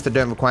the rooms that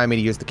don't require me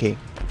to use the key.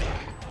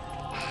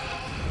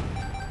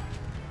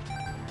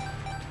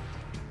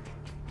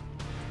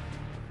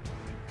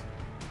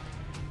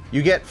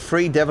 You get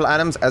free devil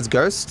atoms as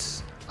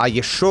ghosts? Are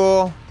you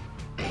sure?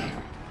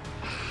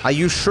 Are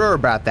you sure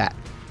about that?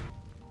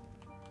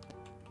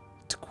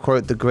 To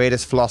quote the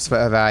greatest philosopher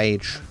of our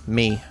age,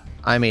 me.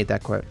 I made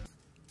that quote.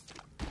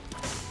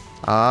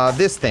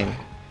 This thing.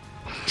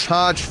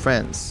 Charge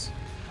friends.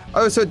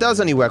 Oh, so it does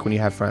only work when you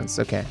have friends.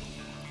 Okay.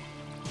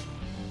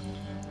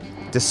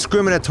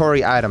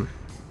 Discriminatory item.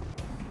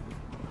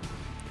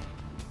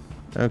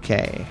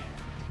 Okay.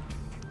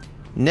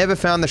 Never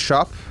found the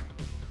shop.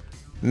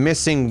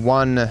 Missing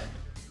one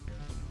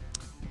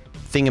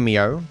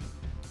thingamio.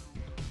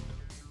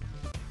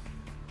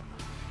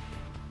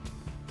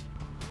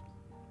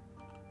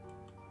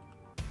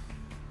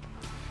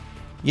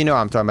 You know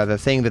what I'm talking about, the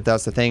thing that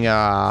does the thing,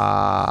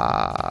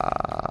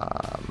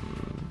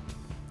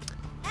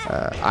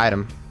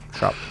 item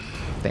shop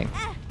thing.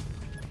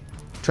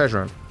 Treasure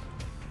room.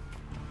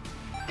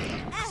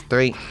 It's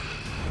 3.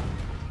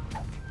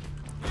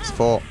 It's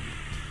 4.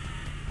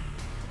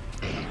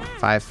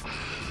 5.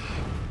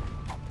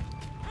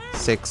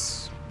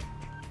 6.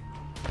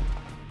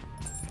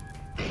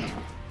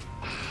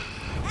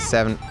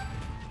 7.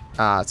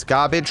 It's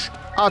garbage.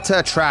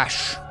 Utter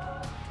trash.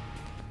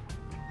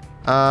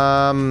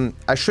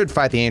 I should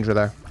fight the angel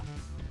though.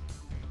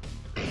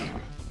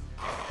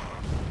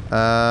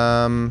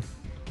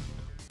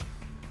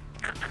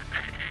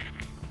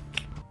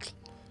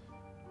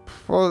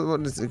 Well,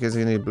 what is it? Because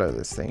you need to blow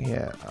this thing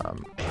here.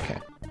 Okay.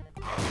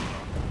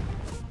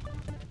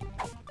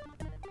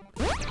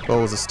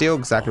 Balls of steel,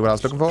 exactly what I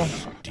was looking for.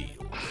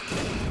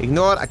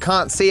 Ignore it. I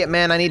can't see it,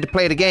 man. I need to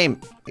play the game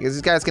because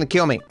this guy's gonna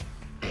kill me.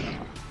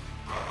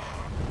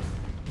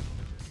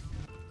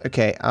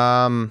 Okay.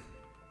 So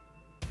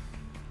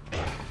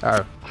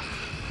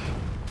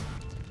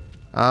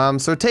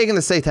we're taking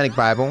the Satanic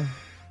Bible.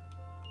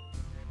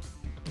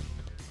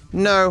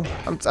 No,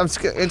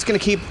 it's gonna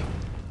keep.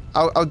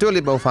 I'll do a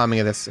little more farming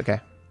of this.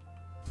 Okay.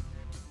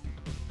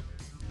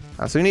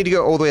 So we need to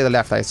go all the way to the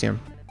left, I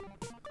assume.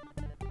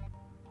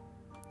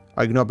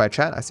 Oh, ignored by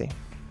chat. I see.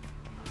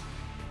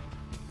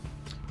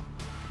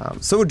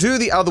 So we'll do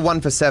the other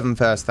one for 7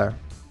 first, though.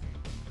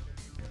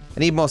 I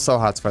need more soul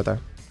hearts for it, though.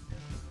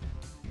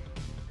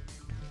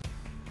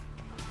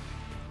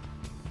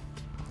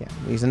 Yeah,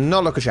 he's a no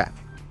look at chat.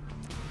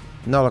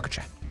 No look at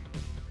chat.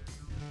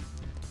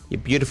 You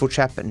beautiful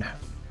chat, but no.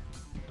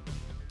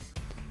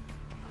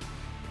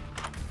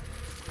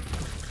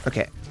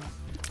 Okay.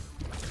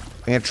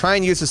 I'm gonna try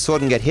and use the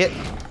sword and get hit,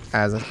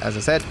 as I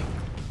said.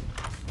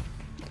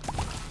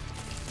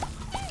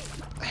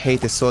 I hate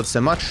this sword so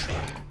much.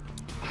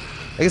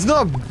 Like, it's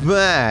not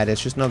bad,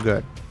 it's just not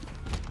good.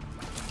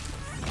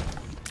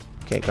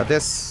 Okay, got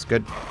this.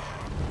 Good.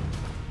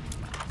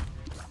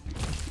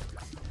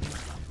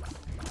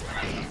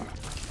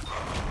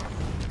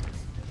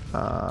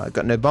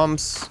 Got no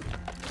bombs.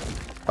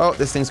 Oh,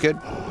 this thing's good.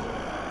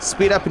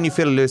 Speed up and you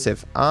feel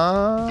elusive.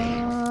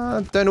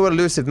 Don't know what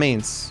elusive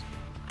means.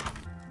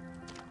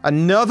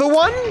 Another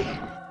one?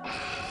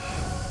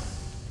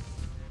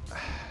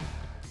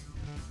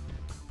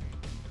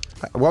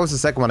 What was the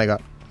second one I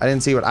got? I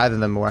didn't see what either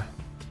of them were.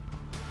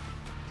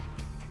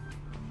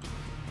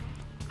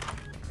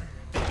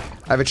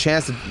 I have a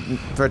chance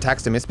for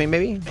attacks to miss me,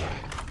 maybe?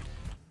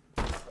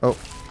 Oh.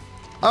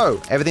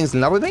 Oh, everything's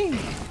in love with me?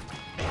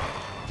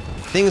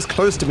 Things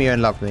close to me are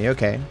in love with me.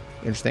 Okay.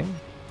 Interesting.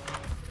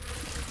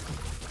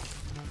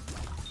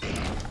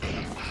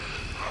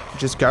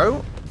 Just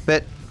go,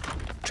 but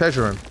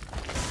treasure room.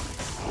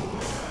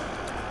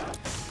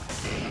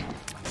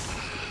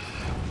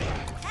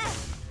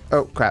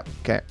 Oh, crap.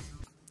 Okay.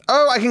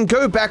 Oh, I can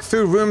go back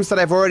through rooms that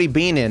I've already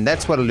been in.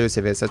 That's what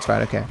elusive is. That's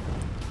right. Okay.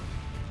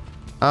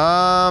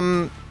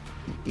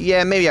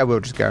 Yeah, maybe I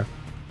will just go.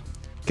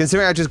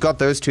 Considering I just got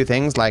those 2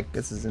 things, like,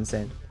 this is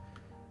insane.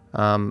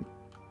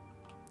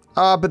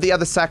 Oh, but the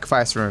other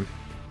sacrifice room.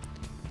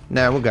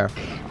 No, we'll go.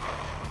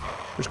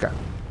 Just go.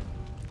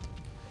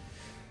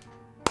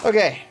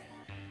 Okay.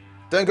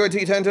 Don't go until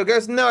you turn into a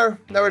ghost? No.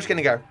 No, we're just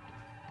gonna go.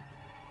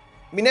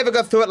 We never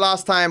got through it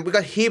last time. We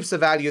got heaps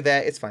of value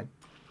there. It's fine.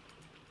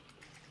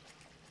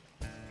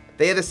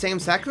 They are the same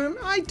sack room?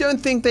 I don't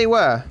think they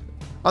were.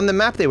 On the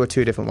map, they were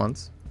 2 different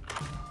ones.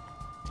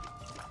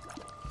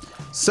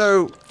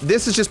 So,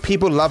 this is just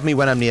people love me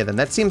when I'm near them.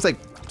 That seems like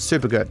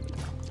super good.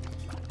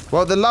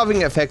 Well, the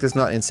loving effect is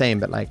not insane,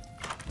 but like,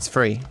 it's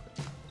free.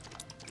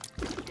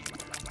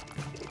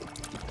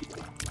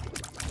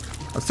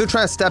 I'm still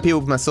trying to stab people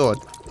with my sword.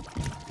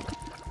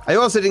 I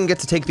also didn't get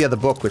to take the other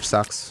book, which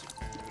sucks.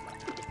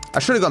 I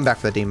should have gone back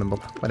for the demon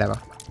book. Whatever.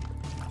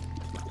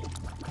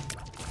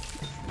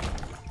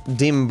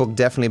 Demon book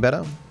definitely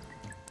better.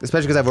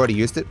 Especially because I've already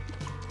used it.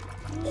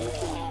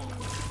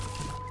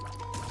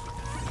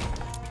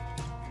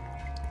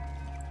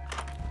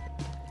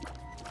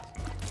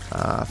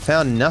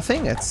 Found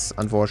nothing. It's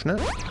unfortunate.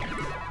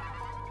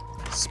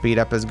 Speed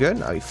up is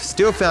good. Oh, you've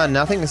still found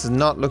nothing. This is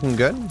not looking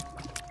good.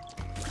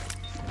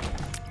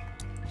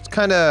 It's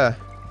kind of...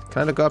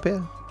 Can I look up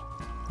here?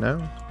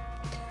 No?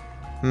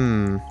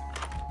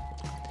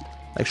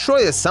 Like,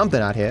 surely there's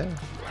something out here.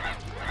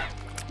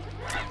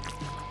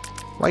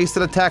 Why are you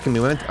still attacking me?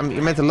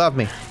 You're meant to love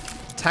me.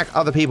 Attack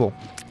other people.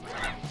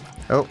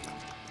 Oh.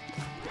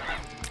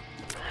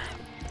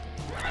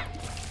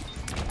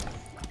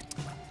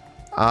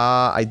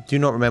 I do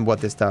not remember what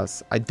this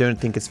does. I don't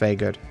think it's very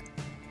good.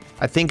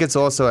 I think it's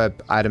also an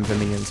item for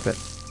minions, but...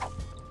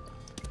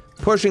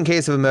 Push in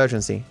case of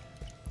emergency.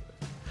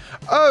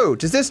 Oh,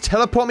 does this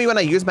teleport me when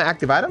I use my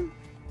active item?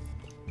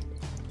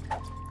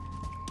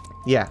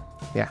 Yeah,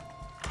 yeah.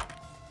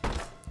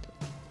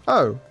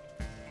 Oh.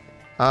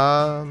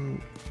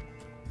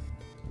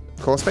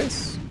 Core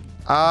space?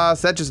 So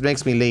that just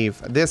makes me leave.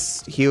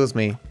 This heals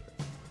me.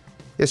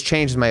 This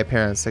changes my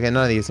appearance. Okay,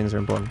 none of these things are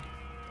important.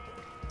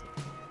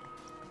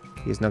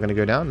 He's not gonna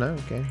go down? No?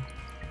 Okay.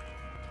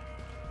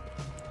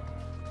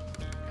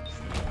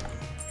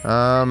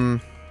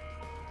 I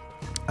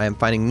am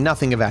finding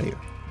nothing of value.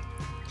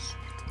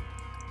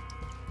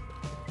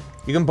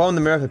 You can bomb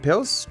the mirror for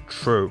pills?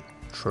 True.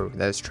 True.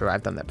 That is true.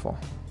 I've done that before.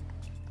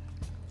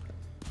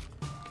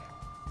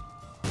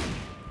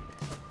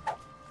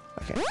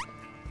 Okay.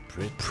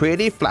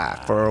 Pretty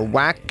flat for a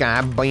whack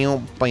guy.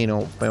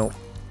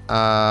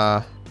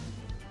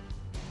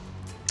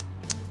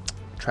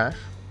 Trash.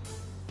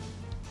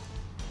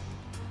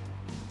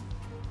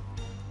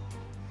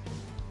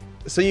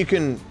 So you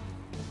can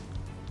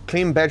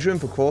clean bedroom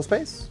for crawl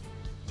space?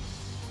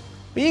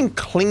 You can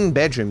clean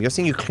bedroom. You're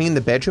saying you clean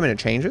the bedroom and it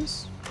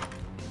changes?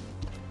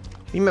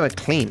 You remember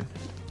clean.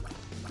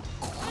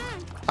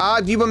 Ah,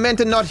 you were meant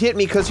to not hit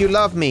me because you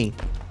love me.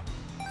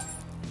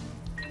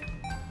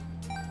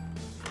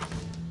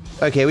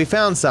 Okay, we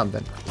found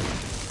something.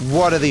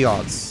 What are the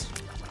odds?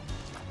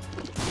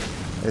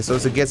 This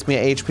also gets me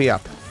HP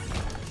up.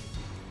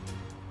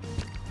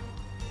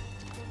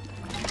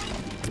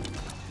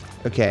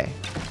 Okay.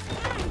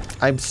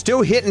 I'm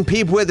still hitting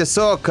people with the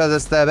sword because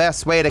it's the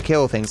best way to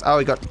kill things. Oh,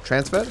 we got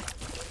transferred?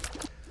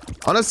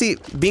 Honestly,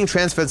 being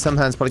transferred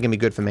sometimes is probably gonna be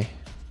good for me.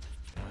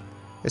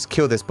 Let's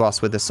kill this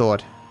boss with the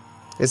sword.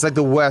 It's like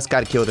the worst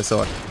guy to kill with the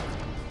sword.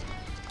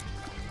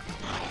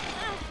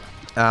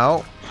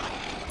 Ow.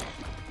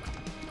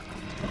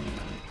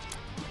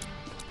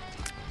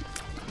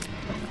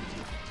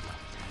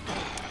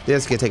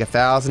 This is gonna take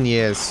 1,000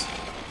 years.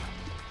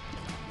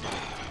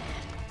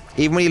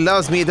 Even when he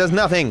loves me, it does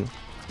nothing.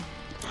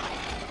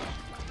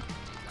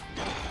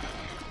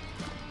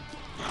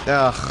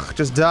 Ugh,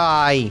 just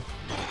die.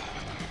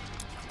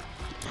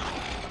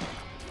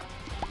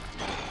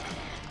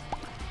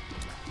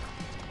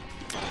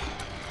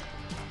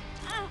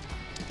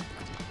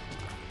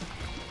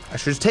 I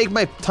should just take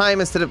my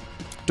time instead of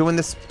doing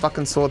this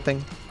fucking sword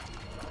thing.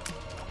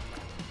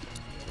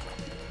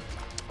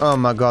 Oh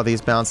my god,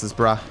 these bounces,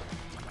 bruh.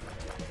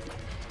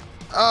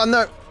 Oh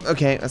no.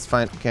 Okay, that's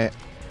fine. Okay.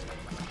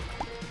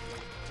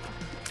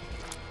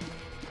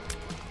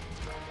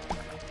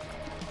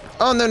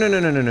 Oh no no no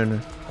no no no no.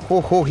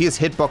 Oh, his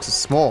hitbox is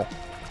small.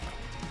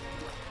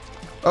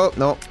 Oh,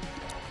 no.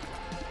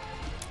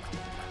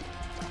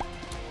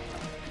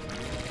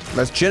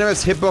 Most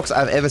generous hitbox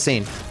I've ever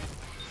seen.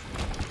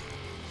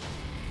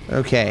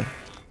 Okay.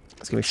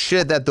 It's gonna be shit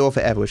at that door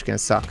forever, which is gonna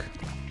suck.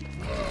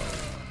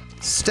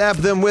 Stab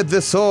them with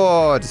the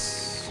sword!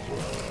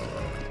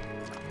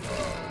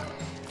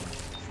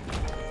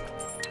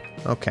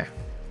 Okay.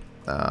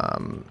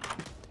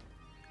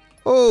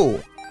 Oh!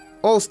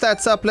 All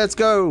stats up, let's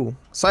go!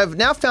 So I've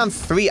now found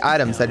 3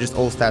 items that just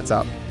all stats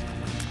up.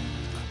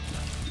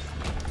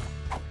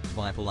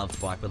 Viper love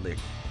Viper lick.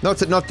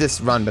 Not this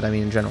run, but I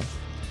mean in general.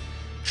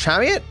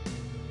 Chariot?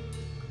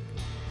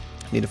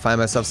 Need to find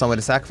myself somewhere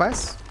to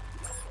sacrifice.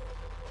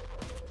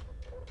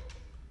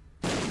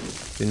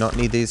 Do not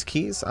need these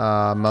keys.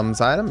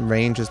 Mum's item.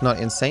 Range is not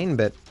insane,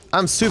 but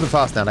I'm super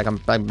fast now. Like I'm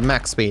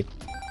max speed.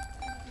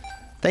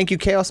 Thank you,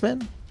 Chaos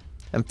Man.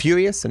 I'm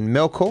Furious and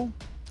Milkor.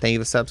 Thank you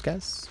for subs,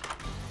 guys.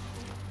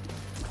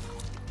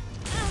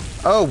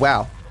 Oh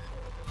wow.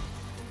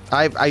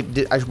 Why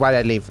did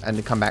I leave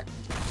and come back?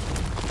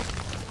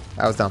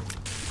 I was dumb.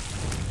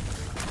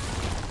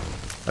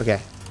 Okay.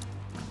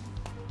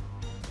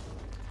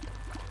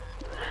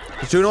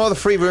 Just doing all the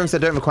free rooms that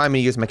don't require me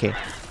to use my key.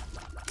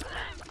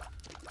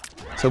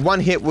 So one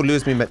hit will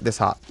lose me this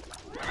heart.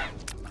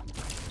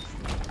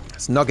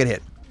 Let's not get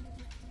hit.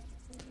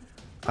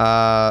 So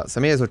I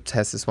may as well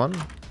test this one.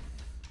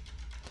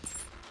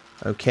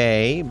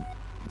 Okay.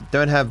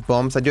 Don't have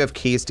bombs. I do have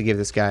keys to give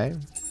this guy.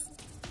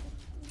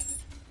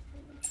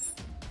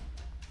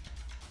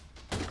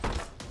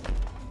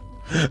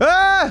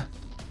 Ah!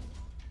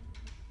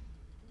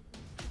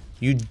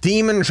 You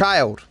demon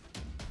child.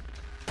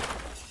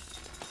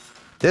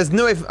 There's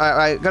no way...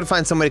 I gotta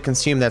find some way to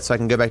consume that so I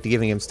can go back to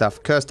giving him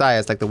stuff. Cursed Eye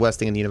is like the worst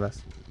thing in the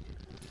universe.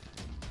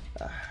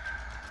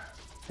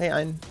 Hey,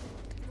 Ein.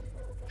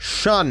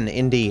 Shun,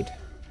 indeed.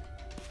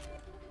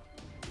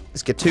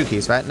 Let's get 2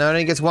 keys, right? No,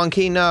 only gets 1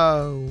 key?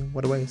 No.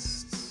 What a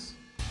waste.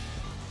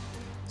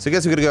 So I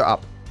guess we're gonna go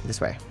up.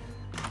 This way.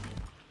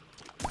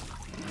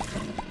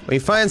 When we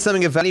find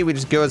something of value, we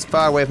just go as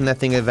far away from that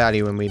thing of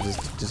value and we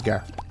just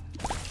go.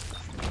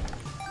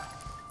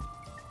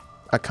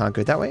 I can't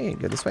go that way.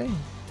 Go this way.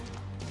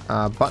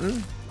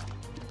 Button.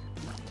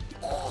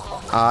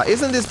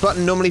 Isn't this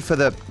button normally for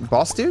the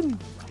boss dude?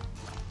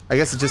 I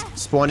guess it just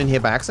spawned in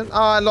here by accident.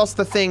 Oh, I lost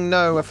the thing.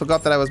 No, I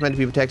forgot that I was meant to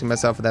be protecting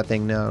myself with that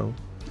thing. No.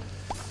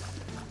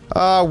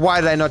 Oh,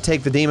 why did I not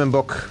take the demon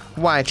book?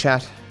 Why,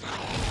 chat?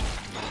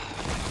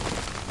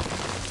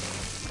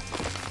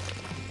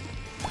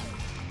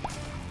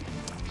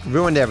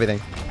 Ruined everything.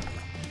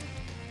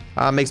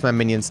 Makes my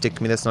minions stick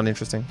to me. That's not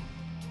interesting.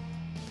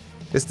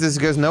 This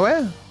goes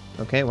nowhere?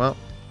 Okay, well.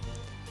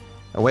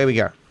 Away we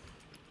go.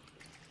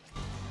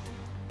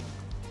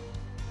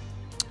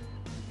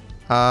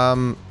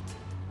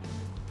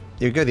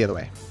 You go the other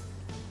way.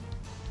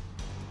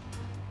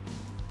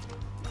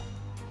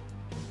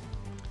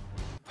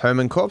 Home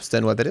and corpse,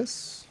 don't know what that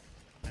is.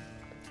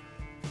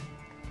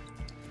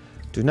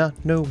 Do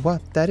not know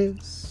what that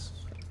is.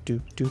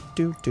 Do.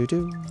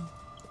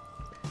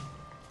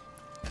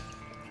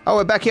 Oh,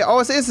 we're back here. Oh,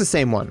 it is the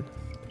same one.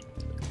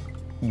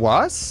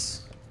 What?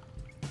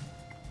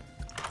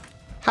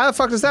 How the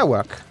fuck does that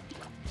work?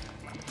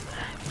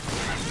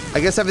 I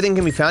guess everything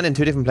can be found in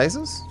 2 different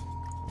places?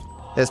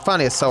 There's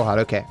finally a soul heart,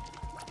 okay.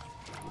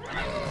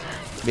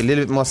 Be a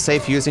little bit more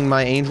safe using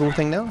my angel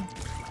thing now.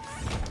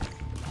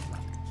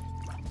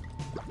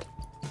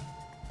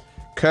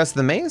 Curse of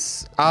the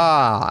Maze?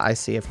 Ah, I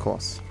see, of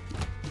course.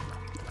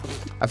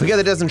 I forget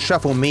that it doesn't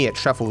shuffle me, it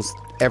shuffles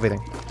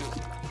everything.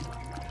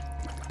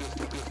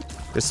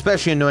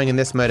 Especially annoying in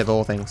this mode of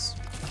all things.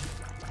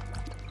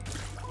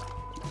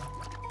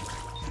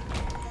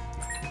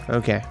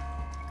 Okay.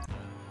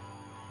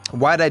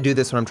 Why did I do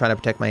this when I'm trying to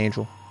protect my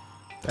angel?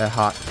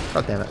 Heart.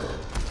 God damn it.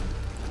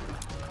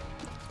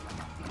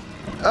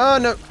 Oh,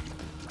 no.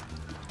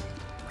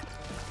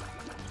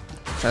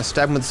 Trying to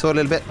stab him with the sword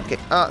a little bit. Okay.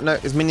 Oh, no.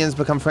 His minions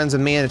become friends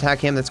with me and attack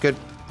him. That's good.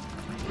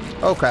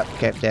 Oh, crap.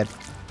 Okay, dead.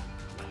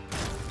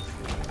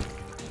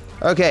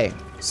 Okay.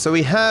 So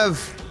we have...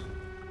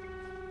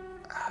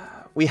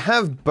 We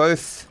have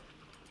both...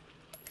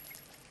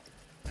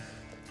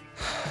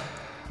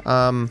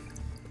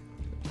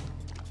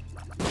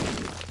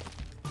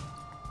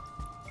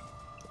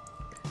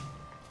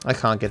 I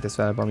can't get this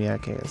out bomb. Yeah,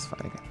 okay, it's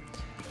fine.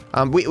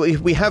 Okay.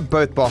 We have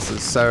both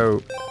bosses,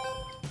 so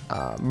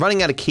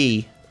running out of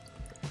key.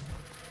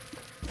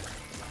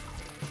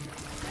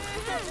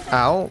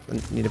 Ow!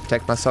 Need to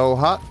protect my soul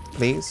heart,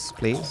 please,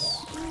 please.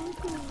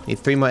 Need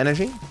 3 more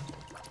energy.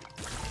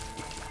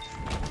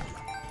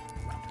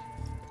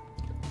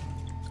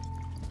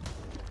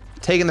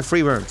 Taking the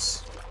free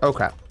rooms. Oh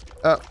crap!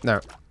 Oh no!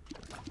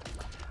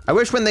 I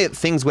wish when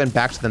things went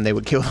back to them, they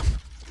would kill them.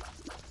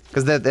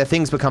 Because their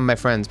things become my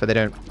friends, but they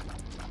don't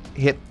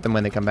hit them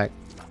when they come back.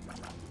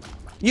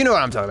 You know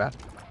what I'm talking about.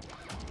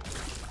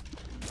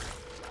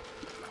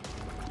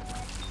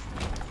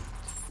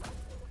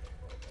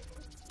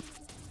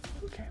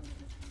 Okay.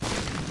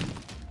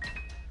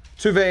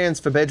 2 variants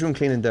for bedroom,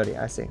 clean and dirty.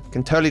 I see.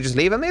 Can totally just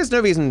leave. I mean, there's no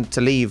reason to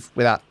leave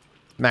without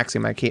maxing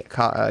my key.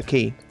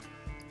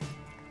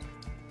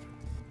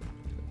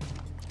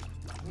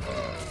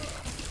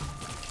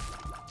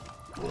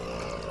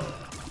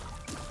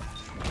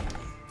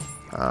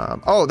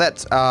 Oh,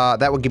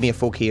 that would give me a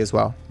full key as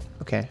well.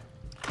 Okay.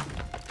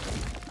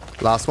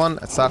 Last one.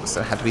 That sucks.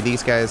 It had to be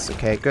these guys.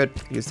 Okay, good.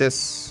 Use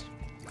this.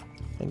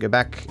 And go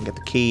back and get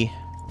the key.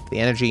 The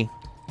energy.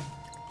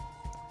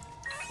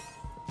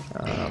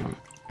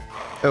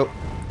 Oh,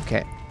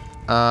 okay.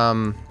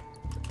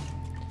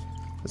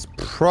 It's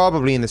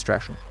probably in this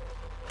direction.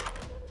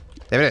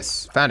 There it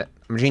is. Found it.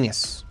 I'm a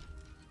genius.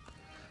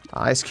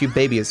 Ice Cube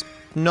Baby is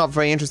not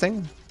very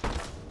interesting.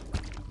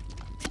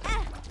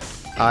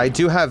 I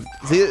do have...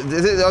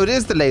 Oh, it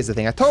is the laser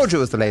thing. I told you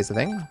it was the laser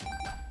thing.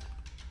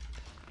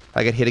 If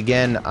I get hit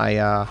again,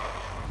 I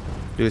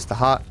lose the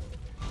heart.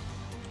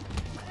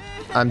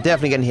 I'm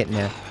definitely getting hit in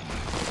here.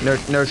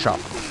 No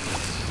shot.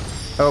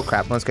 Oh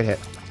crap, almost got hit.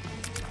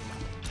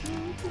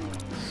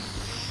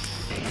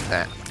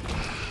 There.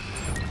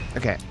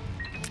 Okay.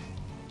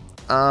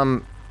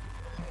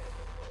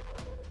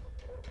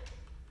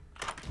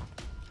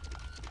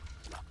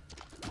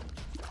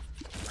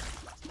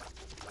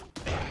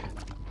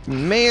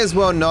 May as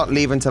well not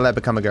leave until I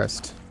become a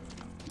ghost.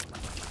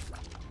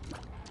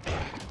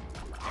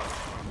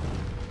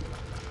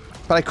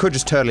 But I could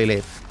just totally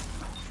leave.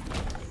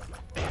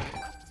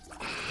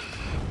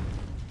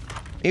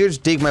 Maybe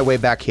just dig my way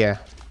back here.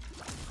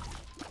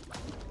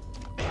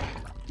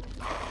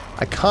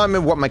 I can't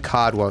remember what my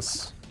card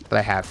was that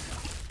I have.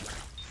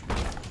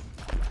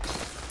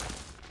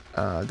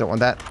 Don't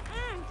want that.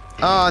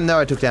 Oh no,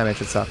 I took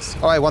damage. It sucks.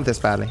 Oh, I want this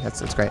badly.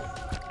 That's great.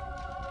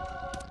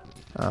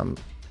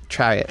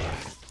 Chariot.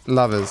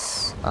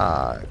 Lovers.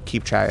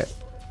 Keep chariot.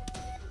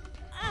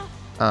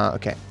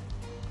 Okay.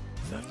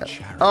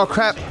 Oh,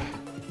 crap.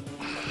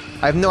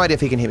 I have no idea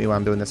if he can hit me while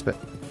I'm doing this, but...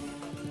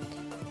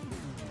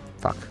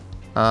 Fuck.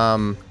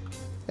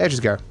 There,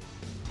 just go.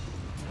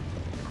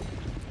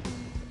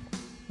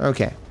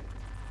 Okay.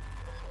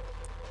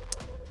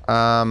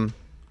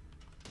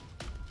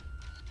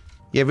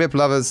 Yeah, rip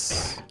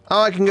lovers.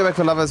 Oh, I can go back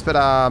to lovers, but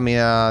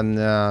yeah,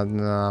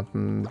 no,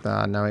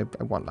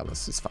 I want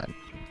lovers. It's fine.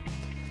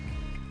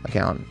 Okay,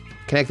 on.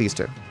 Connect these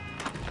two.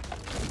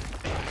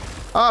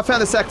 Oh, I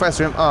found the sacrifice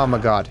room. Oh my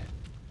god.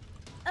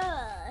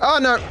 Oh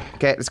no.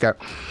 Okay, let's go.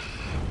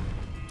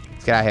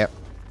 Let's get out of here.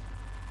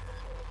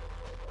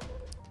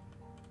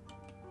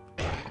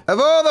 Of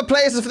all the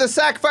places for the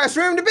sacrifice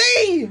room to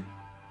be!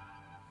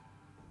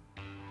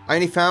 I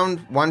only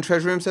found one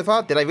treasure room so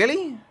far. Did I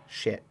really?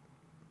 Shit.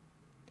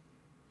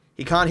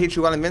 He can't hit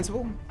you while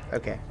invincible?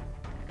 Okay.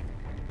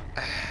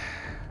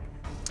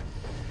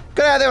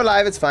 Got out there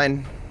alive, it's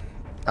fine.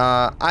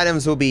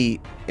 Items will be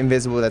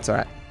invisible, that's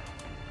alright.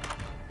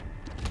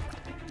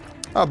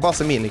 Oh,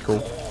 boss immediately,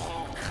 cool.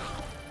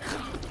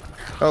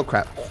 Oh,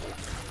 crap.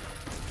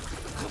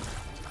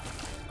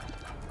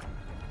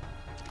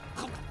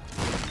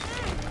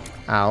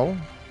 Ow.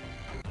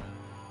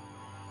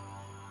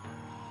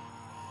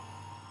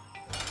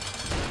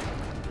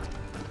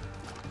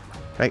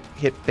 Right,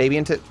 hit baby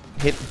into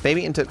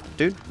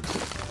dude.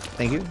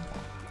 Thank you.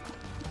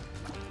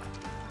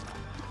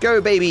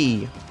 Go,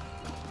 baby.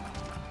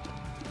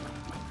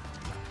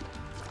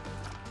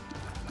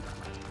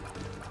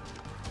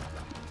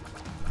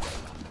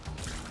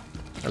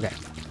 Okay.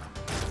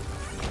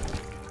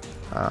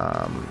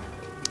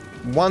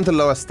 One to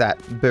lower stat.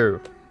 Boo.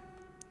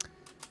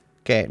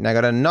 Okay, now I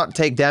gotta not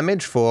take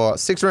damage for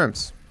 6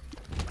 rooms.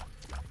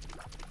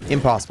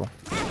 Impossible.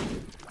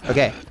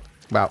 Okay.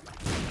 Wow.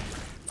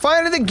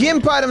 Finally, the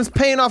GIMP item's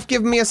paying off,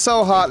 giving me a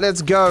soul heart.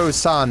 Let's go,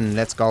 son.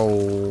 Let's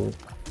go.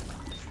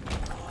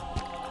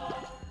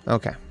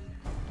 Okay.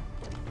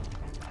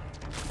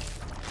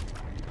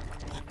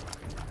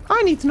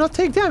 I need to not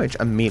take damage.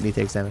 Immediately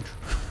takes damage.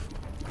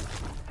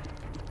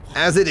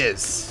 As it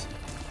is.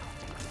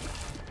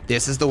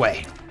 This is the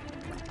way.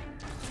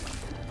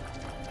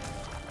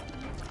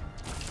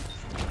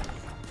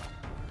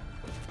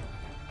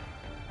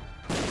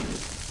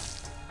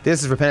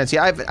 This is repentance.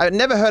 Yeah, I've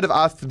never heard of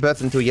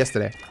Afterbirth until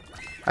yesterday.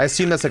 I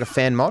assume that's like a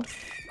fan mod.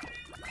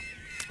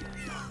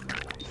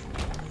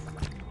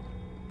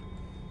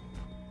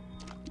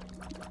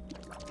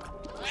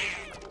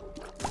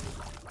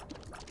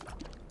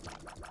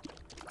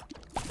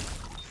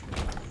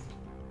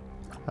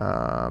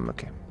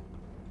 Okay.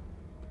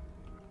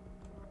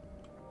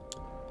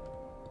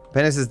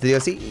 Repentance is the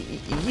DLC?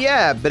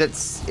 Yeah, but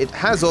it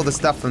has all the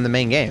stuff from the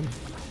main game.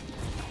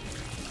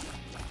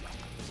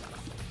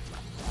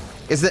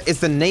 It's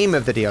the name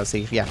of the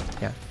DLC. Yeah,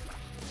 yeah.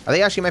 Are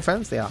they actually my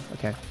friends? They are.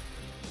 Okay.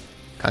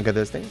 Can't get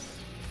those things.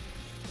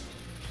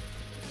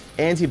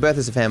 Anti-birth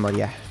is a fan mod.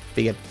 Yeah.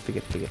 Figured.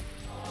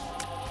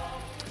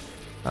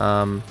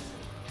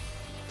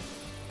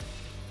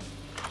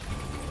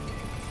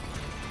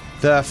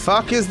 The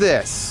fuck is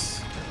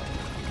this?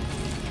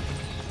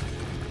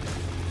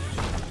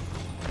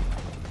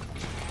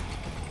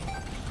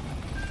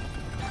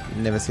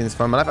 Never seen this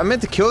before in my life. I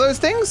meant to kill those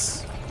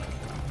things?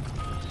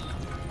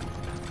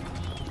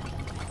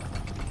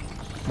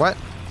 What?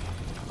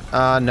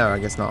 No, I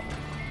guess not.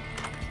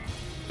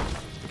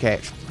 Okay,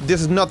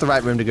 this is not the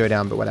right room to go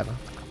down, but whatever.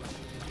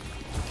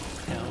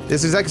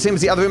 This is exactly the same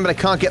as the other room, but I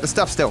can't get the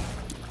stuff still.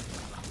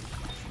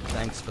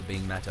 Thanks for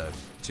being Matto.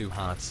 2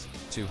 hearts.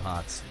 2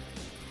 hearts.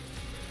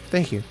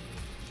 Thank you.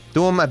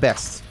 Doing my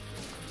best.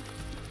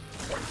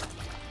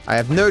 I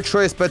have no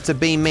choice but to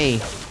be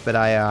me, but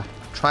I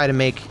try to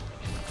make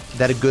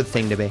that a good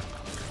thing to be.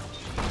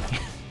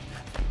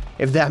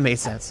 If that made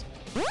sense.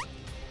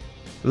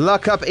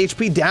 Luck up,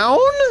 HP down?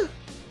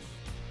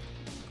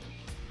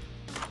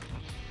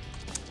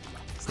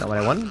 That's not what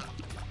I wanted.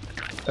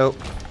 Oh.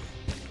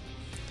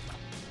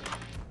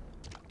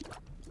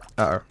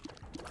 Uh-oh.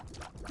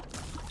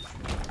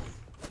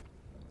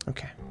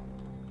 Okay.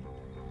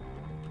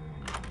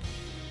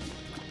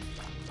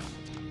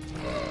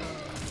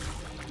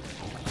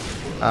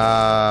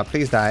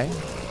 Please die.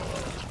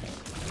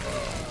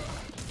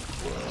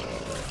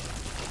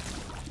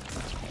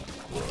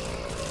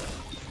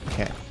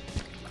 Okay.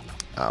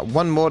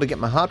 One more to get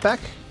my heart back.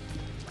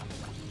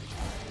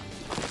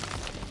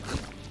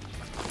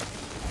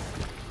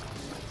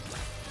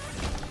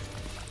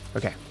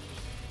 Okay.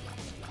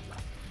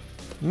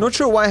 Not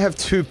sure why I have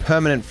 2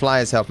 permanent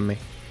flyers helping me.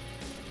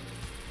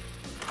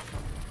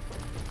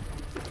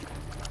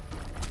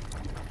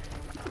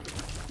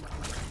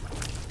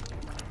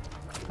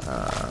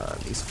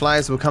 These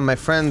flies will become my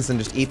friends and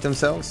just eat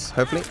themselves,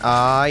 hopefully.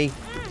 I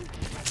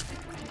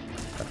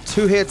got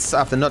 2 hits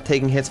after not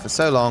taking hits for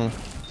so long.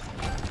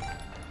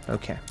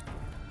 Okay.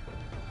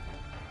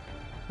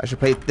 I should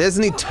play... There's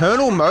an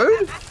eternal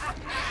mode?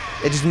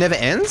 It just never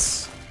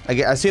ends? I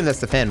assume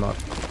that's the fan mod.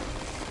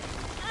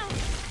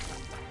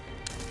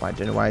 I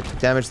don't know why I took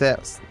damage there.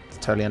 It's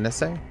totally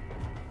unnecessary.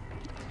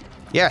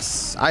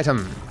 Yes,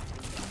 item.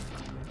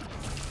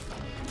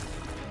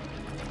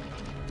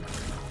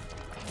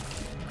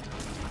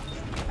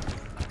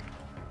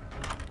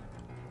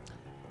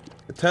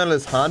 Eternal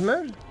is hard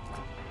mode?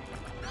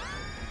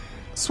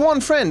 Swan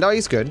friend, oh,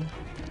 he's good.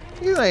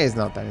 He's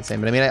not that insane,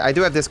 but I mean, I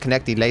do have this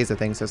connecty laser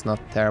thing, so it's not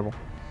terrible.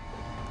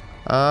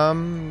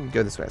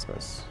 Go this way, I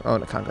suppose. Oh,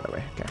 no, can't go that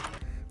way. Okay.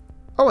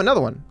 Oh,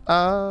 another one.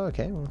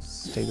 Okay, we'll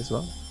take this as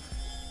well.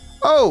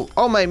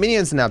 Oh, my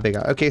minions are now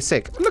bigger. Okay,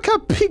 sick. Look how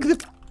big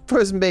the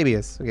frozen baby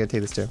is. Okay, I'll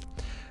take this too.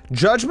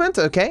 Judgment,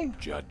 okay.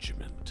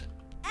 Judgment.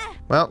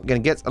 Well, gonna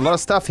get a lot of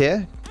stuff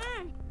here.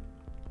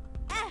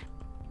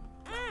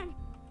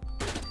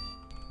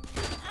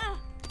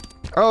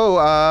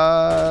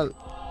 Oh,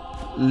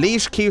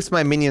 leash keeps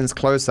my minions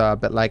closer,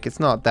 but like, it's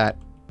not that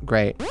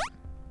great.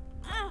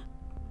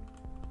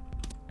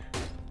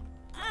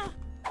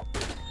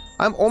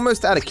 I'm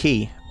almost out of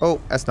key.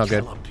 Oh, that's not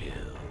good.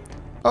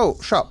 Oh,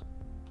 shop.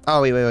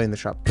 Oh, wait, in the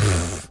shop.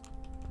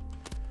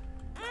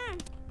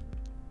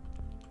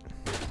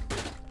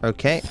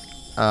 Okay.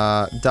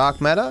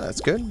 Dark matter,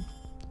 that's good.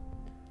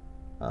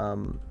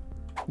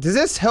 Does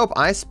this help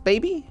ice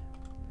baby?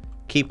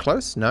 Keep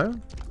close? No?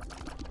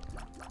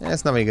 Yeah,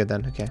 it's not very good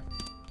then. Okay.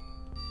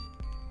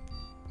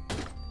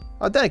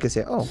 Oh,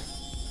 delicacy. Oh.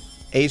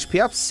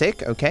 HP up.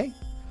 Sick. Okay.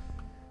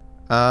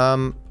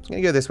 I'm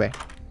gonna go this way.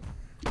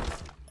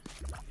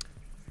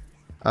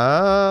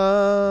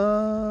 Don't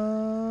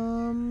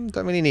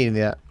really need any of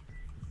that.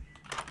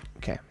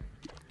 Okay.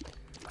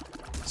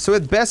 So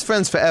with best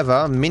friends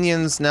forever,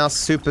 minions now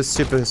super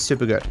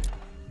good.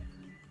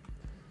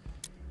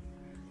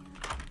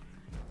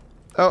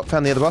 Oh,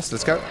 found the other boss.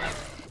 Let's go.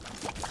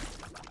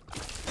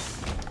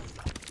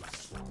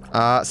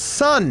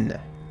 Sun.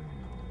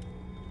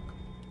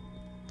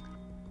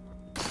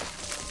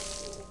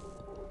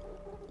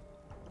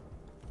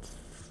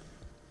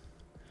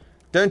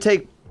 Don't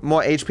take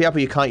more HP up or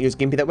you can't use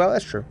Gimpy that well.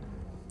 That's true.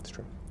 That's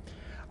true.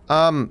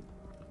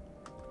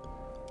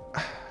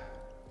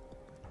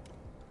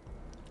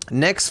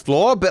 Next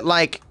floor, but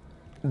like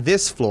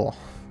this floor.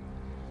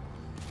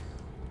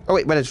 Oh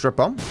wait, where did it drop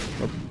bomb?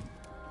 Oh.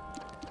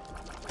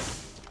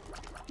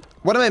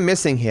 What am I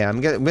missing here? I'm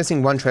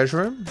missing one treasure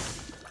room.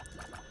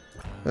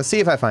 Let's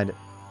see if I find it.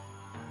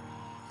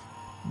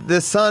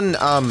 The sun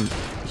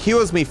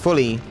heals me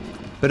fully,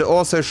 but it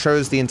also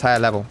shows the entire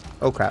level.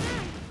 Oh crap.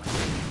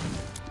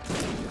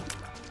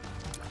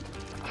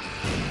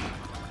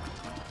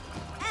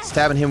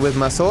 Stabbing him with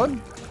my sword.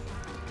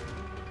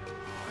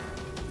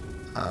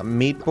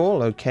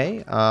 Meatball,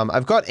 okay.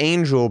 I've got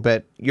Angel,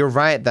 but you're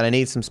right that I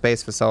need some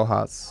space for soul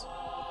hearts.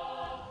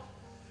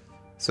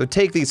 So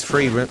take these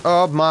free rooms.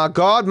 Oh my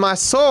god, my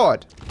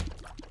sword!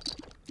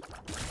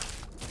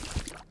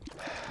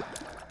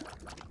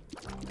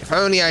 If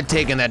only I'd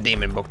taken that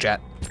demon book, chat.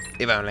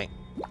 If only.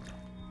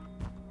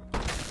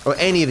 Or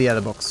any of the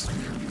other books.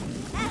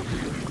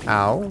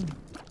 Ow.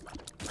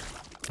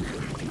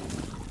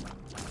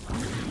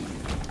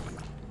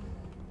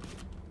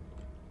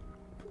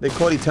 They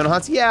call Eternal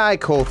Hearts? Yeah, I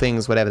call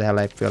things whatever the hell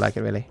I feel like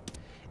it, really.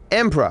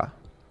 Emperor.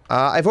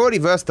 I've already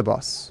versed the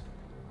boss.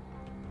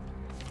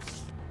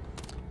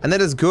 And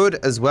that is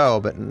good as well,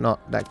 but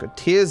not that good.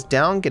 Tears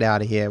down, get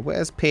out of here.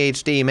 Where's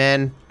PhD,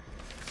 man?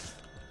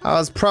 I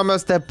was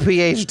promised a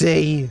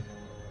PhD.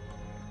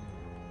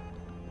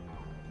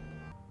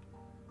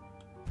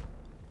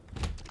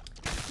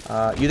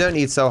 You don't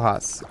need soul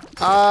hearts.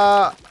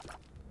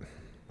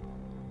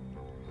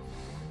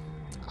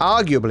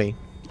 Arguably.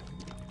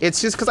 It's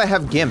just because I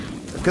have Gimp.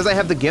 Because I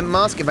have the Gimp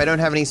mask, if I don't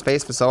have any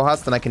space for soul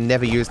hearts, then I can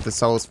never use the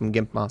souls from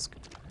Gimp mask.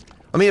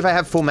 I mean, if I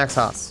have full max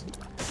hearts.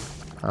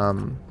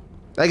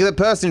 Like, the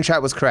person in chat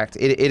was correct.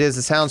 It is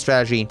a sound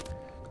strategy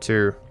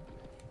to...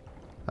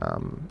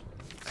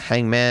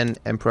 Hangman,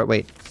 Emperor...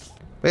 Wait.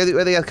 Where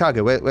the other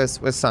cargo?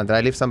 Where's Sun? Did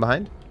I leave Sun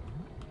behind?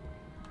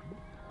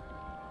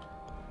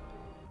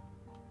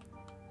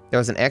 There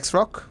was an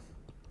X-Rock.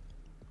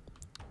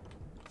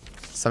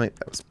 Something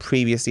that was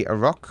previously a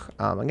rock.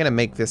 I'm gonna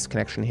make this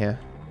connection here.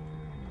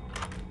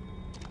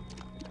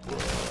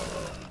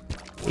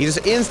 He just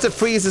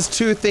insta-freezes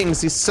two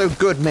things. He's so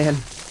good, man.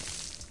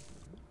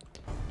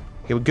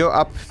 Okay, we go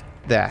up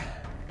there.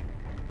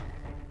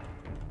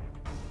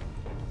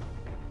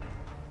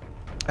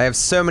 I have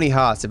so many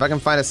hearts. If I can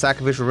find a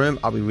sacrificial room,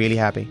 I'll be really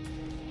happy.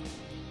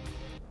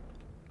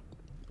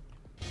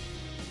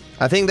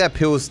 I think that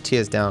pulls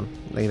tears down.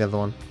 Like the other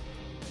one.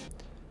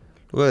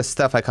 Look at the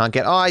stuff I can't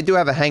get. Oh, I do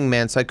have a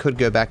hangman, so I could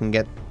go back and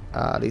get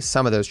at least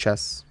some of those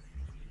chests.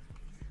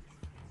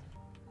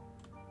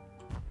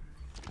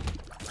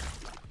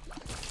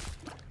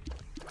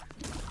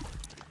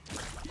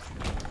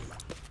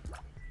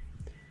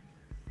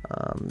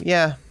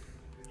 Yeah.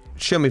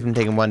 Shield me from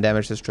taking 1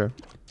 damage, that's true.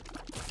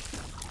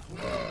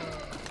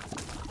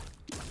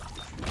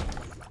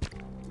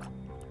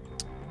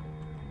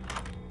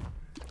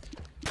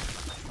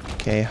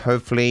 Okay,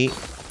 hopefully...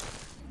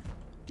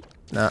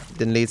 Nah,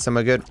 didn't lead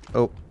somewhere good.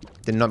 Oh,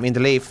 did not mean to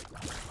leave.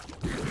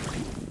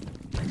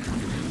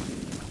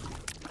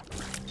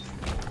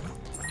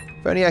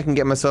 If only I can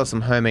get myself some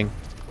homing.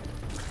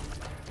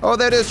 Oh,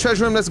 there it is,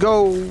 treasure room. Let's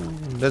go.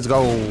 Let's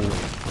go.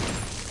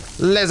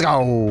 Let's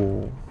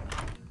go.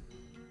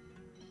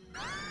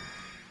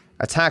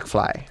 Attack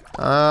fly.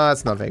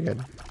 That's not very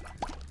good.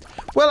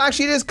 Well,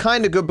 actually, it is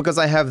kind of good because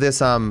I have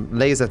this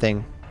laser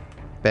thing.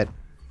 But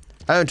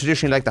I don't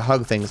traditionally like to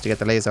hug things to get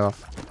the laser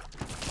off.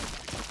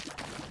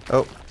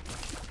 Oh.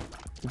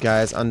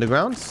 Guys,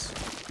 underground.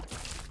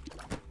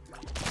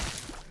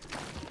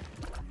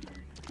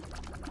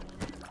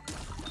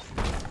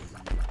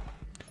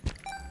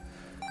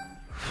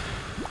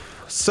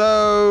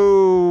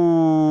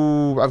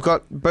 So I've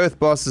got both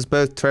bosses,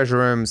 both treasure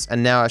rooms,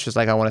 and now it's just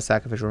like I want a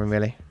sacrificial room,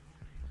 really.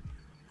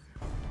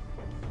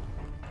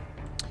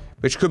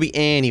 Which could be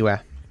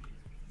anywhere.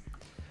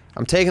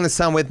 I'm taking the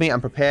sun with me.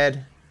 I'm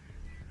prepared.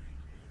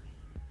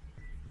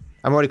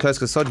 I'm already close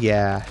to the sword.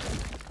 Yeah.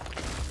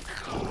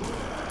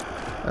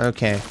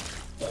 Okay.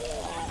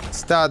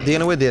 Start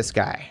dealing with this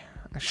guy.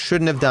 I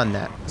shouldn't have done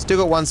that. Still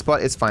got one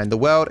spot. It's fine. The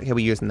world. He'll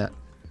be using that.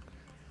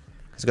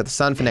 Because I got the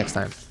sun for next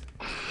time.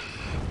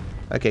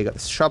 Okay, got the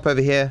shop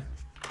over here.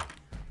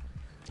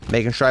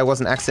 Making sure I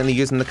wasn't accidentally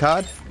using the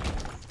card.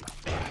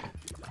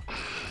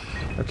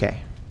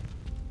 Okay.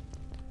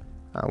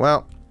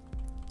 Well.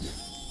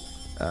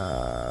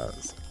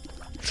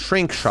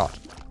 Shrink shot.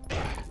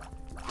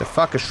 The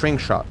fuck is shrink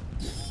shot?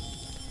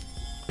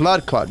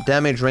 Blood clot.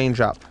 Damage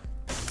range up.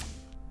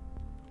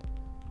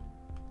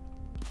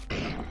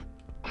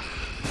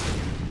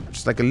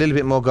 Just like a little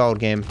bit more gold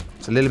game.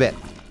 Just a little bit.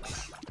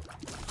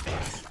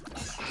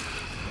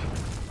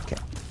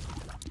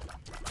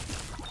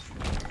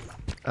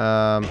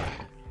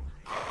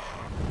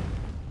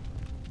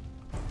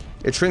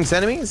 It shrinks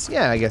enemies?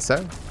 Yeah, I guess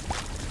so.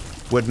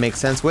 Would make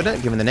sense, wouldn't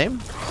it, given the name?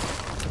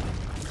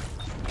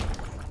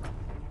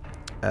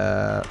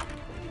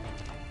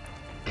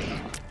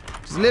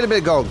 Just a little bit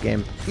of gold,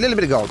 game. A little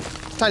bit of gold.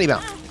 Tiny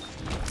amount.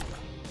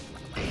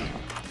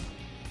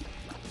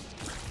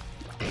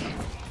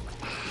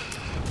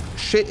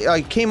 Shit,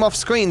 I came off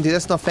screen, dude.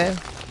 That's not fair.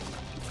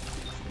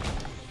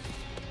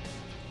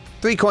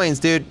 3 coins,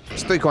 dude.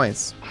 Just 3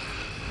 coins.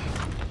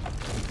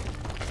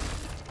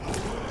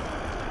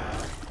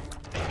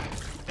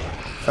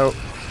 Oh.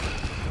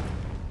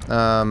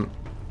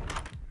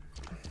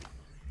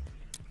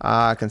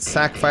 I can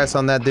sacrifice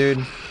on that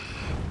dude.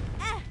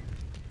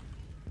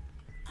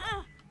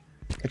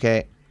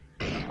 Okay.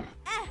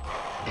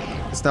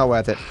 It's not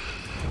worth it.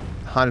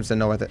 100%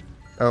 not worth it.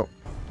 Oh.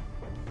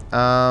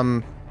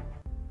 I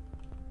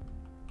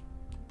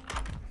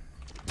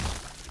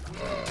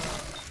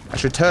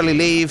should totally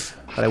leave,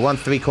 but I want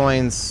 3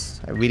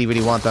 coins. I really,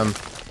 really want them.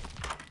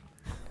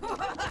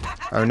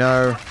 Oh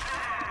no.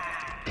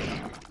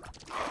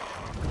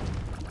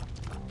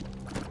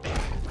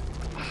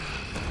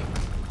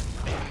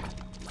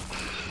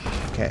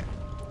 Okay.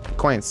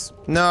 Coins.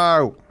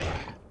 No!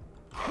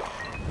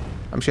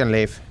 I'm just gonna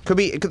leave.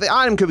 The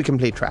item could be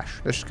complete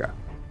trash. Let's just go.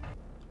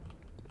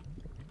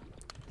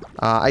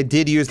 I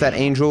did use that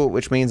angel,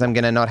 which means I'm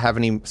gonna not have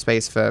any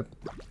space for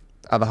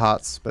other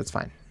hearts, but it's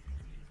fine.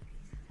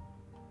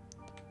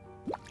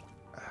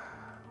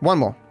 One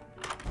more.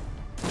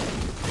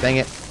 Dang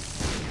it.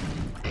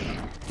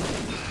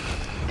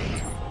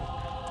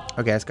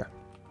 Okay, let's go.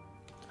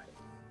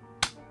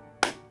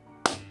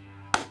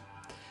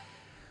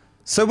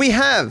 So we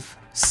have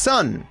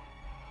sun.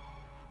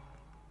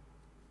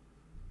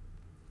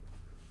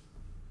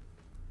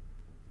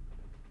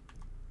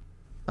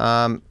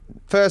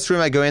 First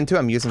room I go into,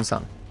 I'm using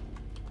sun.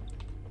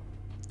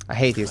 I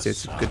hate these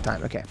dudes. It's a good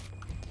time. Okay.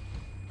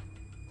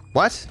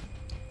 What?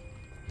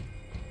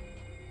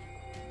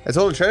 That's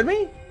all it showed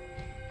me?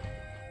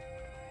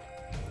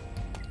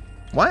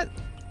 What?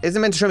 Isn't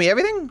it meant to show me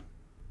everything?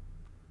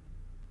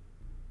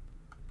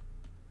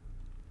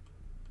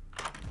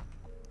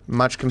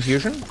 Much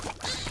confusion.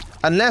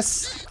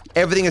 Unless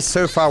everything is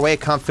so far away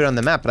it can't fit on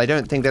the map, but I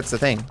don't think that's the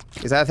thing.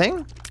 Is that a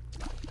thing?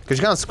 Because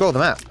you can't scroll the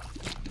map.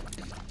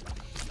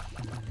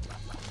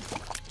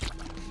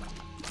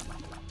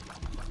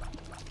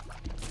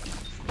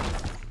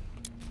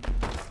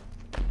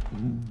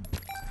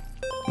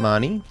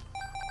 Money.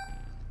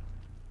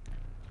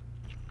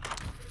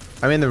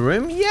 I'm in the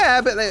room?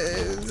 Yeah, but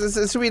it's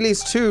at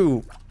least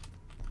 2. There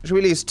should be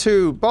at least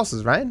 2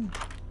 bosses, right?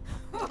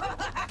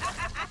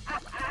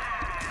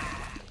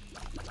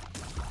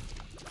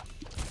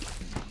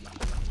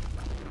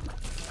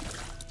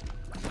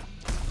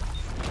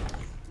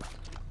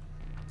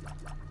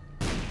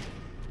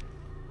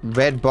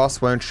 Red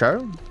boss won't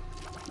show?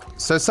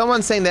 So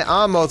someone's saying there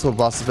are multiple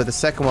bosses, but the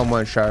second one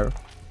won't show.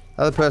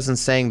 The other person's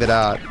saying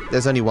that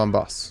there's only one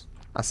boss.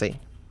 I see.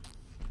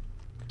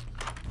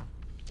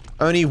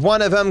 Only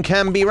one of them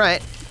can be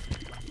right.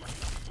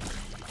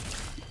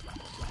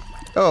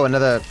 Oh,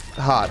 another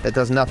heart that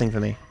does nothing for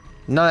me.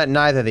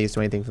 Neither of these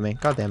do anything for me.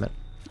 God damn it.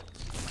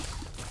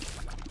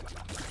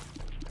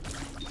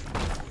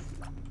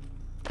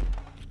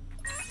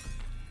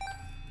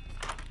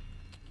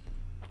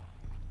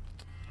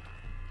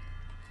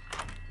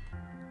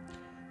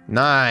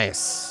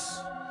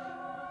 Nice.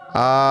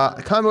 I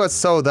can't remember what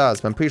soul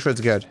does, but I'm pretty sure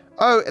it's good.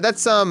 Oh,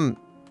 that's,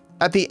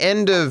 at the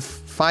end of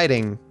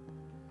fighting,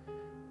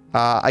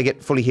 I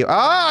get fully healed.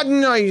 Ah,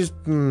 no, you just,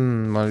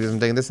 well, I guess I'm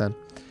taking this then.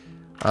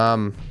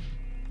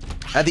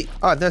 At the,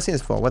 oh, I've never seen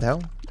this before. What the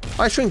hell?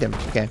 Oh, I shrinked him.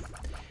 Okay.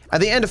 At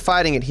the end of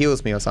fighting, it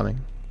heals me or something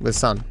with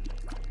sun.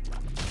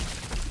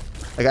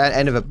 Like at the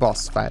end of a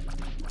boss fight.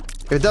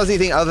 If it does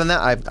anything other than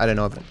that, I don't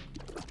know of it.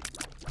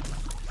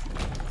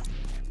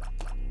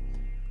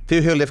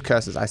 Few heal lift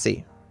curses. I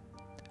see.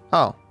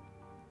 Oh.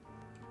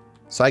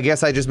 So I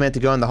guess I just meant to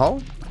go in the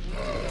hole?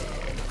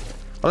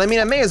 Well, I mean,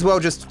 I may as well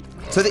just...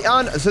 So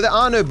there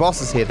are no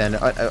bosses here then.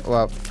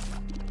 Well...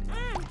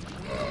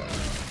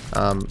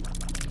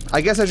 I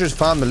guess I should just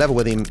farm the level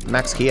with the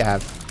max key I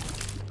have.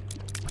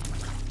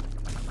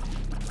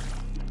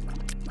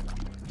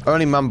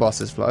 Only mum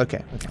bosses flow.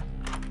 Okay, okay.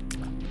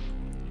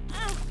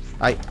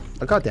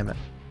 Oh, God damn it.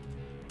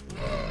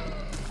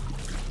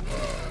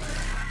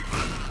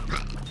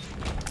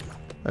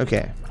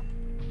 Okay.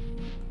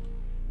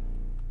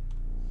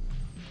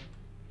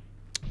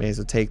 May as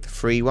well take the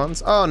free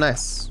ones. Oh,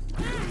 nice.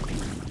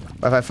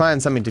 But if I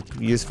find something to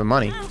use for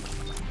money...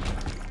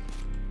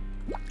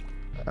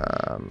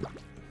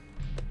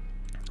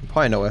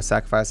 probably not worth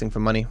sacrificing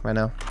for money right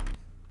now.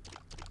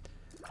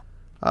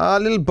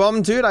 Little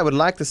bomb dude, I would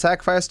like to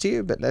sacrifice to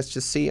you, but let's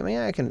just see. I mean,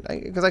 I can...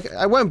 Because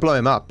I won't blow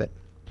him up, but...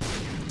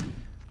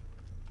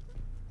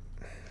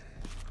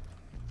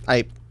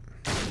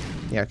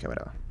 Yeah, okay,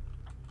 whatever.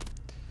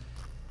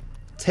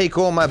 Take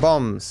all my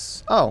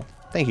bombs. Oh,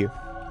 thank you.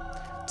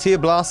 Tear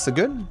blasts are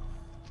good.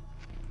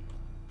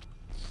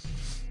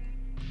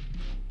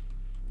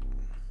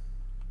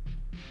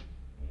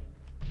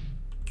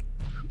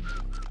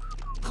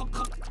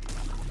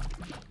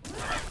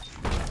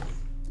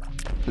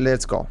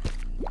 Let's go.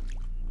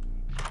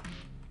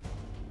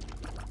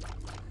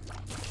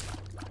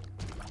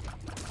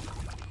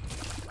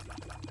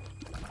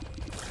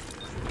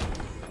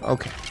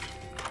 Okay.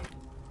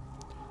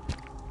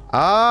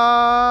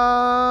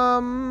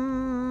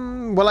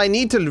 Well, I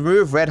need to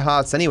remove red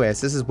hearts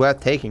anyways. This is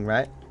worth taking,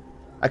 right?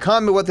 I can't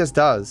remember what this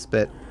does,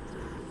 but...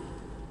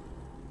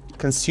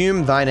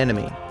 Consume thine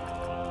enemy.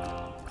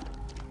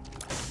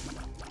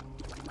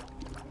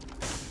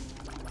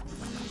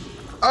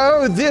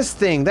 Oh, this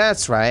thing!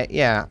 That's right,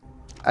 yeah.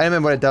 I don't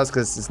remember what it does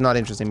because it's not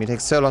interesting. It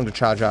takes so long to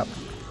charge up.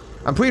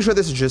 I'm pretty sure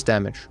this is just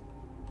damage.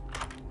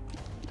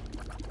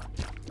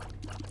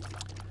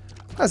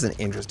 That's an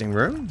interesting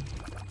room.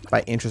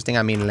 By interesting,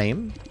 I mean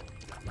lame.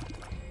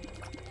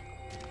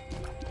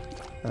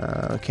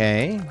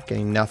 Okay,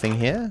 getting nothing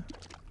here.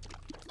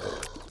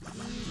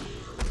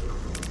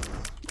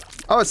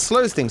 Oh, it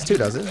slows things too,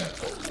 does it?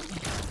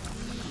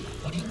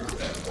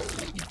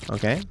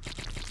 Okay.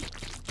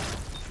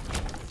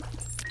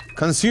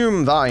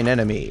 Consume thine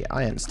enemy.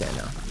 I understand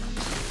now.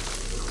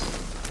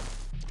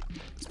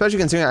 Especially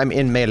considering I'm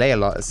in melee a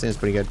lot, it seems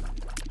pretty good.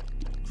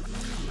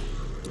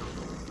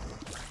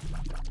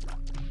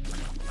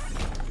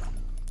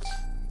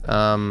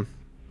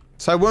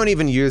 So I won't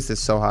even use this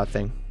so hard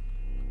thing.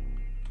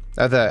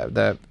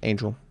 The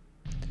angel.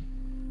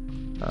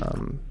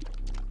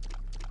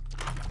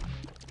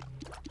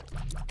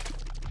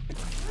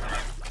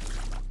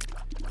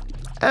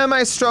 Am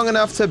I strong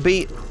enough to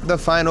beat the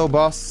final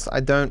boss? I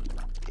don't...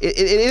 It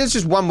is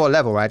just one more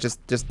level, right?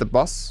 Just the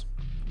boss?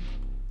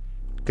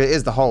 Because it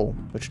is the hole,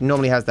 which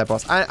normally has that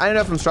boss. I don't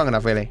know if I'm strong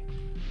enough, really.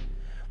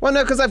 Well,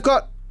 no, because I've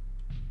got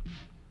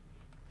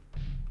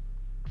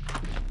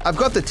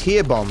the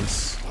tier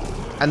bombs.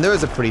 And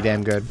those are pretty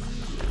damn good.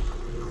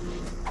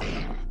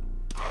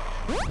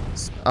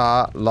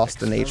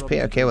 Lost an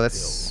HP. Okay, well,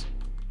 that's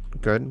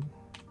good.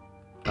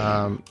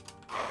 So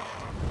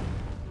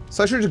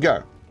I should just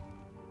go.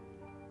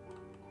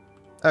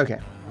 Okay.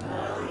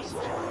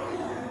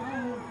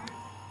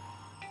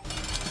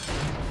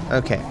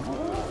 Okay.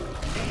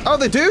 Oh,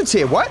 the dude's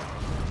here. What?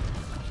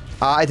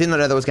 I did not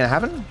know that was going to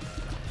happen.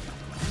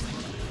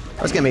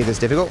 That's going to make this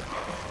difficult.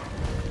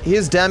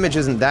 His damage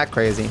isn't that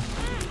crazy.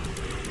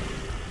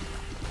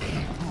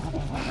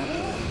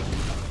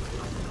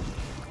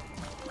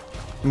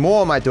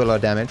 More might do a lot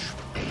of damage.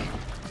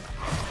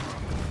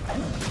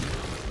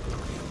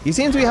 He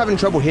seems to be having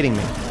trouble hitting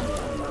me.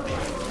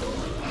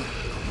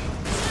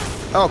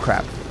 Oh,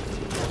 crap.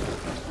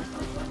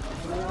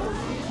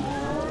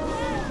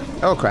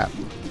 Oh, crap.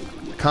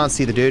 I can't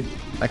see the dude.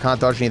 I can't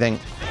dodge anything.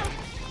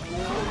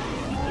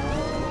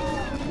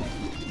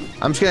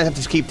 I'm just gonna have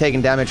to keep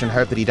taking damage and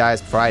hope that he dies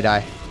before I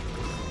die.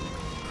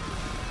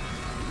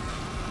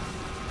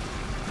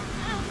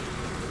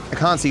 I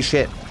can't see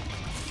shit.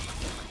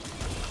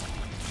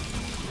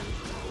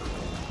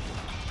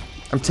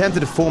 I'm tempted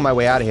to fool my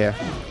way out of here.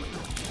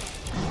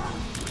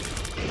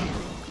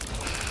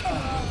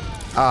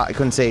 I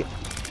couldn't see.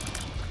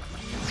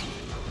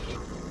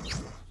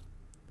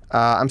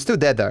 I'm still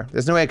dead though.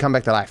 There's no way to come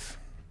back to life.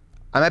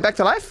 Am I back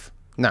to life?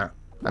 No.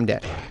 I'm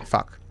dead.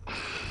 Fuck.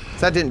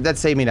 So that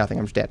saved me nothing.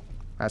 I'm just dead.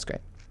 That's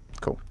great.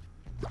 Cool.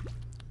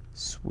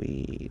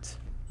 Sweet.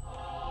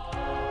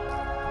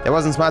 That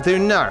wasn't smart to do?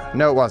 No.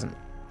 No, it wasn't.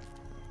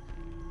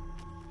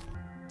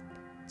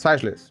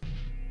 Zweschluss.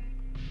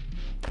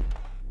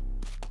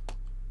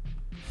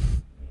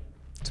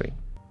 Sweet.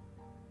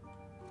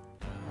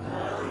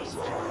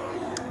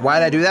 Why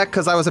did I do that?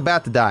 Because I was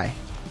about to die.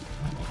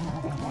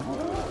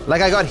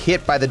 Like, I got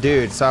hit by the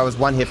dude, so I was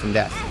one hit from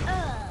death.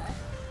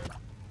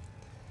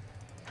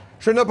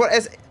 Sure, no, but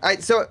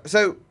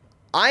so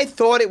I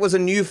thought it was a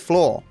new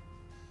floor.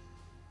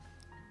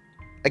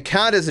 It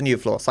counted as a new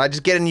floor, so I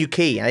just get a new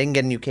key. I didn't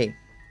get a new key.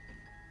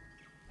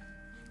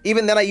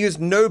 Even then, I used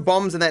no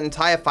bombs in that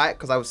entire fight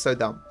because I was so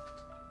dumb.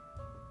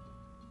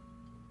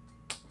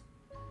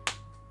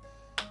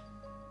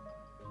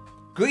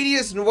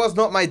 Greediness was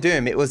not my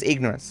doom, it was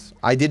ignorance.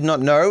 I did not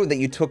know that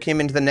you took him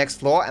into the next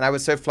floor, and I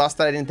was so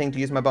flustered I didn't think to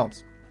use my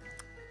bombs.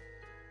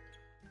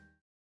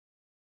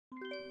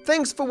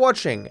 Thanks for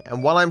watching,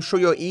 and while I'm sure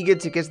you're eager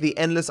to get to the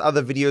endless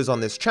other videos on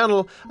this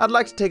channel, I'd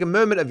like to take a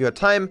moment of your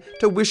time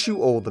to wish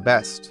you all the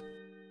best.